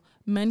view,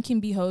 men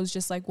can be hoes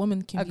just like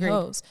women can Agreed. be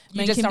hoes. You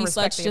Men just can don't be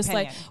respect sluts the just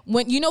like opinion.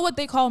 when you know what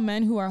they call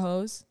men who are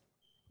hoes,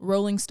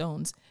 Rolling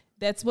Stones.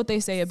 That's what they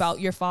say about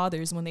your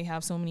fathers when they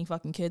have so many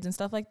fucking kids and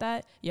stuff like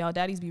that. Y'all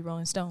daddies be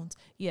rolling stones.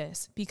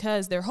 Yes,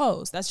 because they're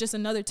hoes. That's just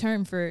another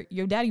term for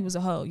your daddy was a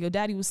hoe. Your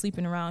daddy was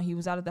sleeping around. He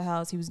was out of the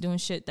house. He was doing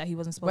shit that he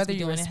wasn't supposed Whether to be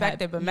you doing.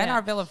 respect it, but men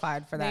are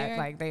vilified for that.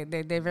 Like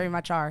they very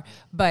much are.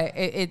 But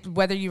it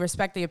whether you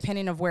respect the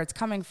opinion of where it's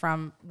coming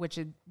from, which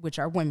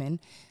are women,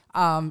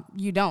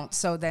 you don't.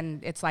 So then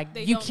it's like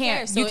They you don't can't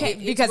care. So you can't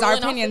it's because our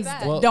rolling off the opinions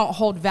bat. don't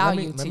hold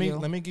value let to me, you.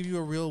 Let me give you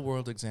a real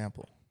world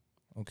example.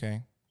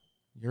 Okay,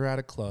 you're at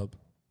a club,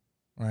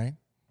 right?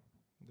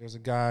 There's a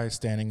guy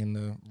standing in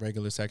the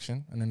regular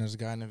section, and then there's a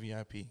guy in the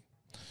VIP.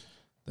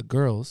 The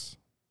girls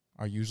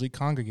are usually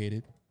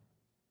congregated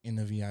in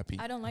the VIP.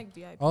 I don't like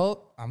VIP.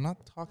 Oh, I'm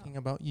not talking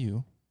about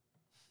you.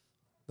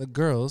 The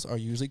girls are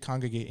usually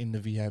congregated in the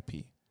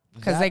VIP.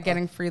 Because they're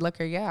getting free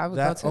liquor. Yeah, I would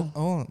go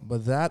too.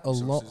 But that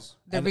alone,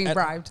 They're being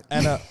bribed.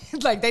 And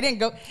Like they didn't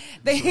go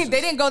they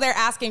didn't go there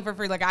asking for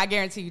free liquor. I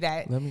guarantee you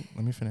that. let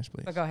me finish,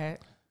 please. But go ahead.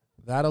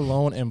 That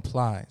alone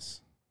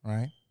implies,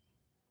 right,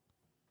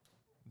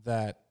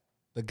 that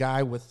the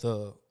guy with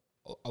a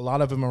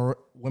lot of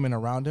women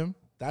around him,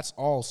 that's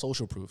all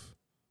social proof.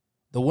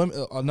 The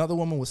women, another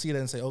woman will see that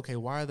and say, okay,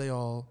 why are they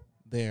all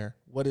there?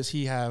 What does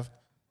he have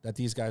that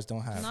these guys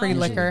don't have? Free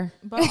Usually. liquor.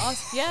 But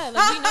also, yeah,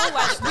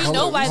 like we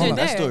know why Hold they're on,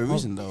 that's still a there.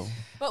 reason though.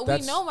 But we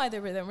That's- know why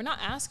they're there. We're not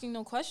asking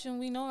no question.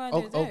 We know why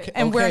they're there. Okay,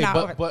 And we're okay,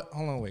 not- but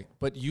hold on, wait.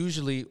 But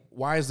usually,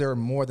 why is there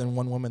more than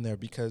one woman there?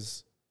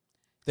 Because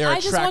they're I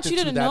just want attracted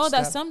you to know that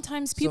status.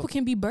 sometimes people So-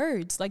 can be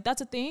birds. Like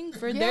that's a thing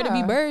for there to be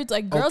Yeah. birds.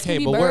 Like girls okay,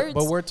 can be but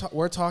birds.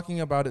 we're talking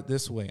about it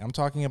this way. I'm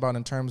talking about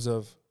in terms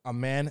of a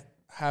man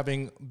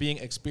being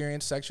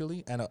experienced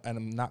sexually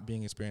and not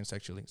being experienced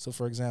sexually. So,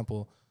 for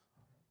example,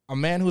 a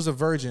man who's a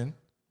virgin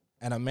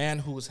and a man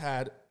who's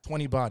had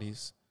 20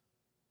 bodies,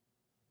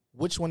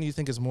 which one do you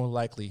think is more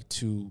likely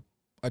to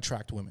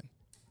attract women?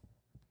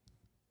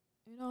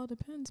 It all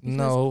depends. Because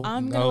No,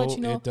 I'm gonna let you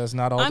know. it does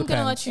not all I'm depend.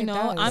 gonna let you It know.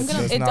 does. I'm It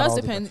gonna. does It not does all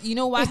depend. depend. You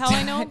know why? It How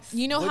I know? does.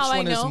 You know Which how I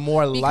one is know?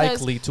 more Because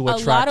likely to a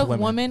attract lot of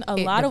women? A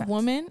It lot of depends.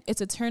 women.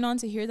 It's a turn on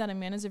to hear that a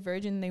man is a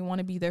virgin. And they want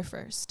to be there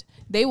first.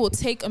 They will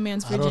take a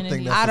man's I don't think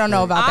virginity. that's I don't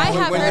know about I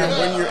that. have When heard you're, of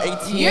when it. you're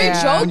 18, You're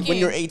Yeah. joking. when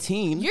you're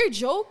 18, You're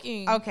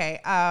joking. Okay.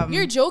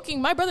 You're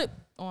joking. My brother.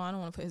 Oh, I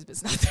don't want to put his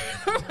business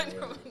out there.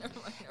 Never mind.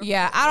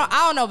 Yeah,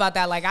 I don't know about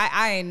that. Like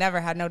I ain't never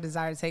had no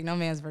desire to take no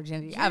man's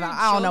virginity. I don't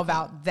know joking.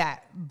 about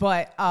that.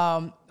 But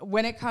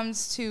when it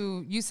comes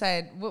to you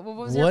said what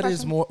was your What question?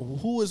 is more?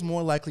 Who is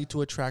more likely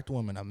to attract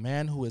women? A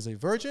man who is a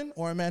virgin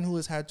or a man who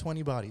has had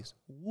 20 bodies?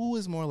 Who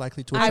is more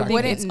likely to I attract think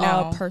women? wouldn't it's know.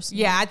 all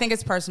personal. Yeah, I think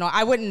it's personal.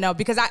 I wouldn't know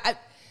because I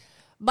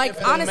like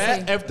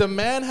honestly. If the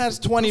man has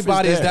 20 Proof is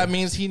bodies, there. that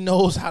means he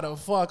knows how to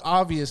fuck.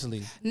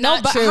 Obviously, No,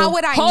 Not but true. how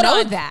would I Hold know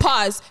on, that?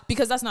 Pause,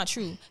 because that's not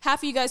true.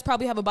 Half of you guys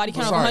probably have a body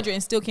count of Sorry. 100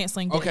 and still can't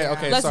sling dick.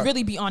 Okay, Let's sorry.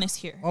 really be honest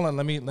here. hold on.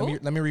 Let me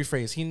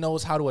rephrase. He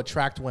knows how to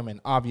attract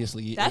women.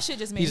 Obviously, That shit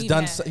just made he's me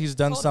done. mad. He's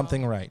done Hold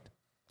something right.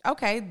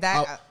 Okay,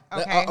 that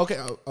okay.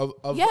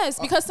 Yes,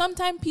 because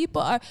sometimes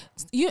people are.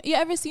 You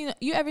ever seen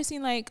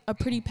like a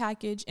pretty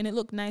package and it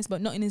looked nice,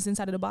 but nothing is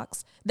inside of the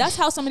box. That's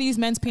how some of these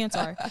men's pants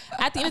are.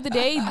 At the end of the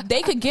day,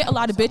 they could get a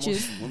lot of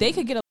bitches. They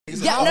could get a.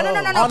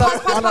 Yeah, no.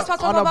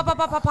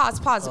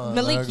 Pause.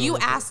 Malik, you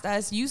asked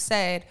us. You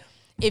said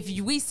if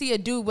we see a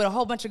dude with a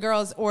whole bunch of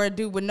girls or a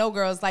dude with no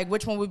girls, like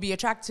which one would be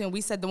attracted to? And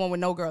we said the one with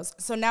no girls.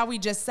 So now we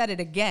just said it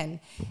again,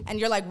 and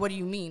you're like, what do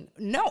you mean?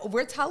 No,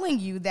 we're telling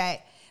you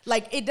that.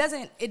 Like it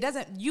doesn't.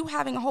 You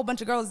having a whole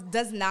bunch of girls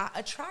does not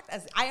attract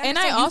us. I understand And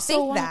I you also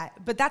think wanna-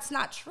 that, but that's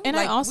not true. And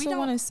Like, I we also don't-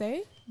 want to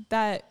say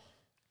that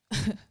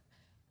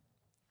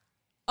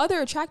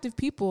other attractive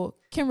people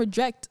can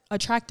reject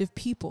attractive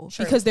people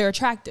because they're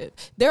attractive.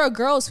 There are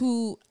girls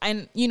who,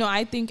 and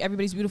I think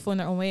everybody's beautiful in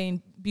their own way,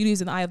 and beauty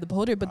is in the eye of the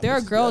beholder. But there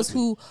are girls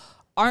who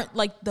aren't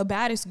like the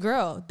baddest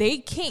girl. They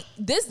can't.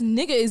 This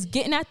nigga is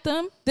getting at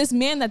them. This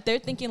man that they're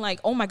thinking like,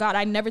 oh my God,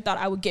 I never thought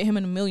I would get him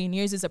in a million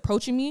years is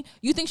approaching me.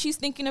 You think she's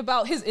thinking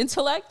about his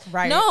intellect?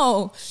 Right.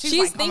 No, She's she's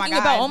like, oh my thinking God,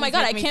 about, oh my he's God,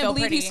 I making me can't feel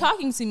believe he's pretty.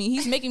 talking to me.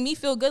 He's making me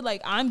feel good.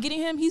 Like I'm getting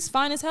him. He's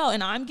fine as hell,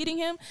 and I'm getting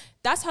him.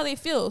 That's how they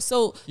feel.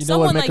 So You know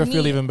someone what make like her me,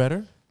 feel even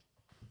better?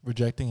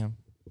 Rejecting him.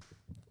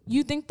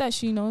 you think that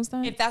she knows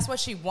that? If that's what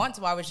she wants,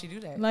 why would she do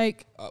that?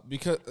 Like,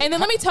 Because and then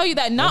let me tell you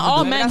that not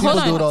all men. people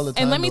Hold do it all on, the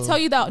and let time, me though. tell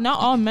you that not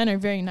all men are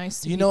very nice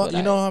to you know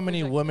people. how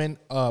many women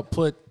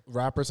put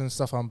rappers and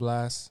stuff on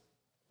blast.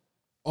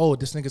 Oh,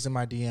 this nigga's in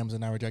my DMs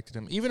and I rejected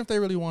him. Even if they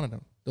really wanted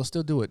him, they'll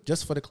still do it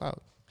just for the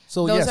clout.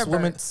 So Those yes, are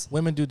birds.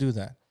 women do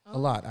that a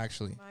lot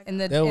actually. And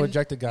They'll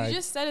reject a guy. You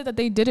just said it that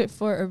they did it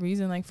for a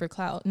reason, like for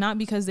clout, not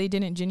because they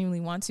didn't genuinely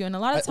want to. And a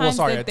lot of times,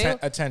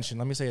 attention.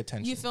 Let me say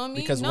attention. You feel me?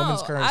 Because no,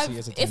 women's currency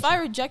is attention. if I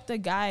reject a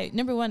guy,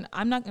 number one,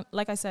 I'm not,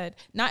 like I said,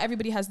 not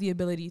everybody has the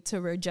ability to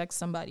reject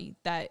somebody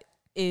that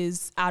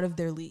is out of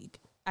their league.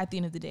 At the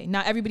end of the day,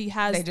 not everybody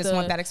has. They just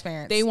want that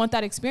experience. They want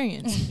that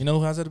experience. You know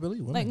who has that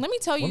ability? Women. Like, let me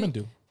tell you. Women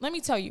do. Let me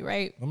tell you,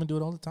 right? Women do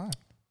it all the time.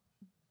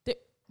 Oh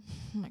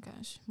my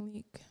gosh,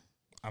 Malik.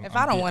 If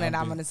I don't want it,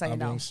 I'm gonna say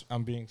no.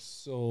 I'm being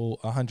so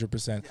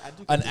 100%.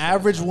 An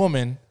average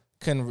woman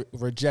can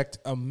reject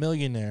a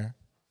millionaire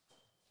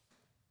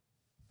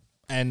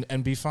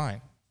and be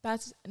fine.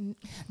 That's.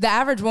 The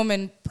average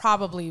woman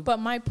probably. But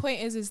my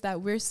point is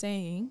that we're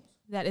saying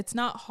that it's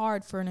not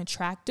hard for an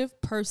attractive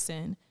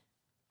person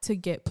to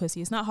get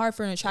pussy. It's not hard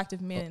for an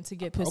attractive man to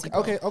get pussy.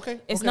 Okay.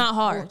 It's not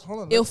hard.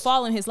 Hold on, It'll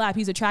fall in his lap.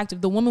 He's attractive.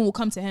 The woman will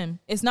come to him.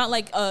 It's not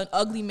like an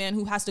ugly man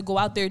who has to go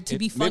out there to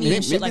be funny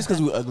and shit maybe like it's because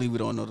that. we're ugly. We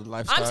don't know the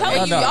lifestyle. I'm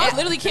telling you, y'all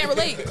literally can't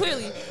relate.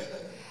 Clearly,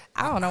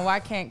 I don't know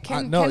why Ken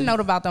no, note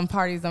about them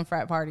parties, them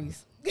frat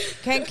parties.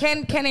 Ken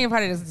ain't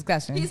part of this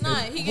discussion. he's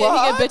not. He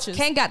get bitches.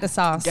 Ken got the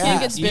sauce. Ken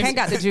gets bitches. Ken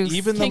got the juice.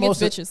 Even the Ken most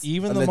gets bitches.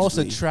 even the most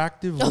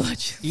attractive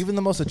Allegedly. even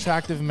the most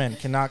attractive men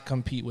cannot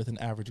compete with an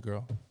average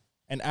girl.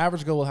 An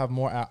average girl will have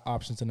more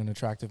options than an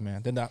attractive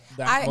man. Than that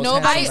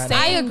Nobody's handsome man.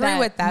 saying I agree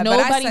with that, but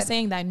Nobody's said-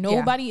 saying that.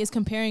 Nobody is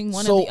comparing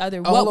one So, or the other.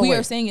 hold What on, we wait.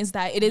 are saying is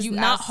that it is You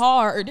not asked-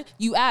 hard.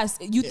 You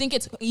asked. You think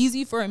it's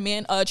easy for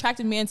an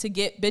attractive man to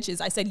get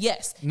bitches? I said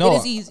yes. No, it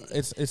is easy.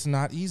 It's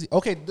not easy.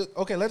 Okay,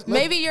 let's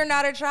Maybe you're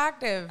not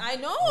attractive. I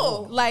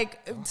know.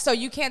 Like, so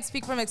you can't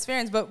speak from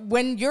experience, but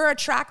when you're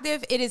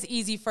attractive, it is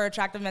easy for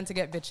attractive men to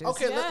get bitches.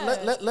 Okay,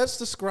 Yeah. let's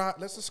describe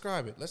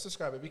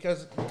it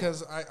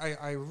because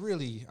I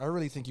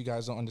really think you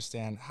guys don't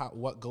understand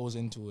what goes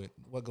into it.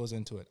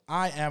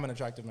 I am an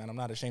attractive man. I'm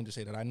not ashamed to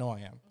say that. I know I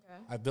am.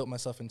 Okay. I've built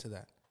myself into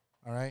that.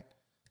 All right.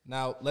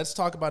 Now let's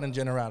talk about in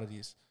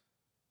generalities.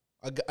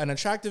 An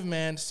attractive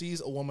man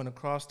sees a woman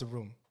across the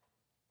room.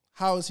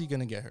 How is he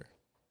gonna get her?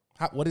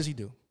 What does he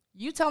do?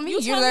 You tell me. You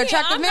You're tell the me,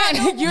 attractive I'm not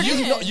man. no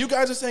You're woman. You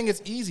guys are saying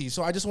it's easy,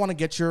 so I just want to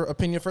get your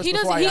opinion first. He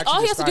before doesn't. I actually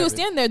All he has to do is describe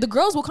it. stand there. The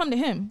girls will come to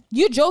him.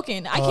 You're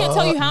joking. I can't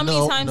tell you how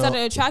many times that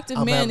an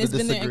attractive man has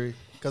been there.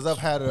 Because I've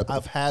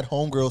had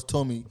homegirls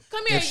tell me,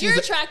 Come here, if she's you're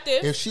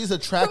attractive. If she's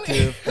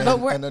attractive, But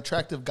and we're- an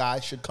attractive guy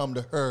should come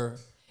to her.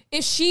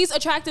 If she's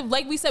attractive,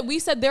 like we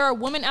said there are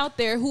women out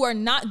there who are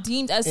not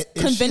deemed as If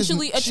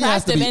conventionally she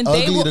has to attractive, be and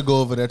ugly they will. to go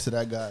over there to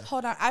that guy.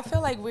 Hold on. I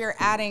feel like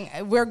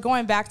we're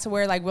going back to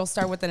where like we'll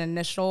start with an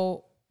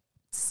initial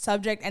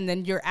subject and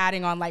then you're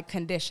adding on like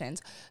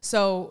conditions.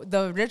 So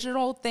the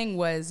original thing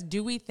was,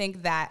 do we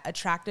think that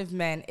attractive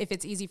men, if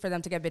it's easy for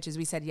them to get bitches,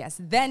 we said yes.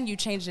 Then you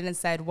changed it and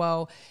said,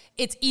 well,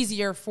 it's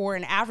easier for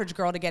an average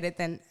girl to get it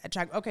than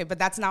attractive. Okay, but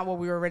that's not what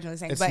we were originally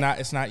saying.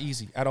 It's not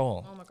easy at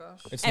all. Oh my gosh.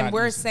 It's And not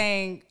we're easy.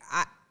 saying,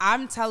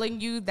 I'm telling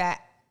you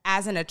that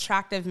as an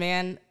attractive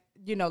man,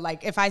 you know,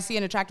 like if I see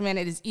an attractive man,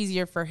 it is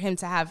easier for him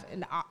to have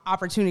an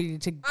opportunity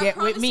to get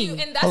with me.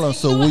 Hold on.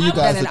 So will you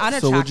guys? Than an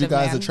So would you unattractive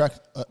guys man. attract?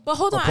 But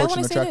hold on, I approach want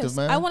an to say attractive this.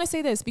 man? I want to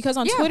say this because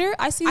on Yeah, Twitter,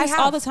 I see I this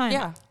all have, the time.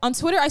 yeah. On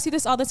Twitter, I see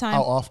this all the time.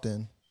 How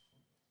often?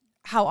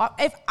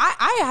 If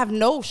I have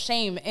no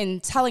shame in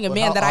telling a But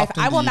man how that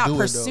often I do will you not do it,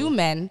 pursue though?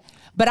 men,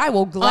 but I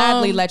will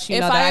gladly let you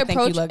know that I think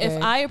you look good.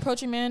 If I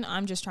approach a man,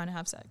 I'm just trying to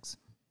have sex.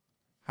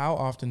 How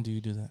often do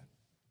you do that?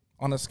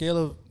 On a scale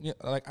of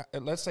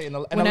let's say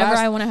Whenever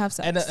I want to have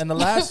sex. in the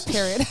last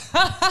Period.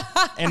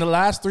 in the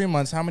last 3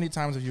 months, how many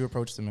times have you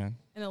approached a man?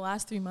 In the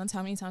last 3 months,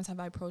 how many times have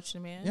I approached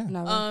a man? Yeah.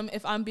 No.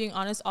 If I'm being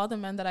honest, all the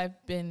men that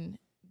I've been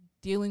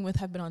dealing with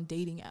have been on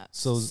dating apps.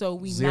 So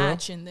we zero?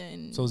 match and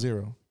then So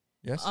 0.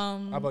 Yes.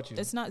 How about you?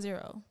 It's not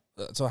 0.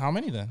 So how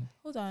many then?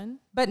 Hold on.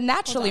 But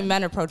naturally, Hold on.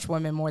 men approach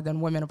women more than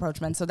women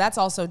approach men. So that's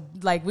also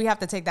like we have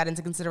to take that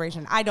into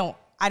consideration. I don't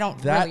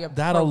That really approach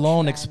that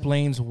alone men.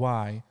 explains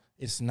why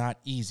it's not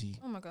easy.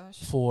 Oh my gosh.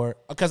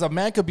 Because a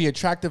man could be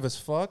attractive as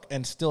fuck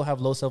and still have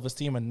low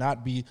self-esteem and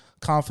not be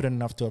confident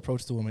enough to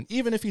approach the woman,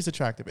 even if he's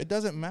attractive. It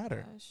doesn't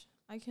matter. Gosh.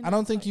 I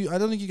don't think you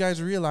guys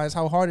realize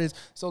how hard it is.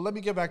 So let me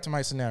get back to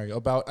my scenario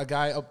about a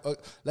guy.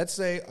 Let's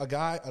say a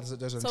guy.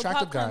 There's an So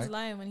attractive Popcorn's guy.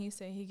 lying when he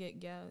say he get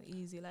gal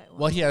easy like.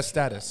 Well, he has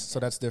status, so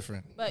that's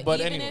different. But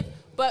anyway,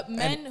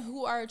 men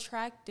who are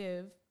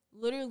attractive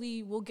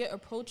literally will get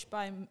approached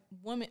by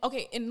women.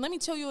 Okay, and let me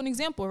tell you an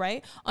example,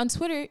 right? On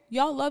Twitter,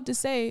 y'all love to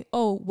say,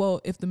 oh, well,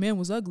 if the man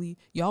was ugly,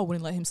 y'all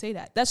wouldn't let him say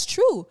that. That's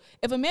true.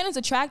 If a man is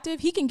attractive,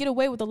 he can get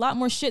away with a lot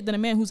more shit than a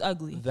man who's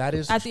ugly. That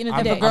is at the end of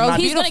I'm the not- day. I'm not-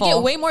 He's going to get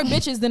beautiful. way more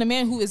bitches than a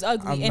man who is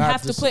ugly I'm and not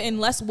have to put in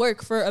less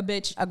work for a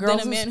bitch A girl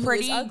than a man who's who is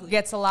pretty ugly.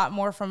 gets a lot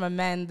more from a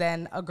man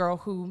than a girl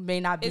who may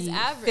not Is be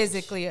average.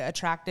 physically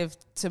attractive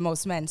to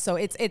most men. So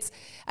it's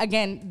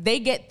again, they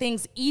get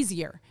things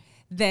easier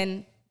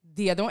than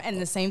the other one. And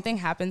the same thing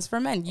happens for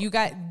men. You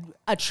got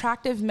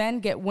attractive men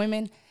get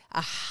women a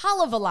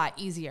hell of a lot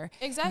easier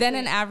Exactly. than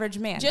an average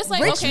man. Just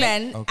like, rich okay.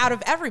 men, out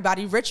of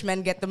everybody, rich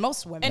men get the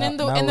most women. And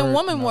Now in the we're-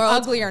 woman no. world,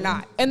 Ugly or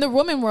not. in the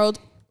woman world,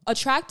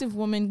 attractive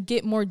women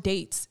get more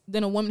dates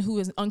than a woman who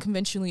is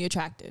unconventionally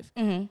attractive.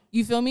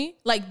 You feel me?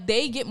 Like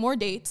they get more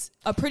dates.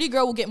 A pretty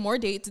girl will get more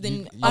dates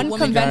than a woman.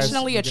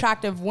 Unconventionally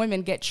attractive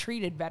women get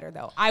treated better,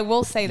 though. I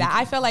will say that.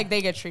 I feel like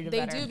they get treated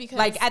better. They do, because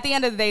like at the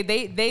end of the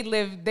day, they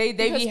live, they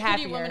be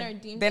happier. Women are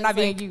deemed They're not as,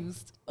 being like,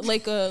 used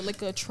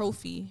like a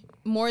trophy,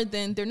 more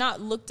than they're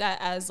not looked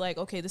at as like,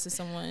 okay, this is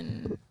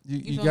someone.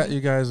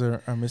 You guys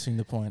are missing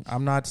the point.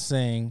 I'm not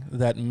saying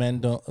that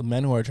men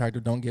who are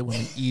attractive don't get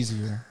women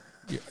easier.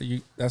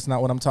 That's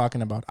not what I'm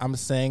talking about. I'm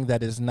saying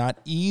that it's not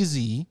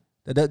easy.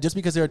 That just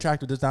because they're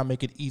attractive does not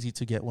make it easy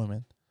to get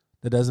women.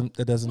 It doesn't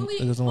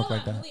work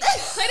like that.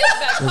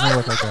 It doesn't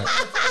work like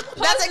that.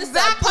 That's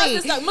exactly.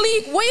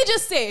 Malik, what you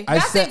just say?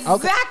 That's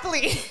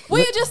exactly. What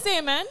you just say,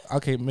 man?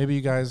 Okay, maybe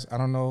you guys, I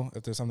don't know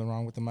if there's something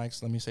wrong with the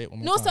mics. Let me say it one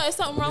more time. No, it's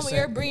something wrong with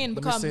your brain,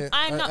 because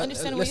I'm not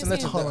understanding what you're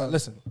saying.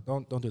 Listen,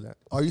 don't do that.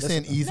 Are you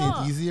saying easy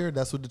and easier?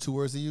 That's what the two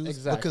words you use?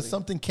 Exactly. Because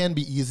something can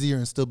be easier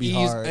and still be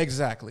hard.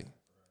 Exactly.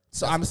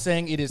 So I'm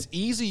saying it is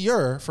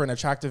easier for an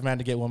attractive man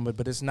to get women,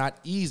 but it's not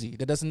easy.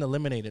 That doesn't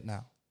eliminate it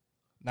now.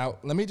 Now,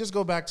 let me just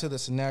go back to the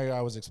scenario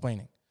I was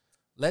explaining.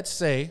 Let's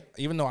say,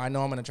 even though I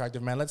know I'm an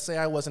attractive man, let's say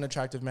I was an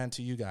attractive man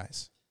to you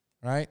guys,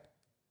 right?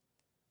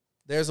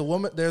 There's a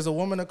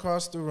woman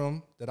across the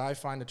room that I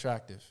find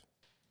attractive.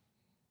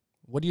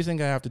 What do you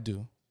think I have to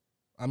do?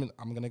 I'm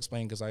going to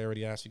explain, because I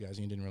already asked you guys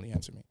and you didn't really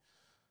answer me.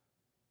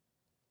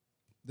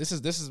 This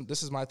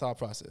is my thought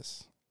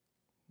process.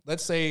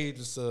 Let's say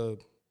just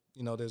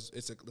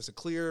there's a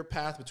clear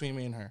path between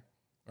me and her,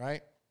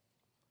 right?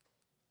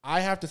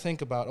 I have to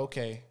think about,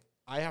 okay,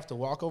 I have to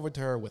walk over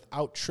to her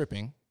without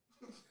tripping.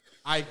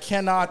 I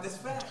can't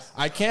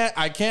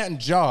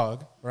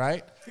jog,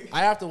 right? I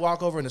have to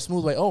walk over in a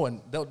smooth way. Oh,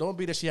 and don't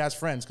be that she has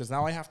friends, because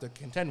now I have to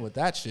contend with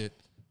that shit,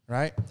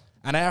 right?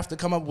 And I have to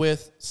come up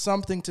with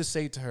something to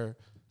say to her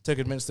to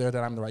convince her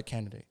that I'm the right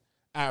candidate.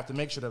 I have to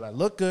make sure that I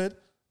look good,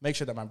 make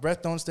sure that my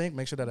breath don't stink,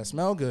 make sure that I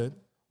smell good.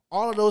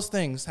 All of those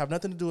things have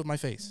nothing to do with my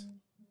face.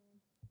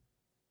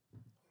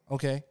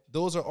 Okay?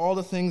 Those are all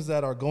the things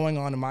that are going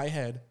on in my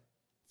head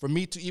for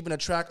me to even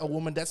attract a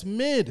woman that's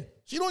mid.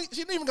 She don't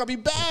even gotta be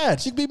bad.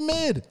 She can be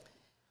mid.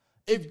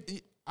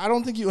 I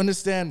don't think you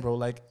understand, bro.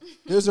 Like,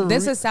 there's a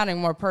This is sounding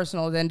more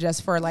personal than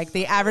just for like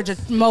the average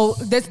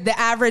the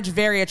average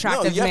very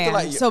attractive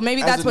man. So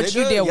maybe that's what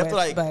you deal with.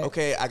 But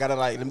okay, I gotta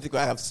let me think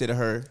what I have to say to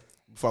her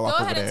before I walk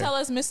over there. Go ahead and tell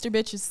us, Mr.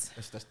 Bitches.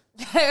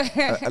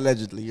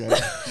 Allegedly, right?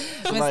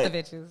 So Mr.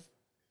 Bitches.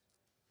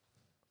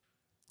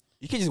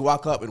 You can't just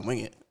walk up and wing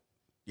it.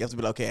 You have to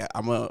be like, okay,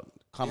 I'm gonna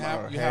come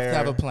out. You have to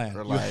have a plan.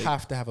 You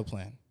have to have a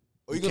plan.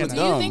 Or Do you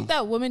think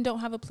that women don't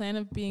have a plan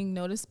of being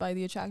noticed by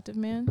the attractive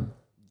man?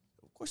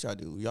 Of course y'all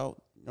do. Y'all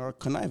are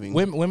conniving.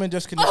 Women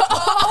just can. I'm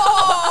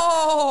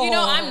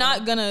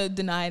not gonna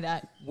deny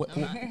that.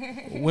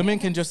 Women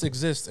can just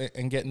exist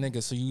and get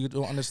niggas, so you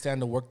don't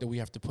understand the work that we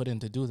have to put in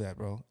to do that,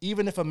 bro.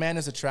 Even if a man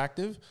is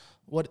attractive,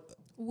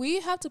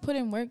 we have to put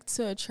in work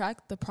to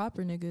attract the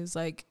proper niggas.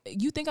 Like,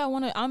 you think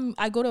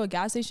I go to a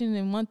gas station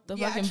and want the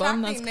fucking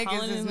bum that's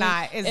calling is and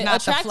not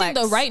attracting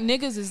the the right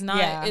niggas is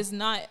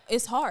not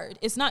it's hard.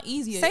 It's not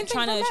easy. Same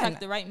trying to thing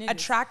attract the right niggas.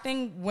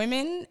 Attracting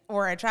women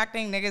or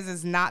attracting niggas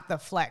is not the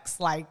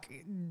flex.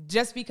 Like,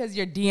 just because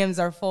your DMs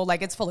are full,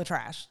 like, it's full of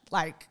trash.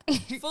 Like,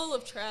 full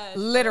of trash.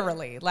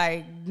 Literally.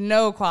 Like,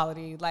 no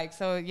quality. Like,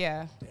 so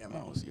yeah. Damn, I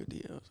don't see your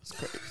DMs. It's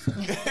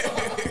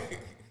crazy.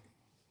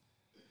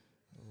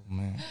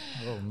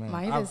 Oh man!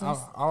 My business.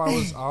 All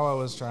I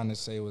was trying to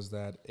say was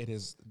that it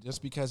is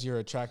just because you're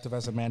attractive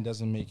as a man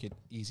doesn't make it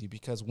easy,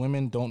 because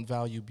women don't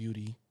value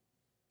beauty.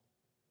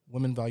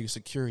 Women value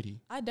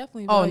security. I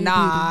definitely value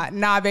beauty.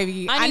 Nah,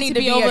 baby. I need to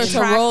be over attracted.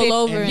 to roll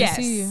over yes.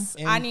 and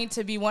see you. I need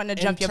to be wanting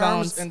to jump your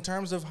bones. In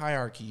terms of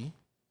hierarchy,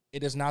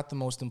 it is not the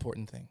most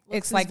important thing.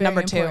 It's like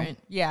number 2.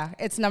 Yeah,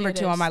 it's number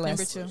 2 on my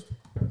list. Number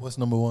 2. What's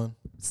number 1?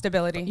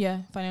 Stability. Yeah,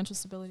 financial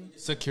stability.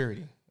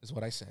 Security is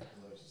what I said.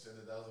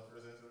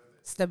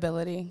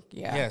 Stability,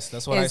 yeah. Yes,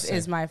 that's what I said.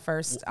 Is my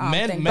first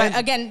thing. But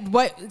again,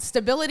 what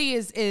stability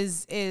is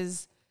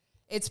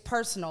it's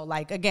personal.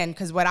 Like, again,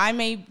 because what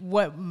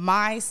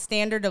my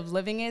standard of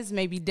living is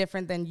may be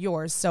different than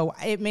yours. So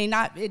it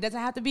doesn't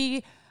have to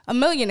be a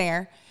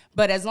millionaire.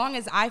 But as long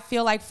as I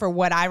feel like for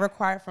what I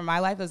require for my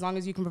life, as long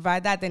as you can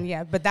provide that, then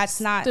yeah. But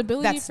that's not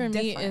stability that's for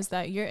different. me is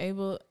that you're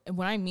able.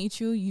 When I meet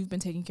you, you've been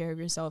taking care of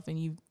yourself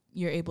and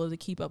you're able to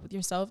keep up with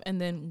yourself,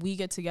 and then we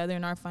get together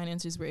and our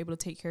finances, we're able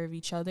to take care of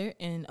each other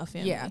in a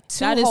family. Yeah,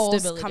 that is holes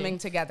stability coming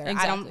together.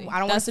 Exactly. I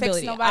don't want to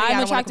fix nobody.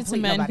 I'm attracted to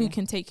men who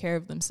can take care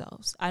of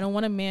themselves. I don't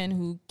want a man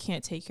who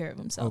can't take care of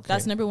himself. Okay.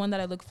 That's number 1 that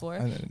I look for.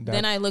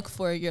 Then I look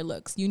for your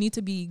looks. You need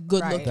to be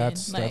good looking.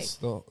 That's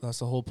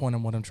the whole point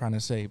of what I'm trying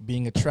to say.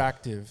 Being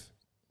attractive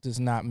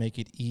does not make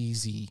it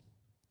easy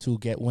to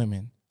get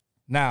women.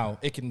 Now,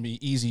 it can be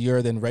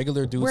easier than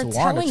regular dudes We're who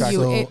aren't attractive.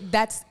 telling you,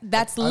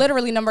 that's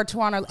literally number 2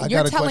 on our list.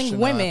 You're telling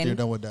women. After you're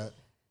done with that.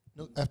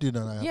 No, after you're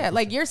done, I have a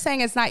like, you're saying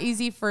it's not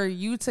easy for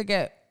you to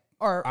get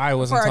or I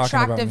wasn't for talking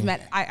about attractive me.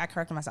 men. I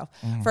corrected myself.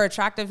 For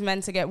attractive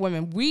men to get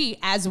women, we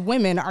as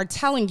women are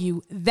telling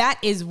you that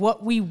is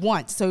what we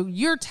want. So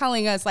you're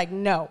telling us like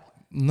no.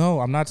 No,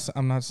 I'm not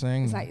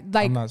saying that.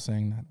 like- I'm not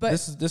saying that. but-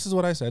 This is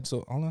what I said.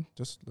 So hold on,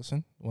 just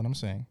listen to what I'm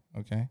saying.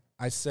 Okay,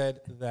 I said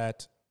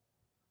that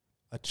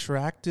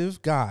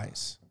attractive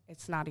guys.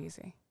 It's not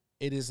easy.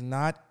 It is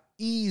not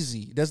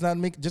easy. It does not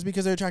make just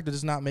because they're attractive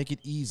does not make it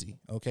easy.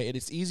 Okay, it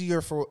is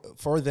easier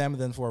for them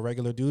than for a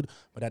regular dude,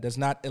 but that does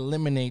not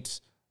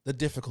eliminate the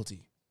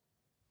difficulty.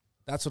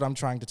 That's what I'm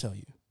trying to tell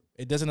you.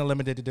 It doesn't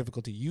eliminate the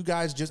difficulty. You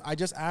guys I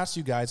just asked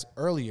you guys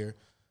earlier,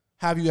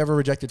 have you ever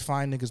rejected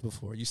fine niggas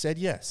before? You said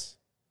yes.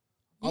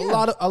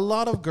 Yeah. A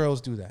lot of girls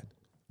do that.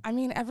 I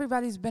mean,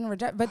 everybody's been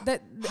rejected,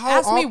 but How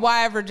ask me are-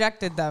 why I've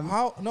rejected them.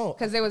 How no?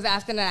 Because they was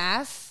asking an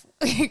ass.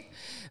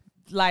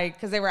 Like,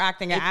 because they were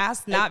acting an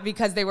ass, not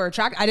because they were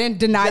attractive. I didn't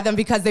deny them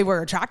because they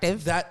were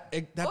attractive. That Or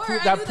I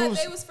that knew proves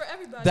that they was for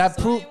everybody. that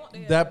so I didn't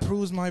want that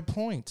proves my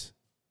point.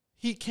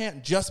 He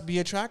can't just be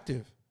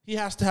attractive. He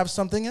has to have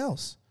something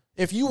else.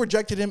 If you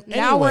rejected him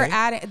Now anyway, we're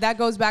adding, that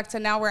goes back to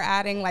now we're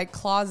adding like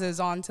clauses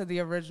onto the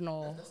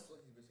original.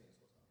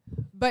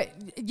 But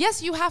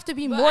yes, you have to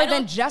be But more I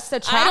than don't- just I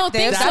attractive. don't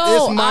think That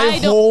so. is my I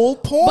don't- whole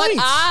point.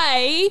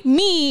 But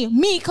me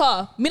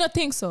don't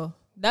think so.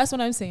 That's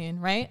what I'm saying,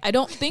 right? I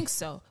don't think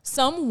so.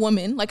 Some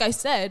women, like I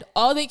said,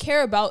 all they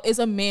care about is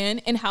a man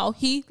and how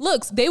he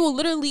looks. They will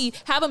literally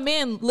have a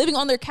man living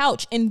on their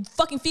couch and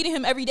fucking feeding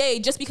him every day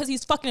just because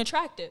he's fucking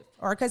attractive.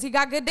 Or because he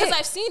got good dick. Because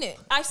I've seen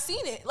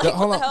it. Like,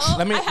 hold what the on. hell?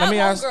 Let me I have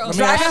ask- homegirls. let me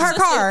Driving ask-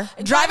 her car.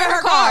 Driving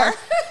her car.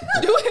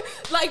 Doing,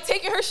 like,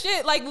 taking her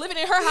shit, like, living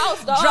in her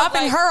house, dog.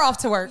 dropping like, her off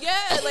to work. Yeah,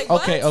 like,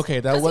 Okay, what? okay,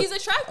 that Because was he's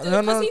attractive.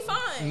 No, Because no, he's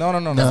fine. No,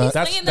 Because No, he's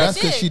that's- slinging that's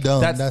that 'cause dick. she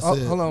dumb. That's it.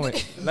 Hold on,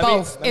 wait.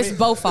 Both. Let It's me-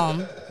 both of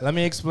them. Let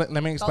me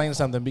explain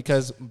something,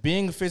 because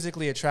being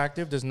physically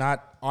attractive does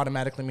not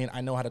automatically mean I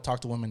know how to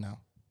talk to women now.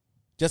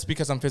 Just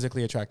because I'm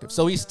physically attractive.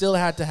 So he still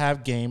had to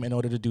have game in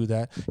order to do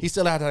that. He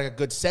still had to have a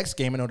good sex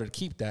game in order to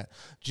keep that.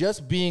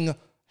 Just being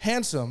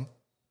handsome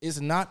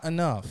is not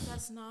enough.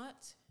 That's not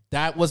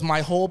That was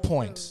my whole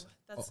point.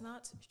 true. That's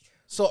not true.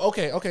 So,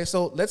 okay,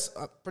 so let's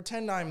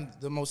pretend I'm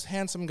the most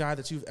handsome guy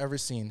that you've ever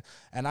seen.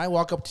 And I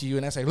walk up to you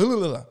and I say,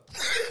 "Lula."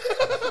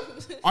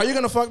 Are you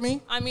going to fuck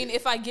me? I mean,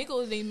 if I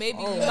giggle, then maybe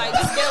you might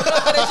just get a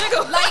little bit of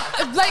jiggle.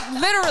 Like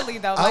literally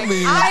though. I Like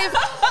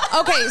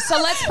mean- okay, so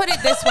let's put it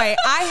this way.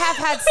 I have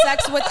had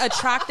sex with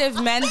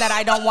attractive men that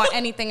I don't want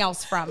anything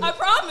else from. I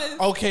promise.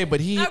 Okay, but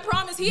I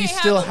promise he ain't have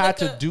still no had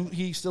to liquor. do.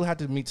 He still had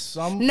to meet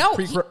some. No,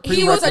 he was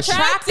prerequisites.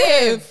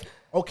 attractive.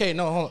 Okay,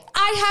 no, hold on.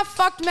 I have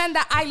fucked men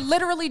that I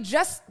literally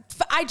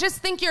I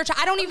just think you're.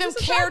 I don't even just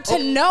care attractive.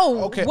 to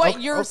know Okay, what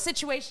okay, your okay.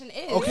 situation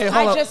is. Okay, hold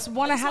I up. just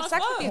want to It's have not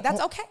sex with fun. you.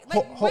 That's okay.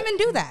 Like women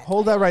do that.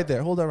 Hold that right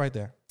there. Hold that right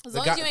there. As The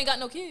long guy- as you ain't got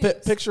no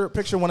kids.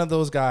 Picture one of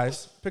those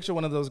guys. Picture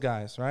one of those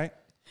guys, right?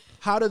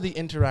 How did the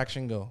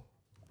interaction go?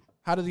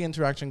 How did the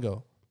interaction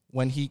go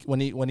when you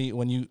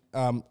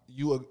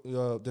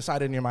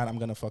decided in your mind, I'm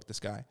gonna fuck this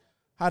guy?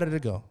 How did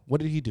it go?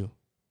 What did he do?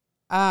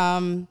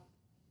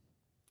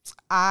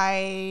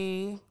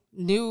 I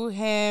knew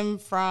him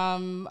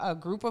from a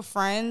group of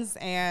friends,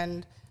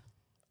 and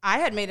I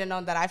had made it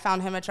known that I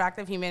found him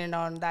attractive. He made it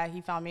known that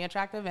he found me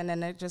attractive, and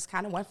then it just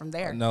kind of went from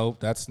there. No,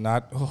 that's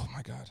not. Oh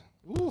my god.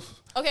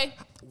 Oof. Okay,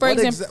 for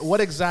example,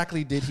 What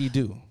exactly did he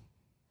do?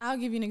 I'll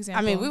give you an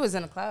example. I mean, we was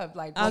in a club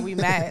like when we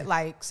met,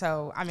 like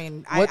so. I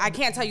mean, What- I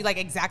can't tell you like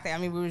exactly. I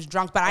mean, we was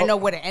drunk, but I know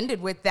what it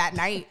ended with that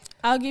night.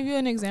 I'll give you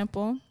an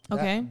example.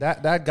 Okay.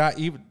 That guy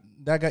even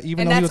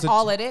And though he that's was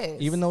all it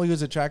is. Even though he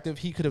was attractive,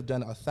 he could have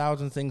done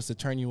 1,000 things to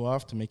turn you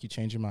off to make you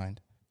change your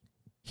mind.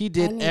 He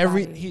did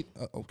Anybody.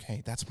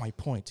 okay, that's my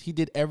point. He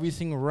did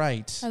everything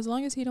right. As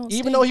long as he don't.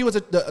 Even stink. though he was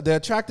the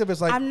attractive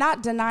is like I'm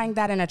not denying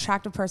that an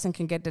attractive person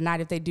can get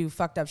denied if they do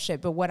fucked up shit.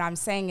 But what I'm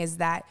saying is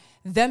that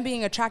them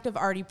being attractive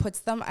already puts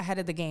them ahead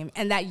of the game.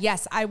 And that,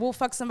 yes, I will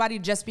fuck somebody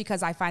just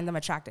because I find them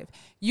attractive.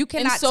 You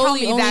cannot tell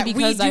solely me only that we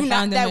because I do not,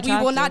 found them that we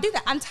will not attractive. do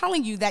that. I'm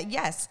telling you that,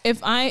 yes. If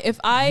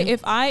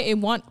I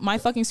want my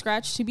fucking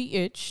scratch to be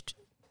itched,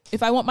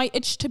 if I want my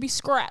itch to be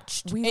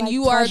scratched, We and like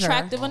you are pleasure.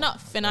 attractive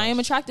enough, and I am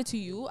attracted to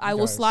you, I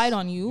will guys- slide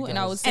on you, and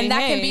I will say, And that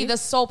hey, can be the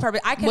sole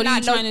purpose. I what are cannot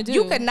you know. trying to do?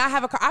 You could not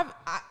have a car.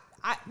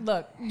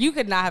 Look, you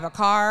could not have a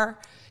car.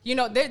 You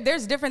know,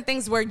 there's different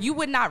things where you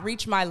would not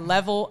reach my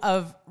level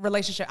of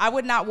relationship. I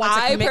would not want to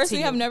I commit personally to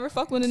you. have never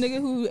fucked with a nigga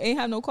who ain't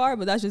have no car,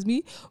 but that's just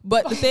me.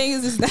 But the thing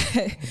is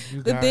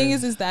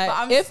that But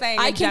I'm if saying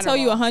I in can tell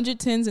you general. 100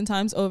 tens and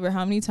times over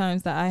how many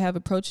times that I have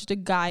approached a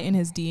guy in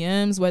his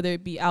DMs, whether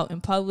it be out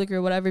in public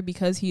or whatever,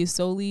 because he is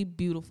solely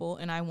beautiful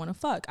and I want to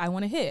fuck, I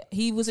want to hit.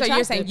 He was So attractive.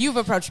 you're saying you've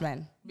approached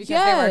men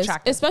because they were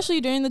attractive. especially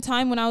during the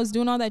time when I was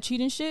doing all that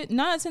cheating shit. 9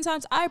 out of 10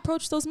 times I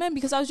approached those men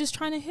because I was just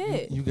trying to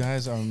hit. you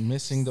guys are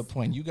missing the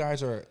point. You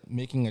guys are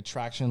making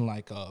attraction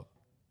like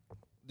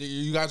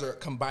you guys are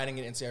combining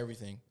it into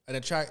everything.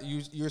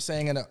 You're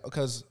saying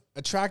because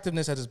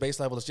attractiveness at its base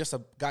level is just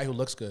a guy who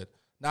looks good,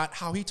 not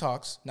how he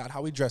talks, not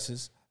how he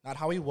dresses, not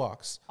how he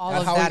walks, All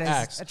not of how that he is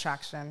acts.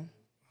 attraction.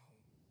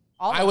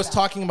 All I of was that.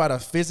 talking about a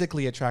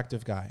physically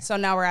attractive guy. So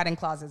now we're adding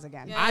clauses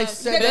again. I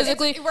said that-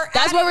 physically.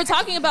 That's what we're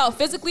talking about.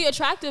 Physically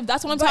attractive.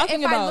 That's what I'm But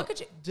talking if I about. look at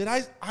you, Did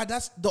I?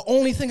 That's the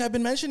only thing I've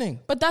been mentioning.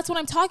 But that's what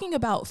I'm talking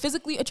about.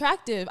 Physically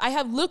attractive. I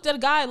have looked at a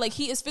guy like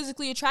he is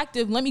physically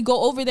attractive. Let me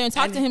go over there and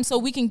talk to him so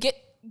we can get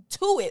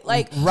to it.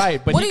 Like, Right,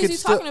 but what he is could he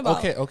still, talking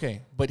about?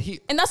 Okay, but he.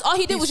 And that's all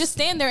he did was just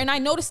stand there, and I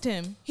noticed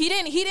him. He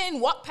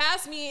didn't walk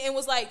past me and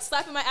was like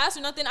slapping my ass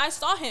or nothing. I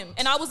saw him,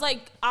 and I was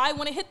like, I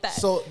want to hit that.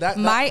 So that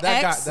My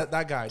that ex-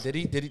 guy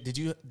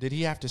did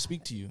he have to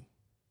speak to you?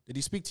 Did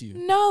he speak to you?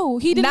 no,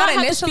 he did Not not have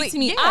to initially, speak to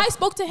me. yeah. I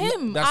spoke to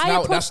him.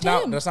 I approached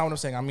him. That's not what I'm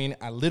saying. I mean,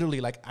 I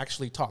literally like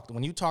actually talked.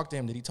 When you talked to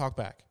him, did he talk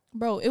back?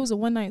 Bro, it was a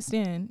one night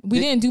stand. We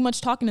didn't do much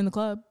talking in the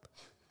club.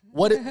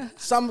 What?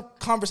 Some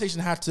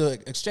conversation had to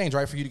exchange,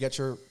 right, for you to get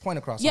your point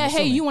across. Yeah, I'm hey,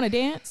 assuming. you want to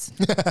dance?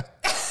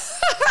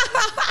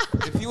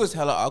 If he was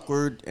hella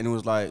awkward and it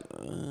was like,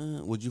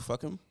 would you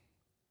fuck him?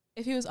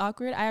 If he was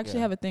awkward, I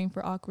actually have a thing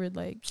for awkward,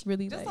 like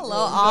really just like a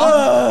little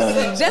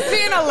off. Just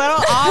being a little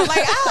off.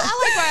 Like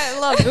I like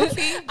my little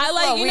goofy. I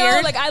like, you weird.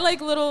 know, like I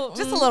like little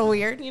Just a little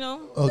weird. you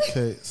know.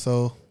 Okay,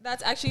 so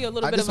That's actually a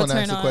little I bit just of a want to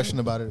turn ask a on. question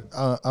about it.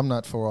 I'm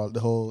not for all the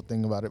whole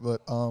thing about it,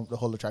 but the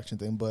whole attraction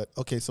thing. But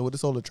okay, so with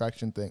this whole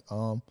attraction thing,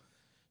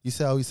 you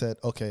said how he said,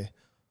 okay,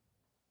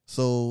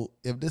 so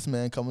if this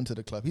man come into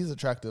the club, he's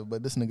attractive,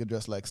 but this nigga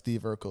dressed like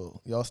Steve Urkel,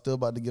 y'all still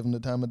about to give him the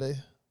time of day?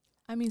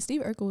 I mean,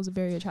 Steve Urkel was a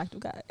very attractive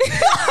guy.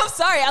 I'm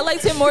sorry, I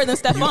liked him more than You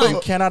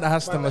Stefan. cannot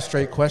ask them a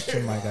straight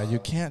question, my guy. You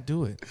can't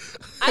do it.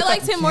 I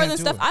liked him more can't than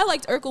do Stefan. it. I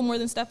liked Urkel more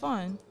than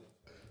Stefan.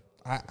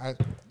 Yeah.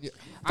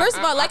 First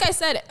of all, like I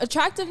said,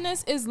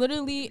 attractiveness is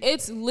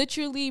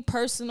literally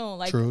personal.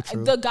 Like True,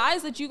 true. the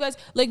guys that you guys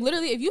like,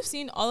 literally, if you've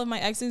seen all of my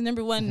exes,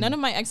 number one, none of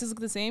my exes look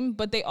the same,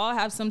 but they all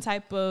have some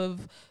type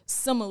of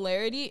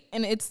similarity,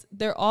 and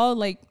they're all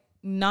like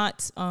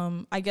not,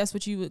 I guess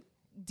what you would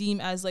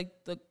deem as like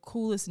the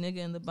coolest nigga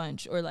in the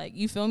bunch, or like,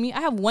 you feel me? I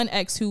have one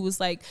ex who was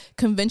like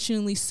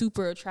conventionally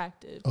super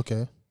attractive.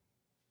 Okay.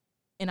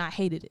 And I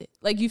hated it.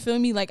 Like, you feel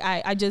me? Like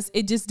it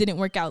just didn't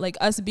work out. Like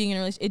us being in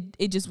a relationship,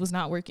 it just was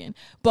not working.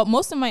 But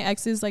most of my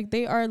exes, like,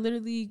 they are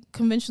literally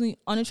conventionally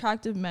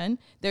unattractive men.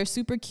 They're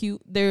super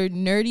cute. They're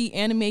nerdy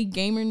anime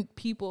gamer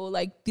people.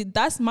 Like,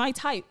 that's my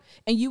type.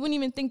 And you wouldn't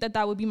even think that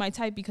that would be my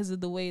type because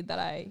of the way that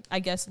I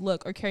guess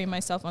look or carry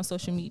myself on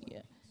social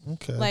media.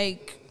 Okay.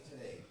 Like,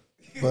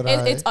 but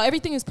it's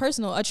everything is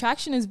personal.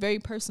 Attraction is very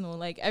personal.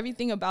 Like,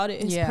 everything about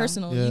it is Yeah.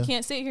 personal. Yeah. You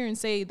can't sit here and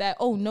say that,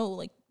 oh no,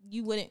 like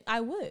you wouldn't.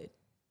 I would.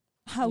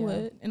 I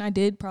would, and I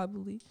did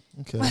probably.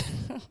 okay.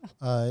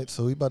 All right,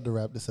 so we about to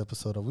wrap this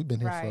episode up. We've been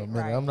here for a Right,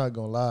 minute. right. I'm not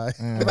gonna lie.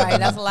 Right,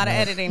 that's a lot of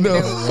editing to do.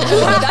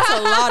 That's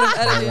a lot of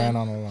I editing. ran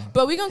on a lot.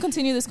 But we're gonna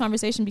continue this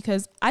conversation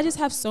because I just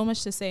have so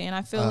much to say, and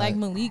I feel like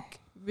Alright. Malik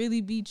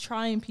really be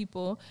trying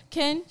people.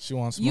 Ken, She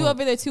wants you smoke.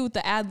 over there too with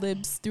the ad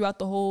libs throughout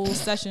the whole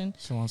session.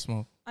 She wants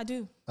smoke. I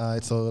do. All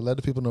right, so let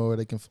the people know where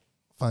they can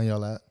find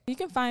y'all at. You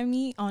can find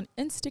me on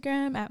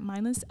Instagram at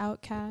Mindless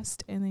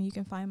Outcast, and then you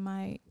can find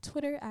my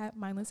Twitter at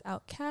Mindless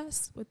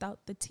Outcast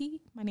without the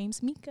T. My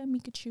name's Mika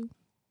Chu.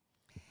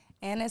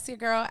 And it's your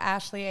girl,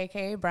 Ashley,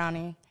 a.k.a.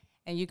 Brownie.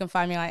 And you can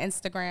find me on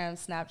Instagram,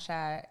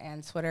 Snapchat,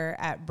 and Twitter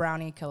at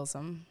Brownie Kills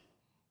 'em.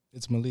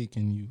 It's Malik,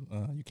 and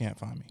you can't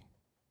find me.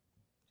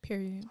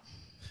 Period.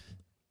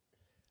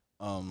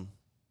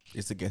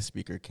 It's a guest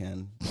speaker,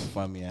 Ken.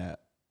 Find me at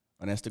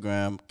on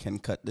Instagram, Ken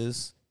Cut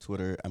This.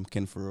 Twitter, I'm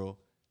Ken for real.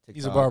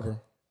 He's a barber.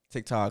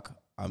 TikTok,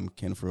 I'm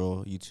Ken for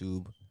real.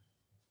 YouTube,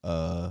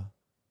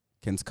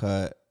 Ken's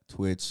Cut.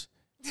 Twitch,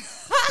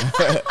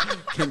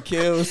 Ken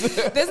Kills.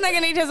 This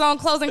nigga need his own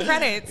closing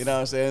credits. You know what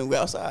I'm saying? We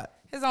outside.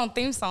 His own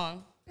theme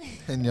song.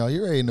 And y'all,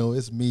 you already know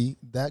it's me,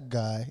 that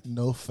guy,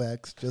 no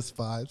facts, just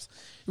vibes.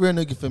 You already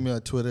know you can find me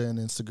on Twitter and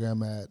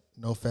Instagram at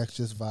no facts,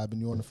 just vibe.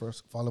 And you want to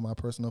first follow my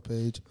personal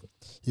page,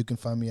 you can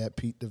find me at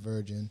Pete the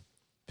Virgin.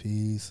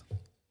 Peace.